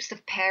groups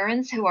of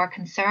parents who are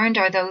concerned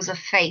are those of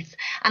faith,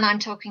 and I'm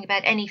talking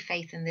about any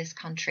faith in this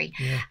country.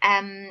 Yeah.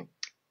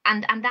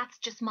 And that's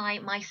just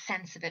my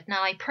sense of it.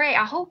 Now, I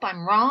hope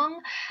I'm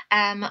wrong,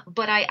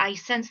 but I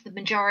sense the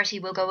majority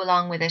will go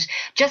along with it.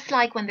 Just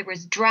like when there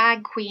was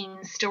drag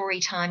queen story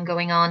time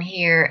going on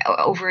here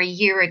over a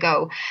year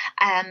ago,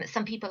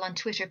 some people on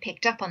Twitter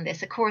picked up on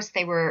this. Of course,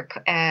 they were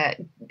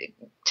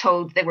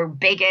told they were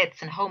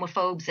bigots and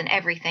homophobes and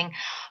everything.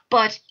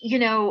 But, you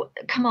know,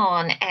 come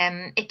on,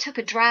 it took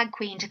a drag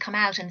queen to come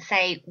out and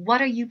say,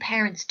 what are you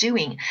parents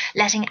doing,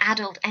 letting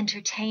adult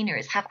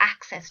entertainers have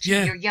access to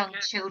your young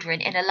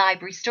children in a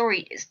library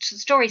story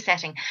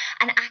setting?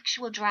 An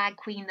actual drag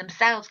queen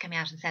themselves came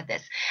out and said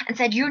this, and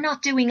said, you're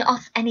not doing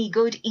us any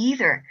good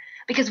either.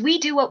 Because we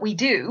do what we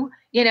do,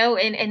 you know,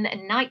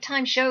 in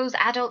nighttime shows,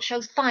 adult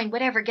shows, fine,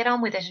 whatever, get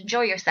on with it,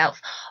 enjoy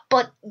yourself.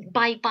 But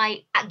by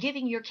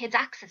giving your kids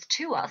access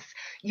to us,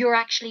 you're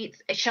actually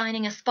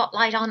shining a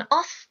spotlight on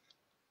us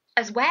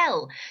as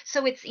well.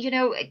 So it's, you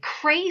know, a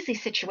crazy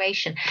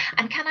situation.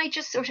 And can I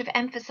just sort of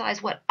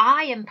emphasize what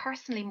I am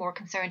personally more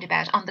concerned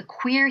about on the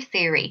queer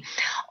theory?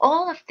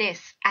 All of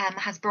this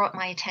has brought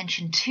my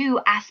attention to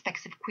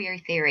aspects of queer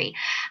theory.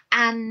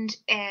 And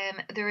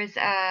there is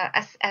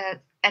a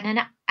an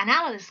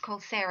analyst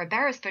called Sarah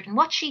Beresford, and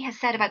what she has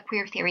said about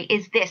queer theory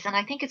is this, and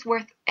I think it's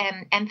worth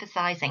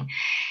emphasizing.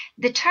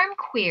 The term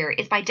queer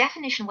is by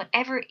definition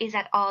whatever is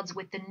at odds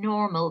with the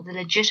normal, the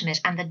legitimate,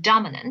 and the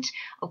dominant,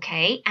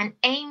 okay, and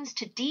aims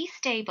to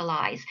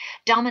destabilize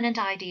dominant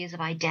ideas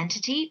of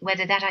identity,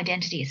 whether that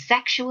identity is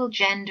sexual,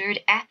 gendered,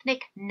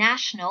 ethnic,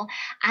 national,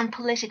 and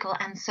political,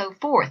 and so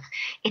forth.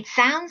 It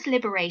sounds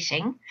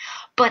liberating,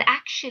 but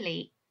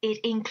actually it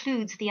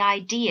includes the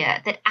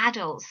idea that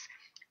adults,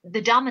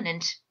 the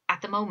dominant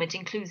at the moment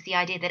includes the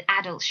idea that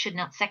adults should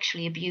not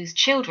sexually abuse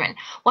children.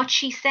 What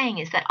she's saying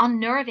is that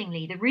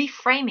unnervingly, the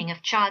reframing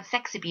of child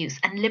sex abuse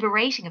and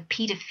liberating of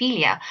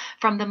paedophilia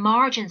from the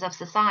margins of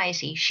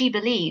society, she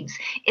believes,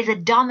 is a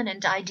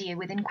dominant idea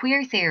within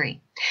queer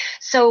theory.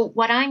 So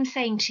what I'm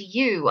saying to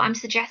you, I'm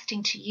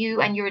suggesting to you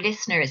and your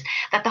listeners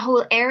that the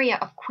whole area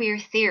of queer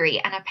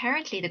theory, and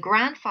apparently the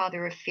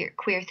grandfather of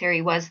queer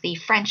theory was the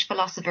French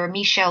philosopher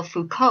Michel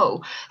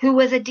Foucault, who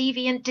was a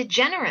deviant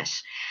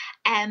degenerate.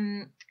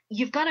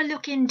 You've got to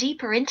look in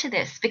deeper into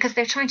this, because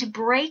they're trying to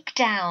break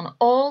down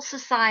all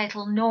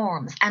societal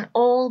norms and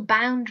all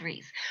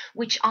boundaries,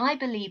 which I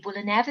believe will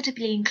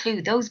inevitably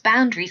include those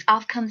boundaries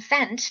of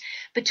consent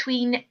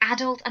between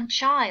adult and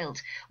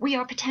child. We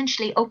are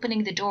potentially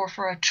opening the door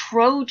for a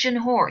Trojan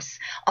horse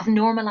of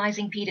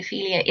normalizing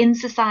paedophilia in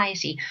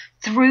society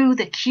through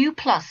the Q+,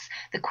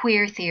 the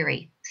queer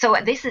theory. So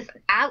this is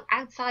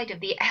outside of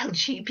the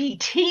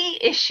LGBT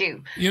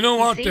issue. You know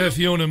what,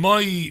 Fiona?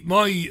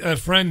 My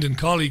friend and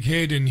colleague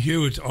Hayden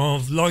Hewitt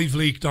of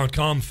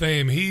LiveLeak.com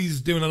fame,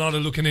 he's doing a lot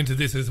of looking into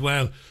this as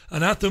well.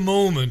 And at the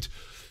moment,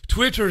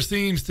 Twitter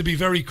seems to be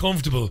very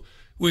comfortable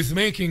with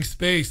making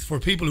space for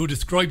people who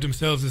describe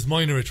themselves as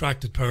minor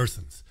attracted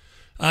persons.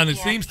 And it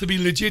seems to be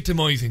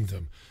legitimising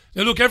them.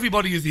 Now, look,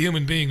 everybody is a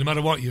human being, no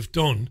matter what you've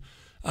done.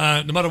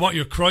 No matter what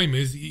your crime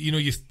is, you know,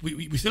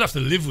 we still have to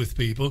live with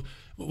people.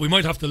 We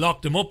might have to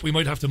lock them up. We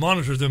might have to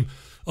monitor them,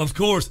 of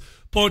course.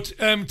 But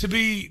to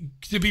be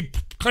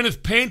kind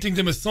of painting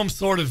them as some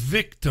sort of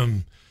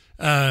victim,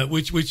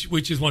 which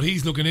is what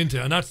he's looking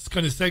into, and that's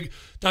kind of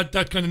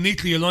that kind of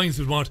neatly aligns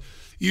with what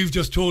you've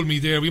just told me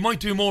there. We might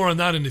do more on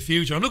that in the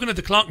future. I'm looking at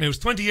the clock now. It's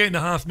 28 and a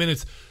half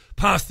minutes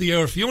past the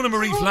hour. Fiona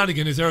Marie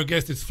Flanagan is our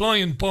guest. It's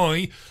flying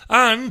by.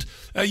 And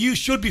you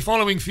should be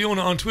following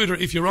Fiona on Twitter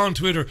if you're on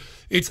Twitter.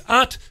 It's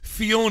at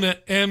Fiona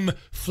M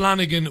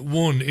Flanagan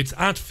 1. It's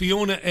at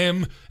Fiona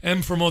M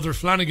for mother,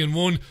 Flanagan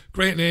 1.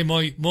 Great name.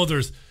 My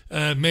mother's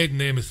maiden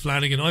name is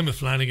Flanagan. I'm a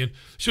Flanagan.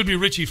 Should be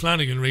Richie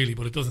Flanagan, really,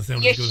 but it doesn't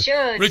sound as good.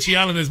 Should. Richie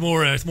Allen is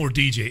more, it's more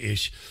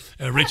DJ-ish.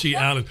 Richie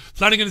Allen.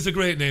 Flanagan is a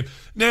great name.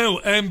 Now,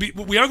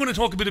 we are going to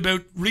talk a bit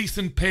about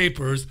recent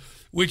papers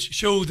which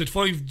show that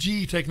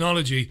 5G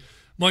technology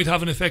might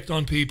have an effect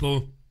on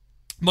people,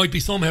 might be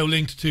somehow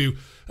linked to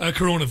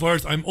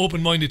coronavirus. I'm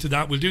open-minded to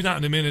that. We'll do that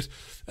in a minute.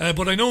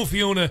 But I know,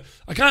 Fiona,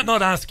 I can't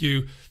not ask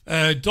you,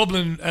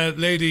 Dublin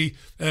lady,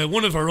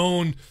 one of our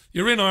own,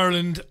 you're in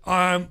Ireland.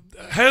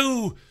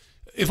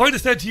 If I'd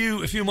have said to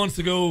you a few months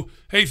ago,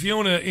 hey,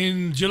 Fiona,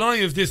 in July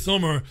of this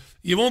summer,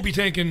 you won't be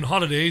taking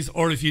holidays,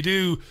 or if you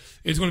do,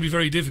 it's going to be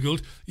very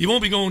difficult. You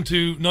won't be going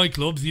to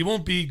nightclubs. You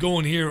won't be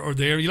going here or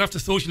there. You'll have to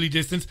socially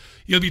distance.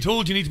 You'll be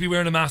told you need to be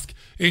wearing a mask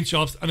in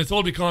shops, and it's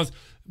all because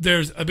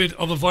there's a bit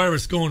of a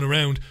virus going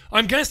around.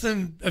 I'm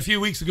guessing a few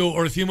weeks ago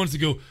or a few months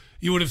ago,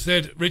 you would have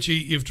said, Richie,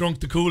 you've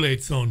drunk the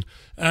Kool-Aid, son.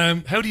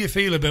 How do you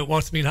feel about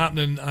what's been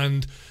happening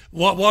and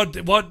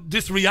what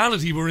this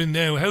reality we're in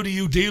now? How do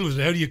you deal with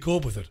it? How do you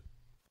cope with it?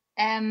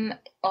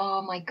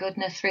 Oh my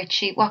goodness,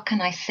 Richie, what can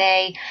I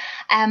say?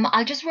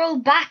 I'll just roll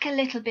back a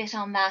little bit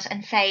on that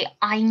and say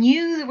I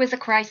knew there was a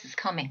crisis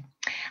coming.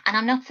 And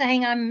I'm not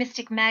saying I'm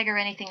Mystic Meg or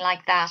anything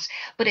like that,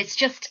 but it's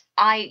just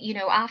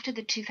after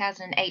the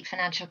 2008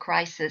 financial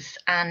crisis,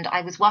 and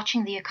I was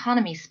watching the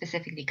economy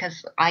specifically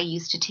because I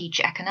used to teach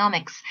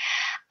economics,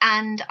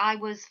 and I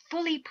was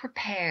fully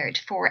prepared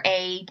for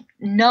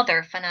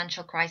another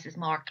financial crisis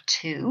Mark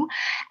II,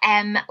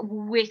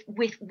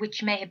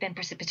 which may have been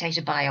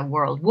precipitated by a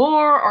world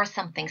war or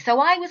something. So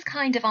I was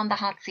kind of on the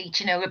hot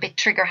seat, a bit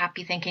trigger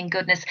happy, thinking,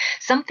 goodness,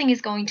 something is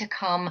going to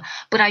come,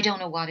 but I don't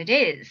know what it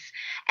is.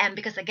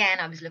 Because again,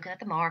 I was looking at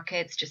the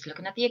markets, just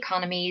looking at the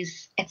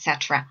economies,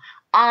 etc.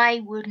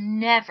 I would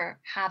never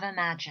have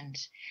imagined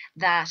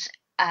that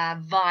a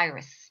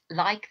virus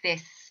like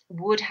this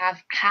would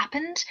have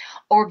happened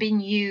or been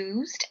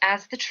used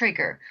as the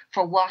trigger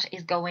for what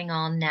is going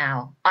on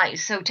now.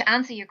 So to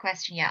answer your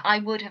question, I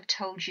would have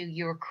told you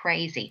you're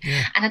crazy.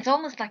 Yeah. And it's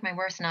almost like my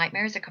worst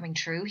nightmares are coming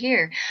true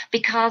here,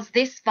 because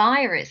this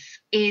virus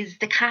is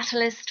the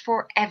catalyst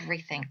for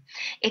everything.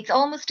 It's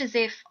almost as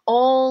if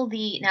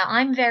now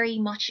I'm very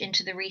much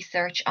into the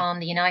research on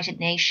the United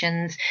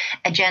Nations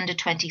Agenda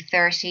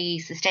 2030,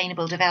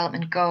 Sustainable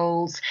Development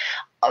Goals,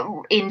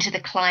 into the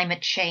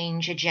climate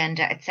change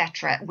agenda,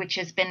 etc., which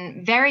has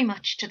been very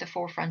much to the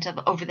forefront of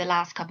over the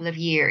last couple of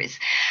years.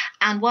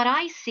 And what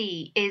I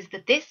see is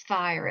that this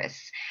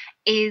virus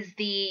is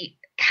the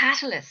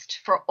catalyst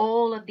for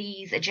all of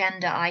these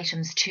agenda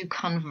items to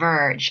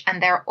converge,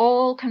 and they're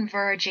all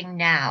converging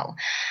now.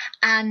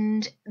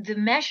 And the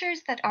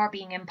measures that are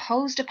being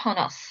imposed upon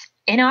us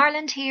in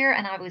Ireland here,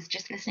 and I was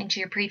just listening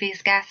to your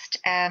previous guest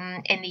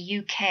in the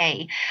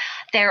UK,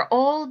 they're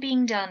all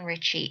being done,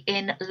 Richie,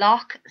 in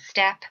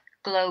lockstep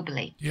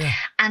globally. Yeah.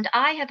 And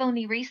I have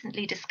only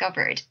recently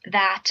discovered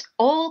that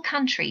all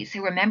countries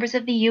who are members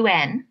of the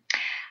UN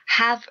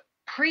have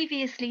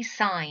previously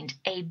signed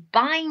a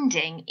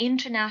binding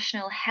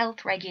international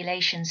health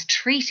regulations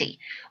treaty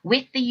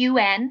with the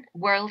UN,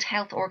 World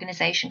Health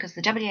Organization, because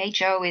the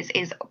WHO is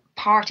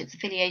it's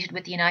affiliated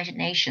with the United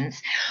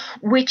Nations,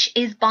 which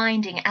is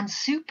binding and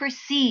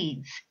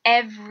supersedes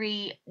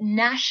every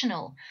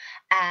national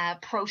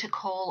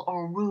protocol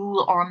or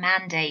rule or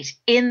mandate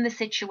in the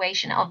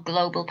situation of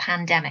global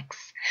pandemics.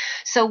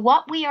 So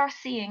what we are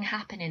seeing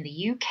happen in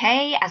the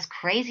UK, as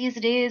crazy as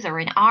it is,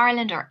 or in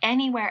Ireland or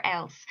anywhere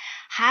else,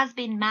 has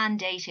been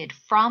mandated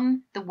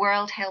from the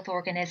World Health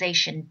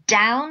Organization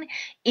down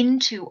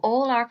into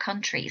all our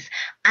countries,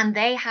 and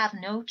they have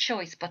no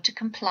choice but to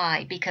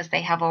comply because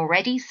they have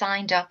already signed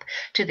up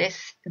to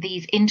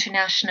these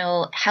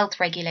international health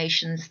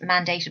regulations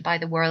mandated by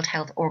the World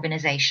Health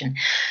Organization.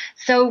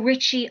 So,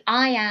 Richie,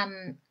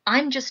 I'm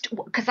just,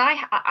 because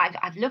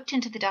I've looked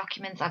into the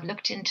documents, I've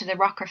looked into the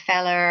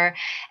Rockefeller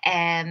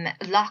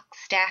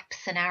lockstep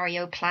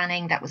scenario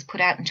planning that was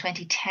put out in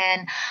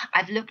 2010.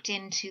 I've looked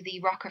into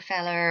the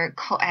Rockefeller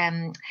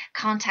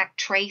contact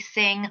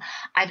tracing.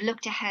 I've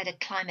looked ahead at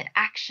climate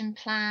action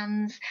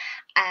plans.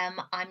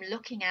 I'm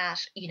looking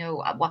at,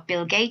 what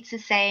Bill Gates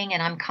is saying,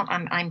 and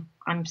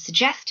I'm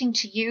suggesting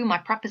to you, my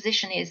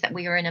proposition is that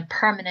we are in a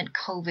permanent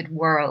COVID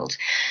world.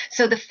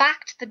 So the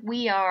fact that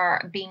we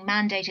are being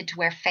mandated to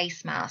wear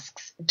face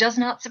masks does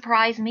not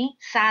surprise me,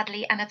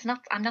 sadly. And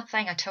I'm not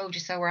saying I told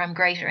you so or I'm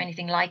great or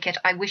anything like it.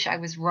 I wish I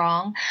was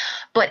wrong,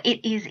 but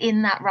it is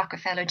in that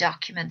Rockefeller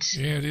document.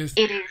 Yeah, it is.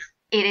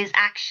 It is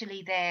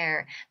actually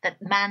there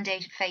that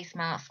mandated face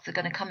masks are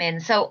going to come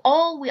in. So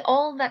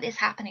all that is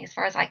happening, as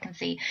far as I can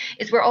see,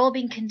 is we're all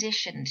being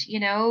conditioned.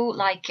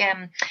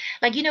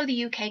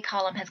 The UK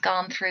column has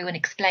gone through and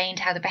explained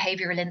how the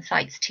Behavioural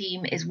Insights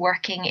team is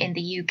working in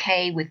the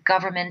UK with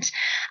government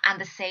and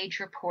the SAGE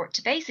report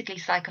to basically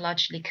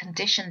psychologically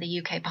condition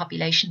the UK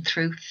population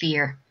through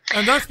fear.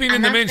 And that's been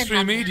in the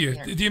mainstream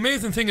media. The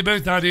amazing thing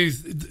about that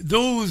is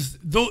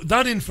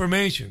that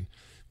information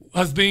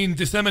has been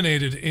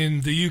disseminated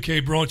in the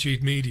UK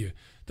broadsheet media.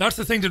 That's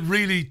the thing that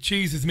really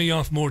cheeses me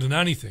off more than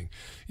anything.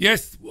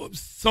 Yes,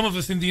 some of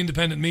us in the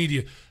independent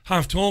media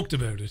have talked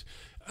about it,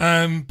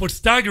 but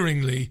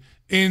staggeringly,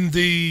 in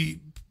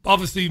the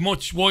obviously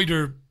much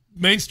wider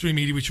mainstream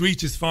media, which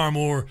reaches far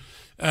more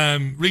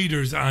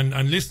readers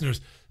and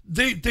listeners,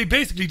 they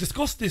basically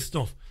discuss this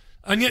stuff,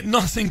 and yet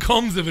nothing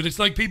comes of it. It's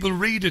like people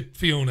read it,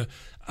 Fiona,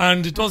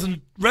 and it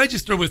doesn't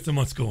register with them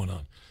what's going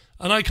on.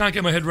 And I can't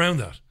get my head around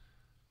that.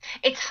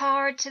 It's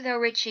hard to, though,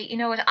 Richie. You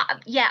know what?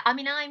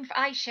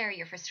 I share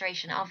your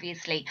frustration,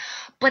 obviously,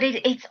 but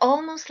it's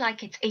almost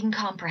like it's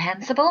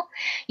incomprehensible.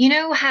 You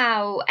know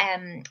how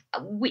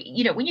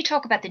when you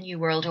talk about the New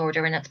World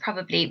Order, and it's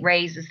probably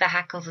raises the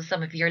hackles of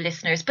some of your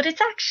listeners, but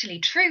it's actually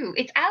true.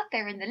 It's out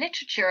there in the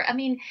literature. I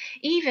mean,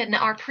 even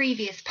our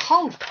previous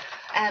Pope,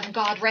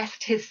 God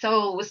rest his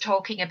soul, was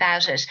talking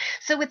about it.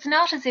 So it's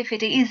not as if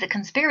it is a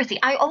conspiracy.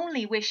 I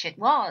only wish it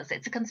was.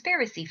 It's a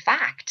conspiracy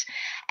fact.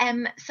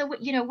 So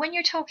when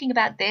you're talking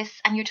about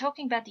this and you're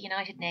talking about the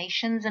United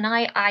Nations, and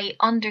I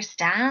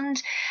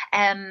understand,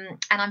 and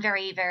I'm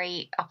very,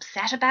 very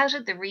upset about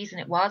it. The reason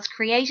it was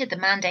created, the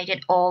mandate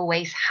it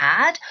always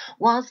had,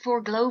 was for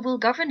global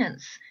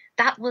governance.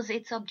 That was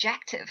its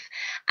objective,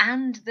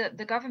 and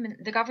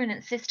the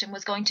governance system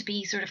was going to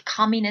be sort of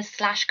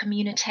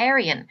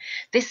communist/communitarian.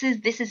 This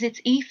is its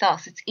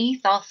ethos. Its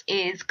ethos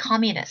is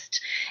communist.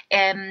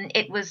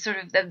 It was sort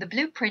of the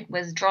blueprint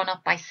was drawn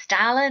up by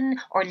Stalin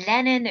or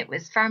Lenin. It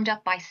was firmed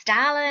up by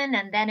Stalin,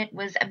 and then it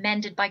was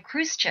amended by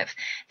Khrushchev.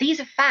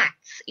 These are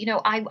facts.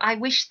 I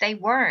wish they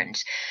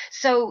weren't.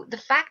 So the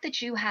fact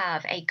that you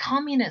have a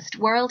communist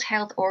World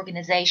Health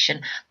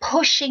Organization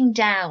pushing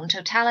down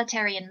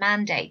totalitarian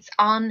mandates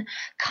on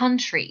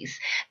countries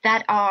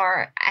that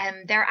are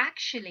they're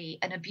actually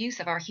an abuse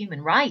of our human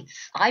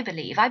rights. I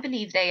believe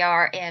they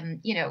are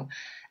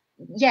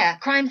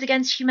crimes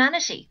against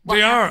humanity.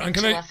 They are. And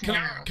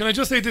can I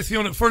just say this,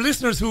 Fiona, for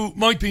listeners who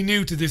might be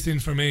new to this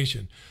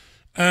information,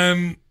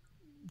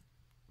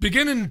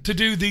 beginning to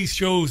do these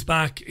shows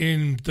back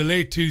in the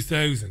late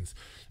 2000s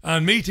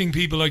and meeting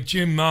people like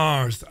Jim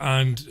Mars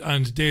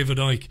and David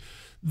Icke,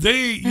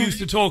 they used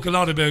to talk a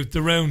lot about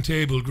the round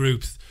table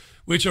groups,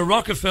 which are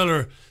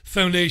Rockefeller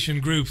Foundation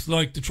groups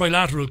like the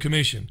Trilateral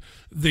Commission,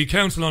 the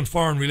Council on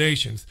Foreign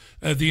Relations,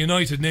 the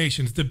United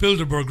Nations, the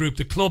Bilderberg Group,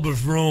 the Club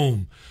of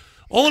Rome.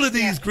 All of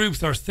these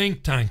groups are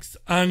think tanks,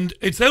 and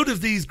it's out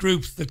of these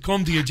groups that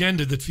come the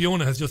agenda that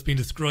Fiona has just been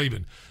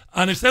describing.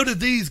 And it's out of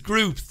these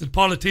groups that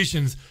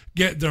politicians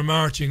get their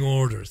marching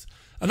orders.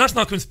 And that's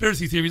not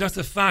conspiracy theory, that's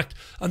a fact.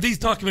 And these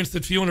documents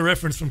that Fiona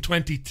referenced from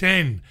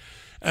 2010,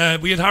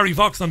 We had Harry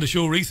Vox on the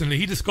show recently.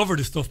 He discovered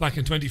this stuff back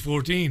in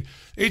 2014.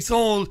 It's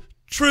all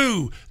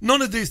true.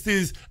 None of this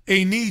is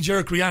a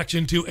knee-jerk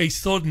reaction to a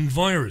sudden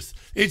virus.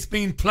 It's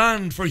been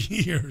planned for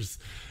years.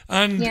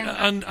 And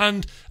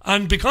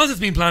because it's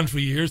been planned for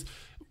years,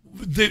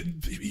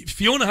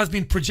 Fiona has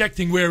been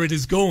projecting where it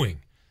is going.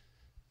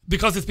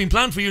 Because it's been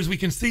planned for years, we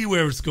can see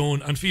where it's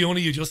going. And Fiona,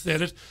 you just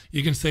said it.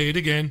 You can say it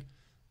again.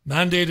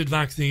 Mandated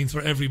vaccines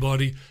for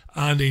everybody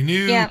and a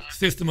new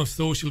system of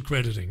social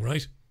crediting,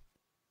 right?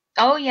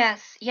 Oh, yes.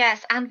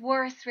 And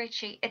worse,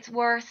 Richie. It's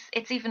worse.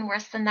 It's even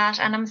worse than that.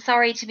 And I'm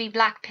sorry to be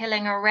black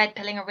pilling or red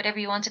pilling or whatever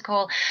you want to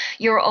call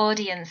your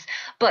audience.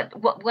 But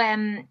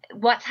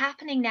what's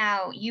happening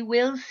now, you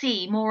will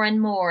see more and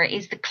more,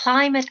 is the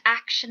climate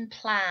action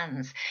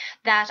plans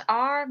that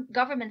our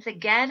governments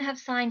again have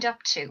signed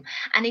up to.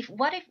 And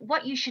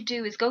what you should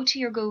do is go to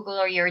your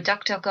Google or your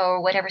DuckDuckGo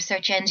or whatever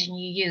search engine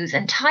you use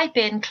and type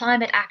in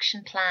climate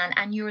action plan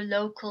and your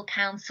local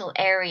council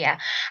area.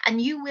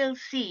 And you will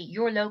see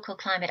your local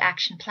climate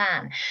action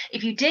plan.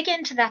 If you dig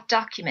into that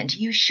document,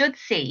 you should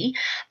see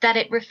that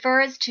it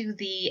refers to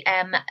the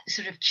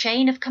sort of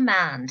chain of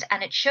command,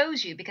 and it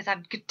shows you, because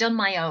I've done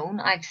my own,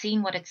 I've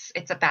seen what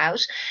it's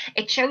about.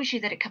 It shows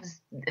you that it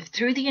comes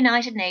through the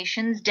United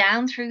Nations,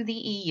 down through the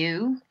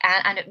EU,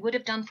 and it would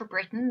have done for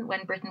Britain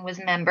when Britain was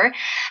a member,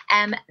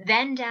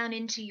 then down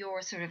into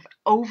your sort of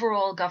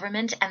overall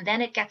government, and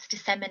then it gets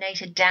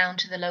disseminated down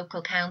to the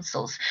local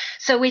councils.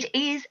 So it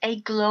is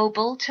a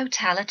global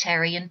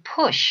totalitarian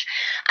push.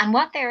 And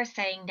what they're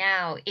saying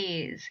now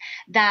is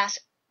that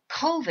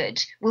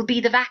COVID will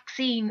be the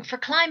vaccine for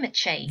climate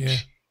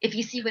change. If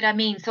you see what I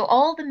mean. So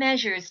all the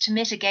measures to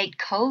mitigate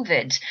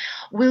COVID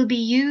will be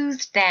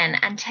used then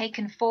and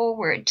taken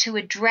forward to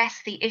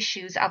address the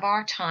issues of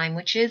our time,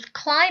 which is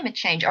climate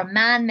change, or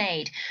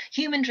man-made,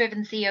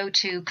 human-driven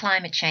CO2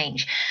 climate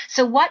change.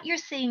 So what you're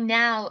seeing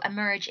now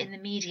emerge in the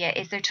media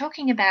is they're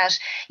talking about,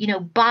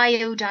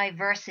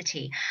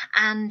 biodiversity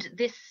and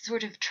this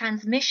sort of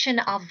transmission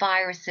of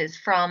viruses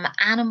from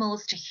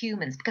animals to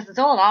humans, because it's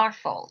all our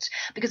fault,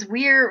 because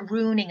we're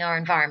ruining our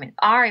environment.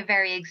 Our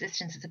very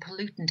existence is a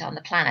pollutant on the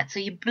planet.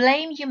 So you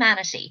blame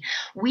humanity.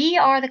 We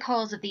are the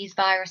cause of these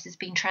viruses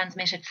being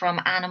transmitted from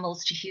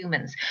animals to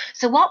humans.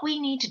 So what we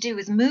need to do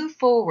is move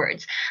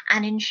forwards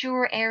and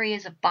ensure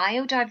areas of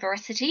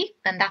biodiversity,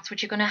 and that's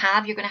what you're going to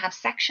have. You're going to have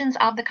sections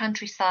of the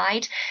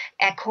countryside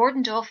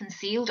cordoned off and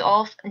sealed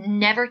off,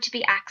 never to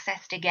be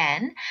accessed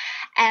again.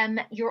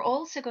 You're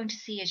also going to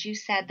see, as you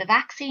said, the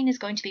vaccine is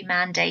going to be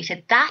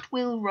mandated. That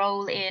will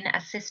roll in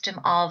a system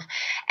of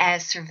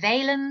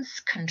surveillance,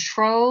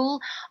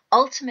 control,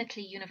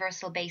 ultimately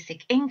universal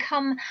basic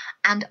income,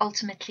 and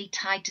ultimately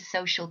tied to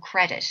social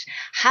credit.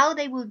 How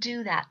they will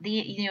do that,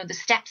 the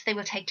steps they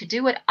will take to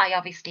do it, I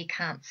obviously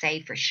can't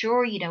say for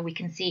sure. We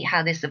can see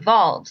how this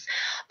evolves.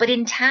 But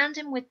in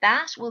tandem with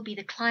that will be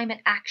the climate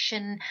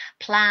action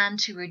plan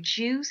to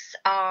reduce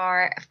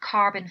our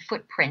carbon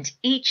footprint,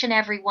 each and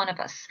every one of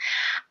us.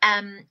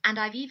 And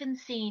I've even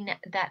seen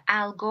that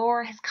Al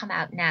Gore has come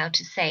out now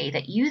to say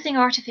that using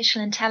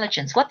artificial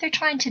intelligence, what they're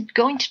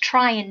going to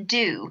try and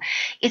do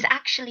is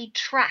actually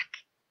track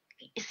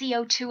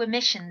CO2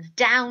 emissions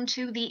down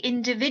to the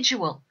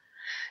individual.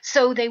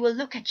 So they will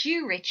look at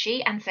you,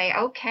 Richie, and say,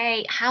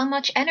 okay, how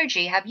much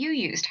energy have you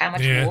used? How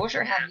much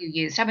water have you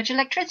used? How much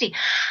electricity?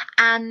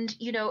 And,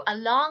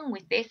 along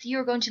with this,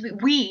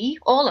 we,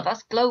 all of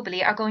us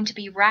globally, are going to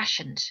be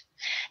rationed.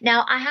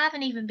 Now, I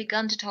haven't even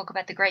begun to talk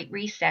about the Great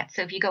Reset.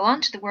 So if you go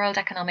onto the World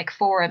Economic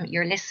Forum,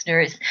 your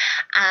listeners,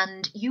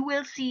 and you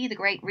will see the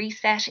Great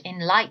Reset in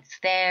lights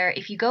there.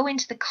 If you go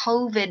into the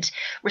COVID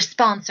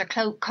response or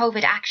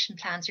COVID action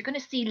plans, you're going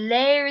to see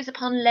layers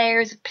upon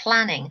layers of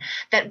planning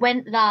that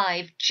went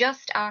live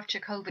just after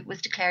COVID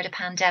was declared a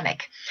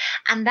pandemic.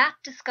 And that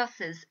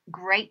discusses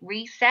Great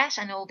Reset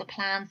and all the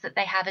plans that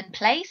they have in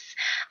place.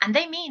 And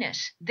they mean it.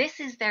 This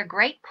is their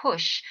great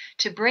push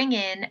to bring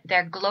in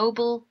their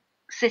global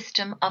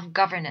system of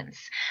governance,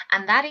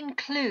 and that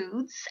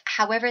includes,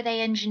 however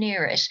they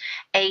engineer it,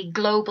 a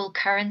global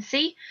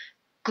currency,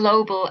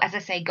 global, as I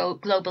say,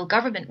 global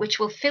government, which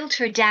will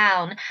filter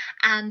down.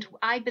 And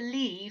I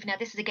believe, now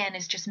this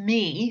is just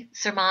me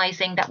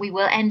surmising, that we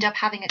will end up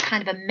having a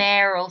kind of a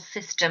mayoral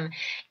system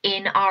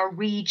in our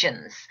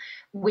regions,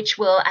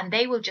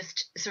 they will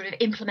just sort of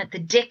implement the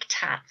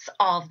diktats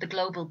of the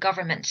global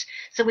government.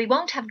 So we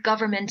won't have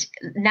government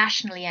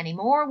nationally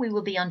anymore. We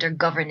will be under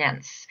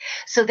governance.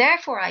 So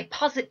therefore, I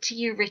posit to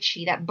you,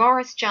 Richie, that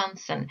Boris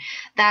Johnson,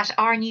 that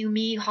our new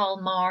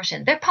Micheál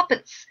Martin, they're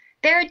puppets.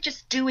 They're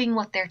just doing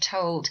what they're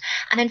told.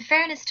 And in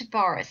fairness to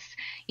Boris,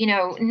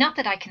 not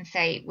that I can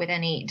say with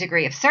any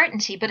degree of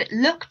certainty, but it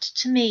looked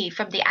to me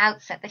from the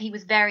outset that he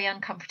was very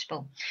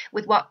uncomfortable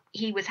with what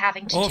he was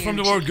having to do. From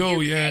the word go,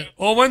 yeah.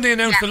 When they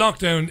announced the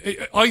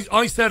lockdown,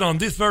 I said on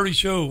this very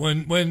show,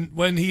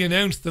 when he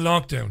announced the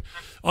lockdown,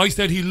 I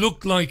said he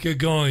looked like a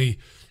guy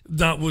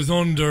that was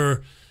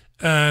under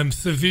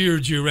severe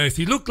duress.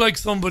 He looked like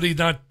somebody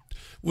that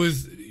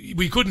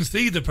we couldn't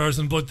see the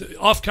person, but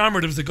off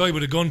camera there was a guy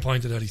with a gun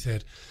pointed at his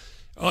head.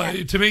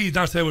 To me,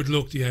 that's how it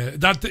looked. Yeah,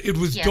 that it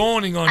was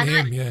dawning on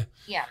him.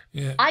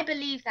 Yeah, I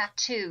believe that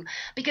too,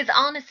 because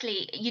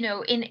honestly, you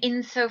know,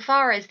 in so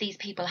far as these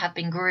people have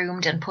been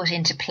groomed and put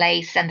into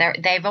place, and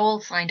they've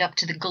all signed up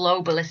to the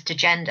globalist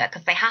agenda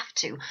because they have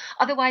to,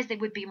 otherwise they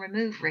would be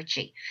removed,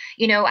 Richie.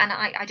 You know, and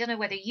I don't know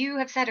whether you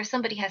have said or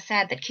somebody has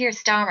said that Keir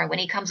Starmer, when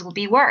he comes, will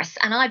be worse,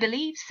 and I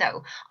believe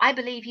so. I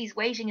believe he's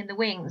waiting in the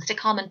wings to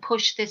come and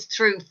push this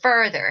through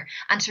further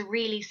and to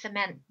really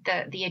cement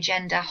the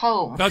agenda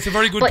home. That's a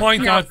very good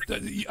point. That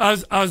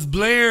as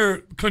Blair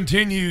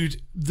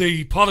continued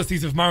the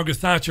policies of Margaret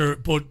Thatcher,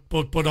 but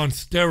on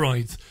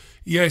steroids.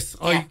 Yes,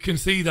 I can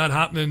see that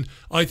happening.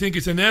 I think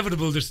it's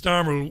inevitable that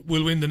Starmer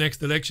will win the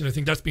next election. I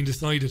think that's been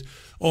decided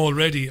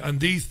already. And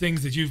these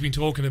things that you've been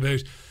talking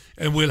about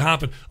will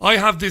happen. I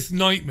have this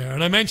nightmare,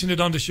 and I mentioned it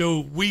on the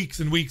show weeks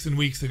and weeks and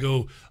weeks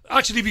ago.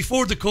 Actually,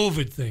 before the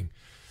COVID thing.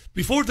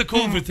 Before the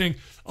COVID thing,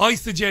 I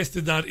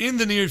suggested that in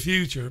the near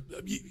future,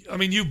 I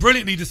mean, you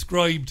brilliantly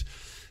described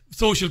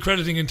social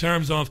crediting in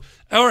terms of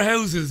our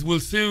houses will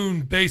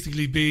soon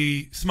basically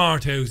be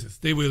smart houses.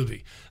 They will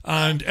be.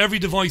 And every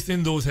device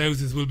in those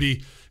houses will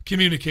be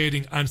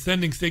communicating and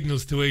sending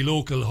signals to a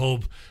local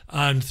hub.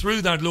 And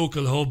through that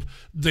local hub,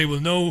 they will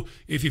know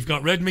if you've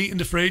got red meat in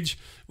the fridge,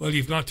 well,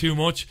 you've got too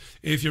much.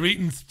 If you're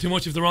eating too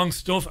much of the wrong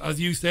stuff,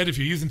 as you said, if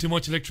you're using too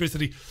much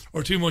electricity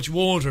or too much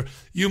water,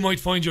 you might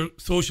find your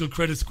social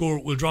credit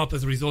score will drop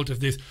as a result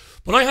of this.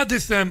 But I had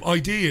this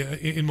idea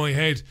in my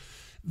head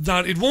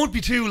that it won't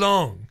be too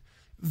long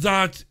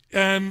that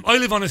I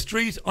live on a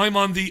street, I'm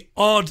on the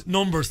odd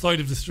number side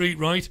of the street,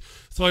 right?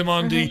 So I'm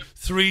on the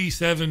 3,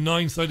 7,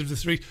 9 side of the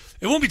street.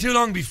 It won't be too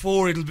long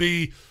before it'll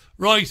be,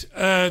 right,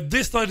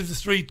 this side of the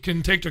street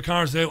can take their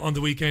cars out on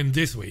the weekend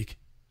this week,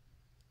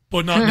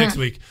 but not next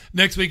week.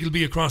 Next week it'll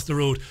be across the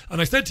road. And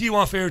I said to you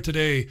off air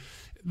today,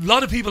 a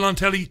lot of people on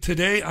telly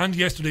today and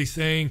yesterday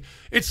saying,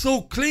 it's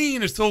so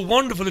clean, it's so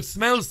wonderful, it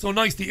smells so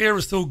nice, the air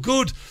is so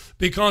good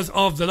because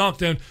of the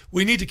lockdown.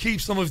 We need to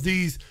keep some of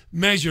these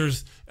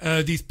measures,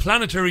 these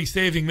planetary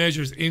saving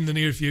measures in the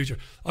near future.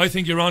 I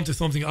think you're onto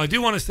something. I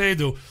do want to say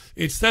though,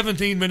 it's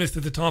 17 minutes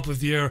to the top of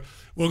the hour.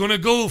 We're going to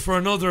go for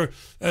another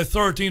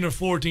 13 or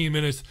 14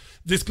 minutes.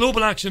 This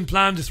Global Action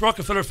Plan, this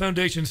Rockefeller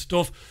Foundation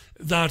stuff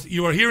that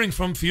you are hearing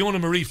from Fiona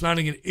Marie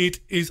Flanagan, it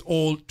is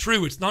all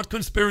true. It's not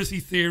conspiracy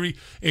theory.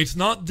 It's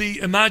not the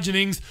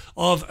imaginings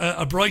of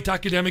a bright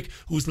academic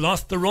who's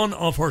lost the run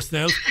of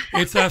herself.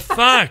 It's a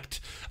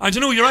fact. And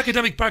you know, your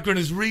academic background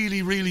is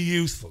really, really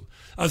useful.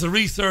 As a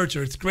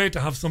researcher, it's great to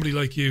have somebody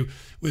like you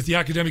with the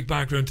academic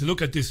background to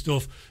look at this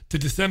stuff, to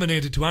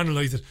disseminate it, to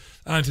analyse it,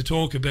 and to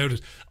talk about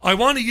it. I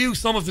want to use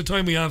some of the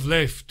time we have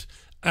left.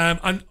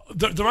 And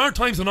there are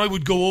times when I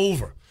would go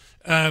over,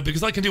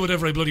 because I can do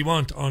whatever I bloody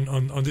want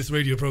on this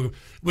radio programme.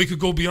 We could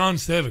go beyond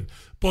 7.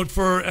 But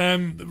for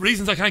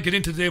reasons I can't get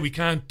into today, we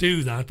can't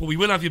do that. But we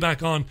will have you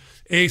back on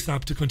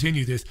ASAP to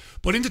continue this.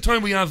 But in the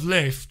time we have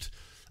left,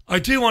 I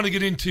do want to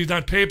get into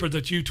that paper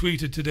that you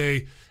tweeted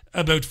today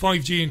about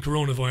 5G and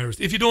coronavirus,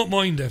 if you don't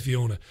mind,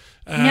 Fiona,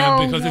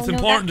 because it's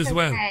important as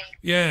well. Okay.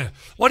 Yeah.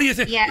 What do you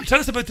think? Yeah. Tell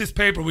us about this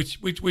paper,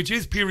 which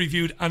is peer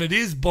reviewed, and it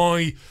is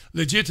by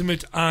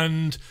legitimate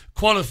and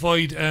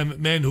qualified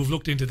men who've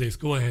looked into this.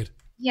 Go ahead.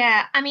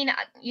 Yeah, I mean,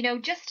 you know,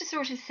 just to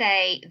sort of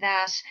say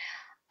that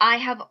I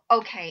have,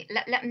 okay,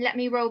 let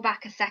me roll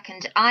back a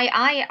second.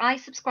 I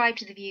subscribe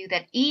to the view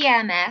that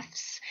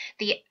EMFs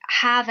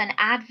have an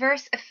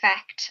adverse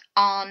effect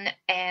on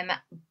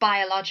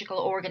biological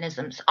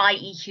organisms,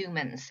 i.e.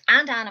 humans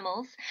and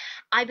animals.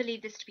 I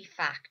believe this to be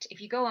fact.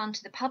 If you go on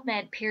to the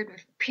PubMed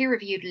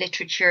peer-reviewed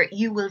literature,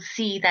 you will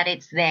see that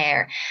it's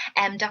there.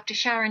 Dr.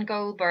 Sharon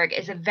Goldberg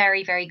is a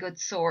very, very good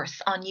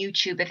source on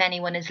YouTube if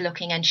anyone is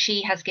looking, and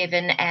she has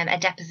given a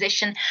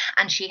deposition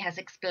and she has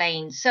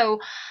explained. So,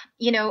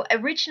 you know,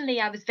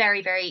 originally I was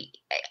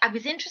I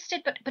was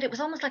interested, but it was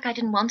almost like I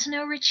didn't want to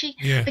know, Richie.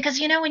 Yeah. Because,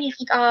 you know, when you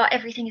think, oh,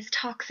 everything is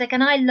toxic,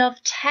 and I love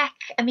tech.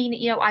 I mean,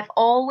 you know, I've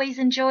always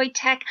enjoyed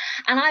tech,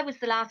 and I was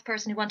the last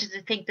person who wanted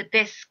to think that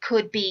this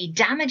could be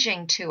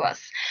damaging to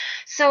us.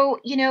 So,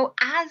 you know,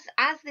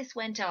 as this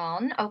went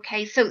on,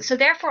 okay, so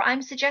therefore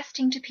I'm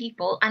suggesting to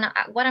people, and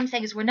what I'm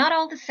saying is we're not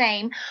all the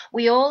same.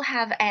 We all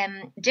have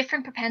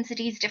different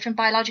propensities, different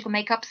biological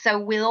makeup, so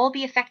we'll all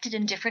be affected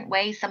in different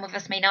ways. Some of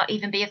us may not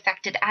even be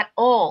affected at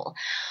all.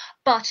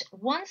 But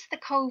once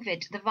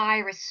the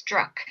virus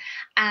struck,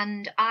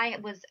 and I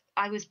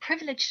was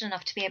privileged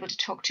enough to be able to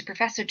talk to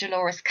Professor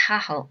Dolores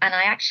Cahill, and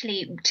I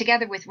actually,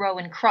 together with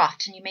Rowan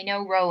Croft, and you may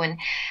know Rowan,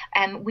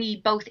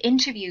 we both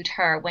interviewed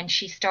her when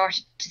she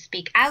started to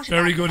speak out.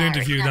 Very good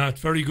interview, that.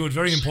 Very good,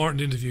 very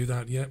important interview,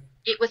 that, yeah.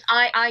 It was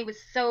I was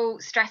so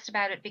stressed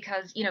about it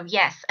because, you know,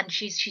 yes, and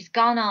she's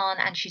gone on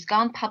and she's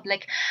gone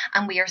public,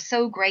 and we are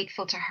so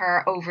grateful to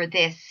her over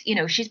this. You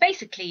know, she's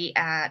basically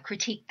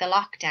critiqued the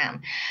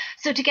lockdown.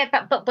 So to get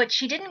back, but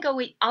she didn't go.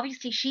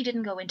 Obviously, she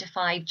didn't go into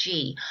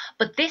 5G.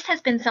 But this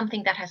has been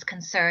something that has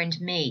concerned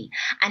me,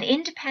 and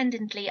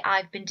independently,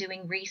 I've been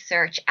doing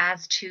research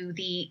as to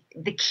the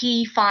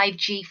key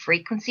 5G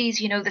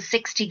frequencies. You know, the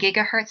 60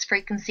 gigahertz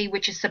frequency,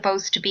 which is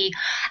supposed to be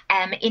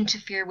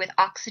interfere with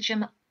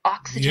oxygen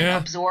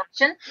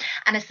absorption,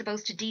 and is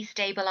supposed to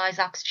destabilize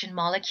oxygen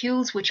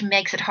molecules, which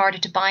makes it harder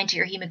to bind to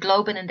your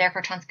hemoglobin and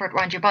therefore transport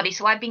around your body.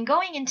 So I've been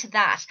going into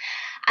that.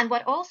 And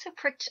what also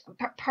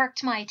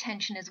perked my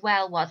attention as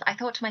well was, I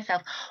thought to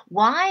myself,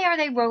 why are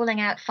they rolling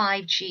out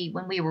 5G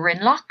when we were in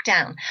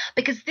lockdown?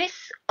 Because this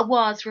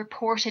was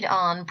reported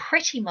on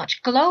pretty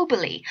much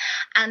globally.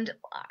 And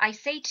I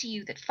say to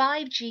you that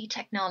 5G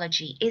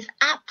technology is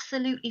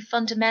absolutely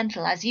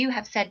fundamental, as you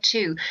have said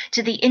too,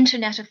 to the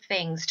Internet of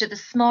Things, to the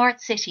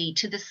smart city,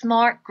 to the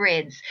smart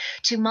grids,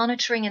 to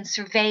monitoring and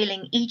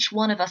surveilling each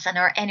one of us and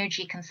our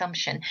energy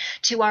consumption,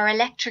 to our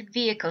electric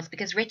vehicles.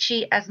 Because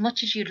Richie, as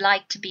much as you'd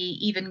like to be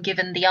even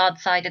given the odd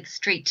side of the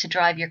street to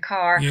drive your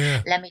car,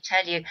 let me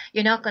tell you,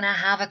 you're not going to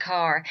have a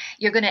car.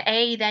 You're going to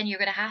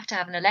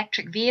have an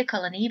electric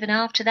vehicle, and even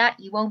after that,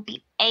 you won't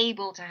be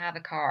able to have a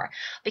car,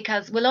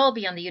 because we'll all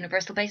be on the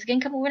universal basic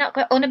income and we're not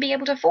going to be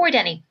able to afford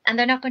any, and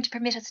they're not going to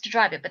permit us to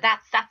drive it. But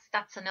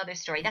that's another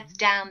story. That's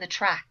down the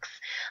tracks.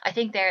 I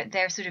think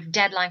their sort of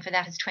deadline for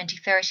that is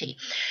 2030.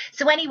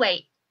 So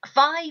anyway,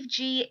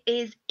 5G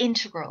is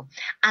integral,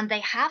 and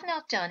they have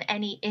not done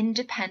any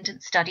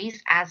independent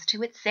studies as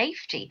to its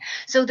safety.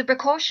 So the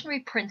precautionary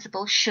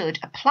principle should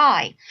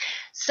apply.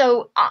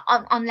 So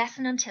unless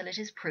and until it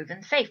is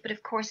proven safe. But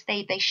of course,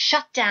 they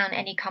shut down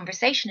any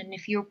conversation. And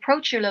if you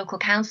approach your local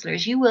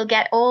councillors, you will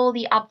get all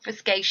the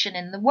obfuscation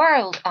in the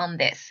world on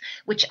this,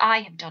 which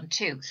I have done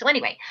too. So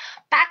anyway,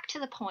 back to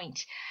the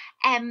point.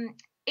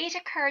 It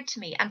occurred to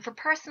me, and for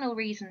personal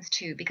reasons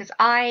too, because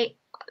I,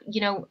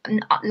 you know,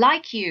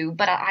 like you,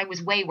 but I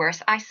was way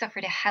worse. I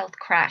suffered a health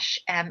crash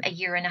a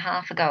year and a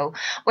half ago,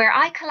 where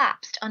I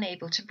collapsed,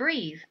 unable to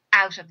breathe,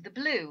 out of the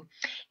blue.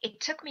 It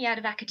took me out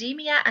of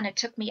academia, and it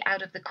took me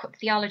out of the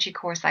theology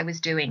course I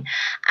was doing.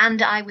 And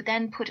I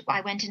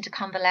went into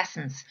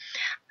convalescence.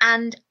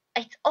 And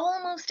it's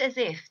almost as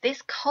if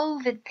this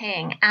COVID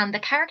thing and the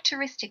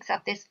characteristics of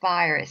this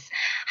virus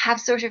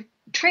have sort of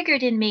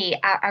triggered in me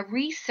a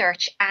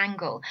research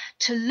angle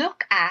to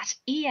look at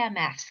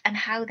EMFs and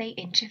how they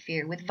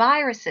interfere with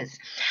viruses.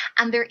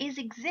 And there is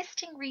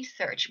existing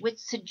research which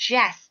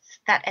suggests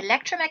that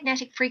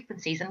electromagnetic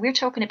frequencies, and we're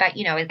talking about,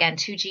 you know, again,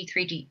 2G,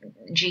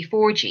 3G,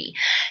 4G,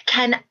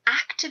 can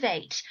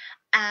activate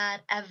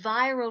a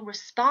viral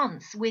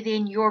response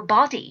within your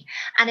body,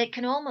 and it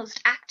can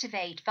almost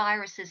activate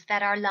viruses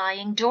that are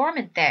lying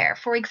dormant there.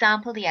 For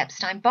example, the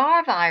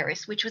Epstein-Barr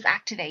virus, which was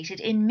activated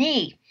in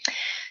me.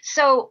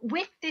 So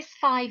with this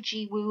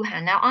 5G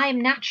Wuhan, now I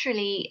am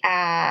naturally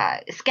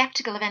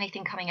skeptical of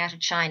anything coming out of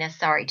China,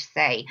 sorry to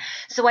say.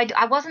 So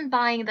I wasn't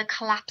buying the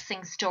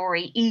collapsing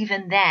story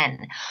even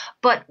then.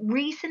 But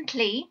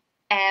recently,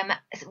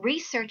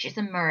 research is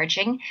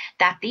emerging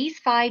that these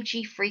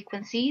 5G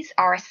frequencies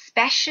are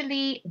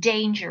especially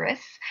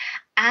dangerous,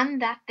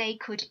 and that they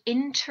could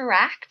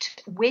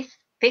interact with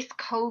this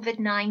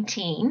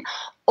COVID-19,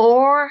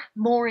 or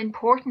more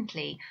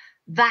importantly,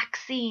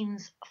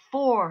 vaccines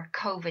for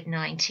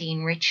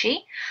COVID-19,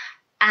 Richie,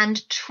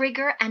 and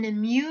trigger an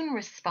immune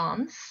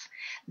response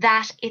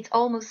that it's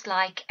almost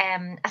like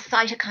a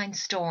cytokine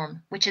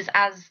storm, which is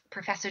as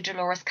Professor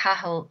Dolores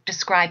Cahill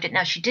described it.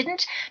 Now, she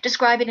didn't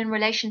describe it in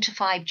relation to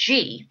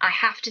 5G. I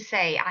have to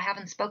say, I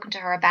haven't spoken to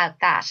her about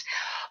that.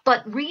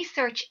 But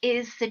research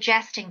is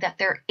suggesting that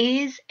there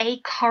is a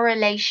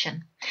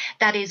correlation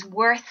that is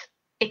worth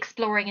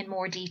exploring in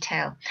more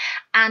detail.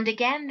 And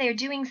again, they're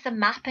doing some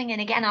mapping. And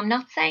again, I'm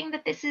not saying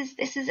that this is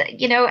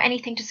you know,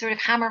 anything to sort of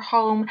hammer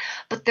home,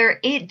 but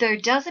there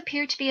does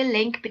appear to be a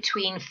link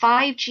between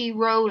 5G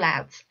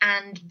rollouts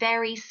and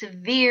very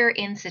severe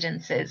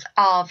incidences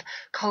of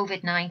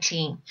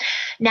COVID-19.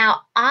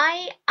 Now,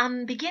 I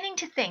am beginning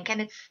to think, and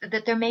it's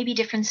that there may be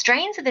different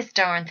strains of this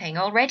darn thing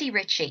already,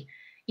 Richie.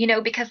 You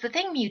know, because the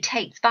thing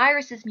mutates,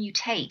 viruses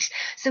mutate.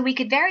 So we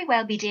could very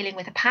well be dealing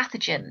with a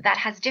pathogen that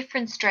has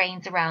different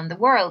strains around the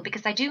world,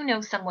 because I do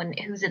know someone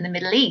who's in the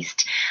Middle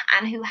East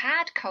and who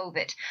had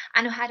COVID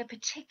and who had a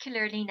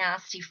particularly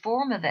nasty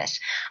form of it.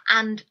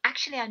 And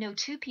actually, I know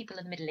two people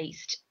in the Middle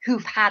East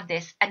who've had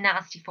a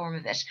nasty form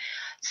of it.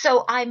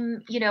 So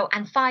I'm, you know,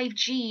 and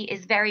 5G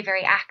is very,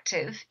 very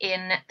active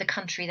in the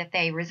country that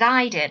they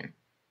reside in.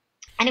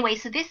 Anyway,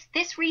 so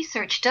this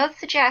research does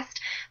suggest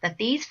that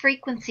these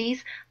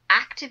frequencies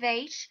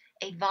activate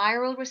a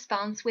viral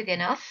response within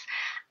us,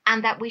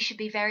 and that we should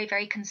be very,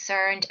 very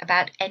concerned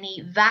about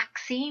any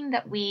vaccine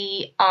that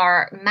we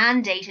are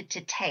mandated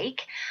to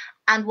take,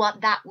 and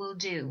what that will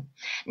do.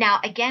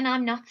 Now, again,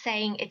 I'm not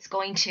saying it's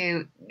going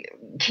to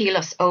keel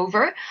us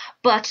over,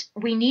 but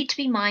we need to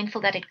be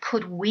mindful that it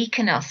could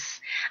weaken us,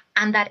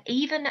 and that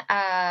even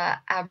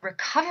a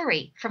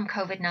recovery from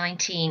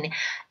COVID-19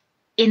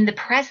 in the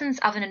presence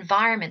of an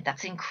environment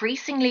that's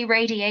increasingly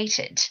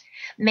radiated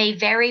may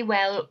very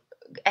well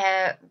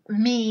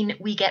mean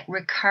we get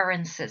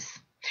recurrences.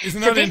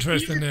 Isn't that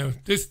interesting now?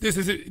 This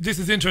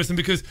is interesting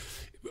because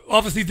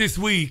obviously this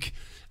week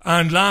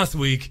and last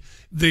week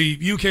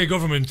the UK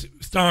government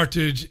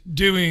started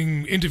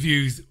doing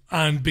interviews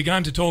and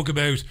began to talk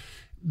about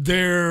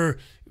their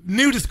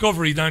new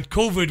discovery that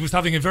COVID was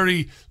having a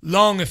very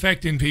long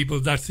effect in people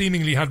that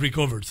seemingly had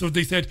recovered. So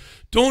they said,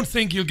 don't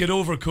think you'll get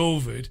over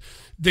COVID.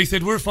 They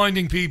said, we're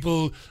finding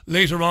people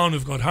later on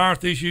who've got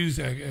heart issues,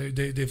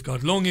 they've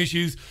got lung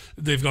issues,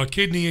 they've got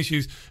kidney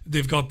issues,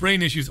 they've got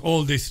brain issues,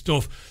 all this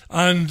stuff.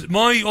 And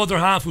my other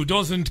half, who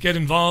doesn't get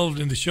involved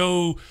in the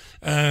show,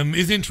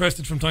 is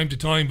interested from time to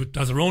time, but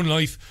has her own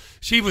life.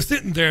 She was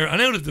sitting there,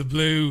 and out of the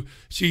blue,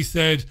 she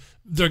said,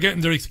 they're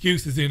getting their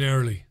excuses in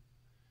early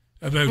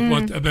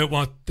about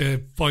what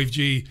the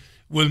 5G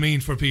will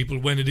mean for people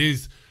when it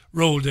is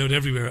rolled out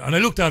everywhere. And I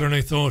looked at her and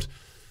I thought,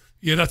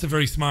 yeah, that's a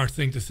very smart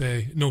thing to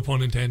say, no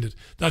pun intended.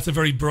 That's a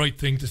very bright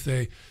thing to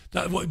say.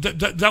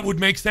 That would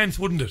make sense,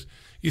 wouldn't it?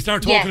 You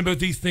start talking about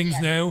these things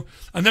now,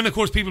 and then, of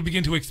course, people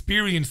begin to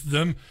experience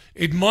them.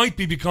 It might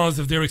be because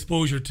of their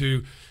exposure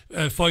to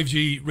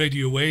 5G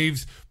radio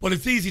waves, but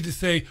it's easy to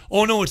say,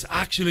 oh, no, it's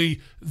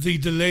actually the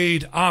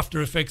delayed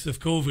after effects of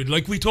COVID,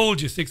 like we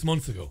told you 6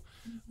 months ago.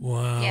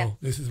 Wow,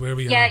 this is where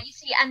we are. Yeah, you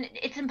see, and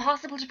it's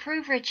impossible to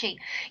prove, Richie.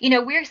 You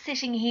know, we're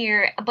sitting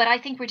here, but I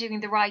think we're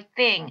doing the right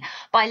thing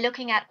by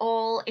looking at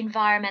all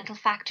environmental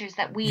factors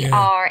that we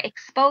are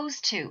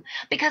exposed to,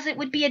 because it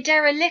would be a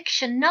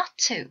dereliction not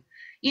to.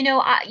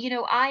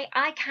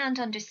 I can't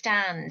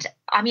understand.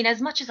 I mean,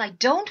 as much as I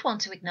don't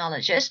want to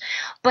acknowledge it,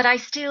 but I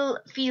still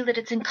feel that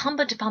it's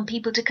incumbent upon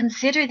people to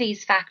consider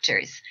these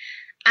factors.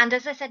 And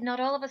as I said, not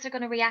all of us are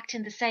going to react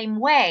in the same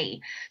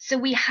way. So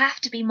we have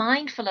to be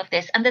mindful of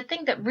this. And the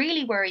thing that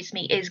really worries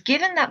me is,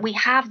 given that we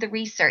have the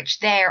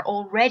research there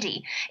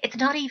already, it's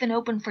not even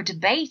open for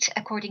debate,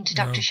 according to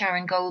Dr.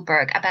 Sharon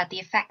Goldberg, about the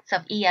effects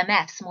of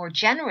EMFs more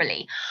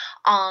generally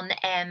on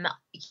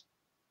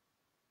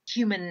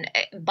human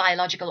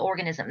biological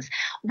organisms.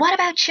 What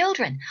about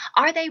children?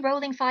 Are they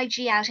rolling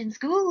 5G out in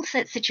school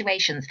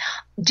situations?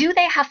 Do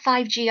they have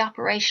 5G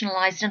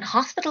operationalized in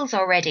hospitals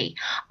already?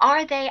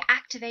 Are they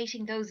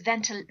activating those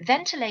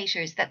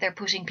ventilators that they're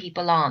putting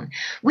people on?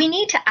 We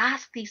need to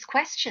ask these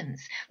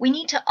questions. We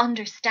need to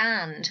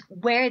understand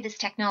where this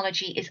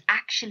technology is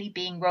actually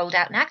being rolled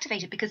out and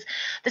activated, because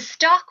the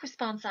stock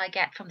response I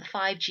get from the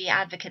 5G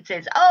advocates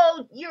is,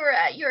 oh,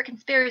 you're a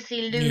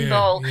conspiracy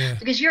loonball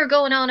because you're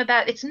going on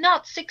about it's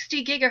not 60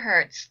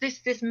 gigahertz,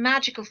 this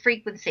magical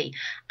frequency.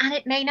 And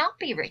it may not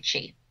be,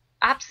 Richie.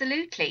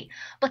 Absolutely.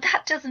 But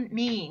that doesn't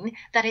mean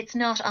that it's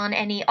not on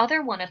any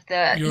other one of the,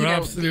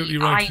 absolutely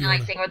right,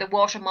 ionizing Fiona. or the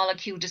water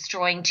molecule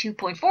destroying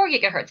 2.4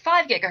 gigahertz,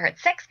 5 gigahertz,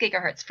 6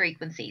 gigahertz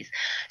frequencies.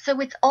 So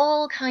it's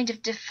all kind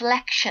of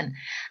deflection.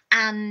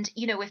 And,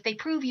 if they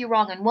prove you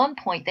wrong on one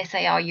point, they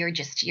say, oh, you're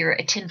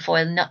a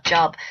tinfoil nut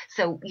job,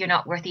 so you're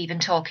not worth even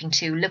talking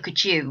to. Look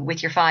at you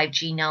with your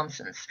 5G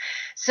nonsense.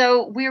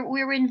 So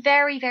we're in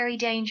very, very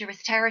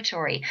dangerous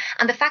territory.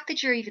 And the fact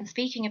that you're even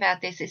speaking about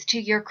this is to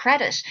your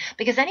credit,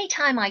 because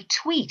anytime I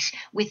tweet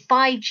with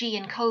 5G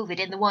and COVID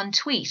in the one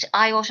tweet,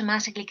 I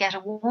automatically get a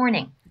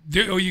warning.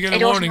 You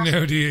get a warning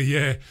now, do you?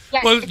 Yeah.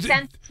 Yeah, well, it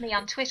sends me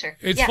on Twitter.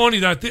 It's funny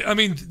that,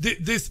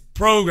 this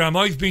programme,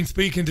 I've been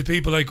speaking to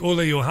people like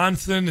Ola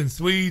Johansson in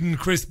Sweden,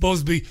 Chris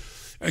Busby,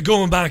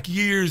 going back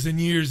years and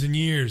years and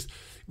years.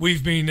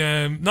 We've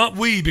been, not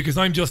we, because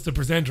I'm just a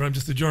presenter, I'm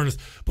just a journalist,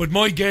 but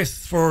my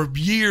guests for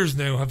years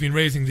now have been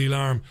raising the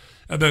alarm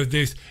about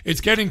this.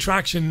 It's getting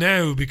traction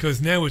now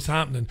because now it's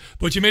happening.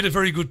 But you made a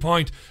very good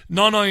point.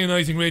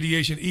 Non-ionizing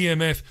radiation,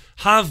 EMF,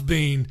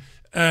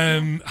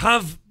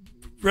 have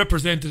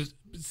represented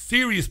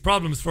serious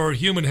problems for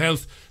human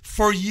health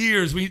for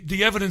years.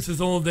 The evidence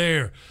is all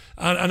there.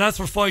 And as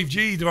for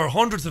 5G, there are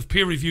hundreds of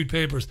peer-reviewed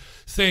papers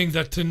saying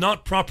that to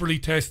not properly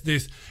test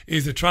this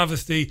is a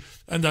travesty,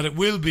 and that it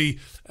will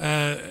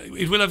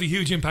have a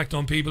huge impact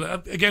on people.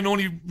 Again,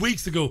 only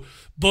weeks ago,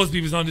 Busby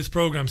was on this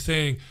programme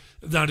saying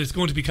that it's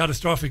going to be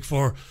catastrophic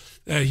for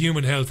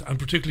human health, and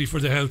particularly for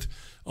the health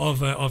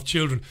of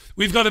children.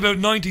 We've got about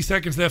 90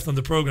 seconds left on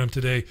the programme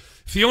today.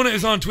 Fiona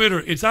is on Twitter.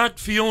 It's at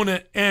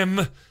Fiona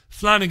M.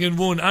 Flanagan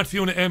 1, at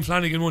Fiona M.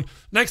 Flanagan 1.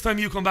 Next time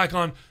you come back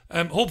on,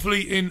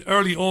 hopefully in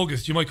early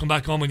August, you might come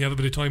back on when you have a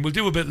bit of time. We'll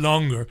do a bit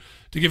longer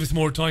to give us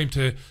more time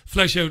to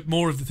flesh out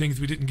more of the things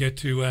we didn't get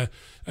to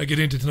get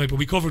into tonight, but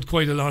we covered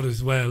quite a lot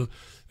as well.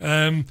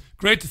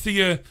 Great to see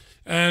you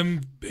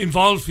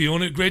involved,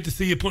 Fiona. Great to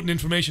see you putting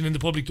information in the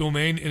public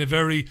domain in a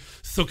very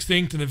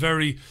succinct and a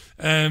very,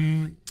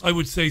 I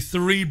would say,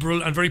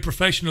 cerebral and very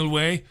professional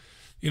way.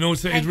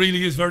 It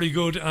really is very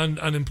good and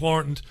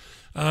important.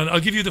 And I'll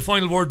give you the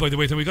final word, by the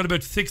way. So we've got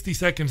about 60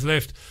 seconds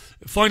left.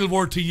 Final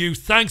word to you.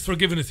 Thanks for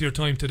giving us your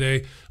time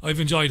today. I've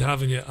enjoyed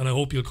having you, and I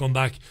hope you'll come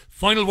back.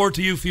 Final word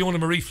to you, Fiona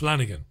Marie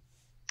Flanagan.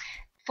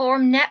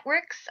 Form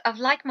networks of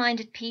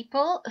like-minded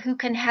people who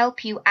can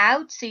help you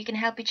out, so you can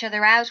help each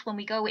other out when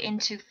we go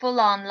into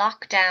full-on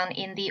lockdown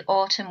in the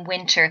autumn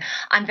winter.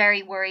 I'm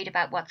very worried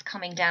about what's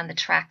coming down the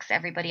tracks,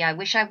 everybody. I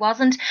wish I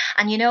wasn't.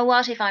 And you know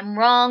what? If I'm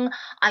wrong,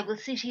 I will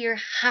sit here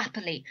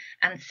happily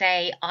and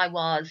say I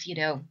was,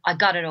 I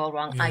got it all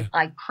wrong. Yeah.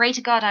 I pray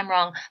to God I'm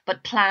wrong,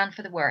 but plan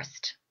for the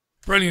worst.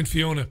 Brilliant,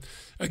 Fiona.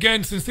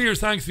 Again, sincere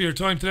thanks for your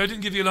time today. I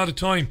didn't give you a lot of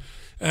time.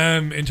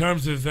 In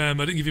terms of, I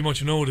didn't give you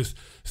much notice.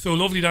 So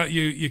lovely that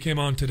you came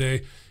on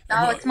today.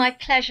 Oh, it's my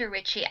pleasure,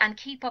 Richie. And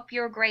keep up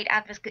your great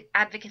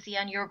advocacy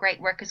and your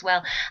great work as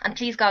well. And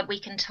please, God,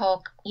 we can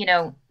talk,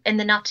 in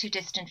the not too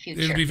distant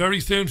future. It'll be very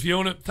soon,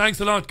 Fiona.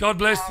 Thanks a lot. God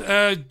bless.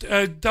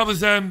 That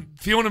was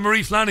Fiona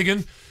Marie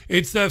Flanagan.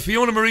 It's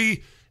Fiona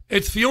Marie.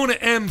 It's Fiona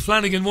M.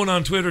 Flanagan 1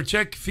 on Twitter.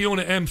 Check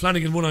Fiona M.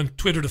 Flanagan 1 on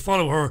Twitter to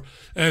follow her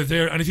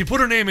there. And if you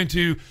put her name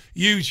into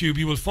YouTube,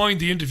 you will find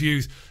the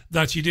interviews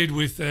that she did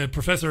with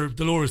Professor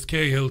Dolores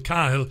Cahill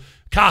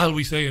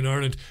we say in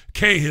Ireland,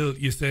 Cahill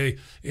you say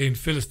in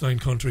Philistine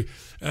country.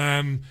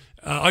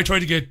 I tried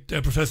to get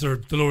Professor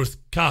Dolores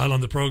Cahill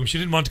on the programme. She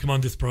didn't want to come on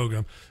this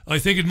programme. I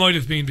think it might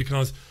have been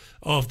because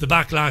of the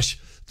backlash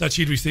that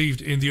she'd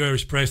received in the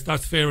Irish press.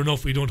 That's fair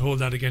enough. We don't hold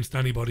that against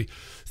anybody.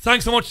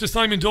 Thanks so much to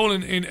Simon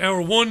Dolan in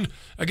hour 1.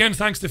 Again,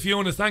 thanks to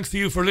Fiona. Thanks to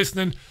you for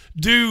listening.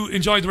 Do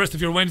enjoy the rest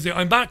of your Wednesday.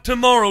 I'm back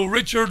tomorrow.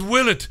 Richard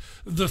Willett,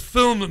 the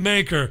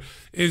filmmaker,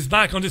 is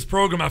back on this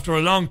programme after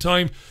a long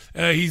time.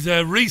 He's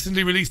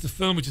recently released a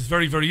film which is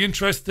very, very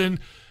interesting.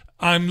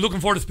 I'm looking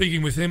forward to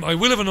speaking with him. I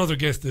will have another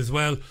guest as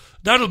well.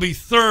 That'll be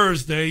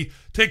Thursday.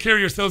 Take care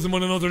of yourselves and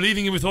one another.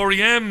 Leaving you with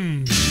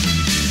REM.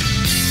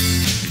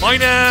 Bye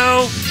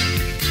now.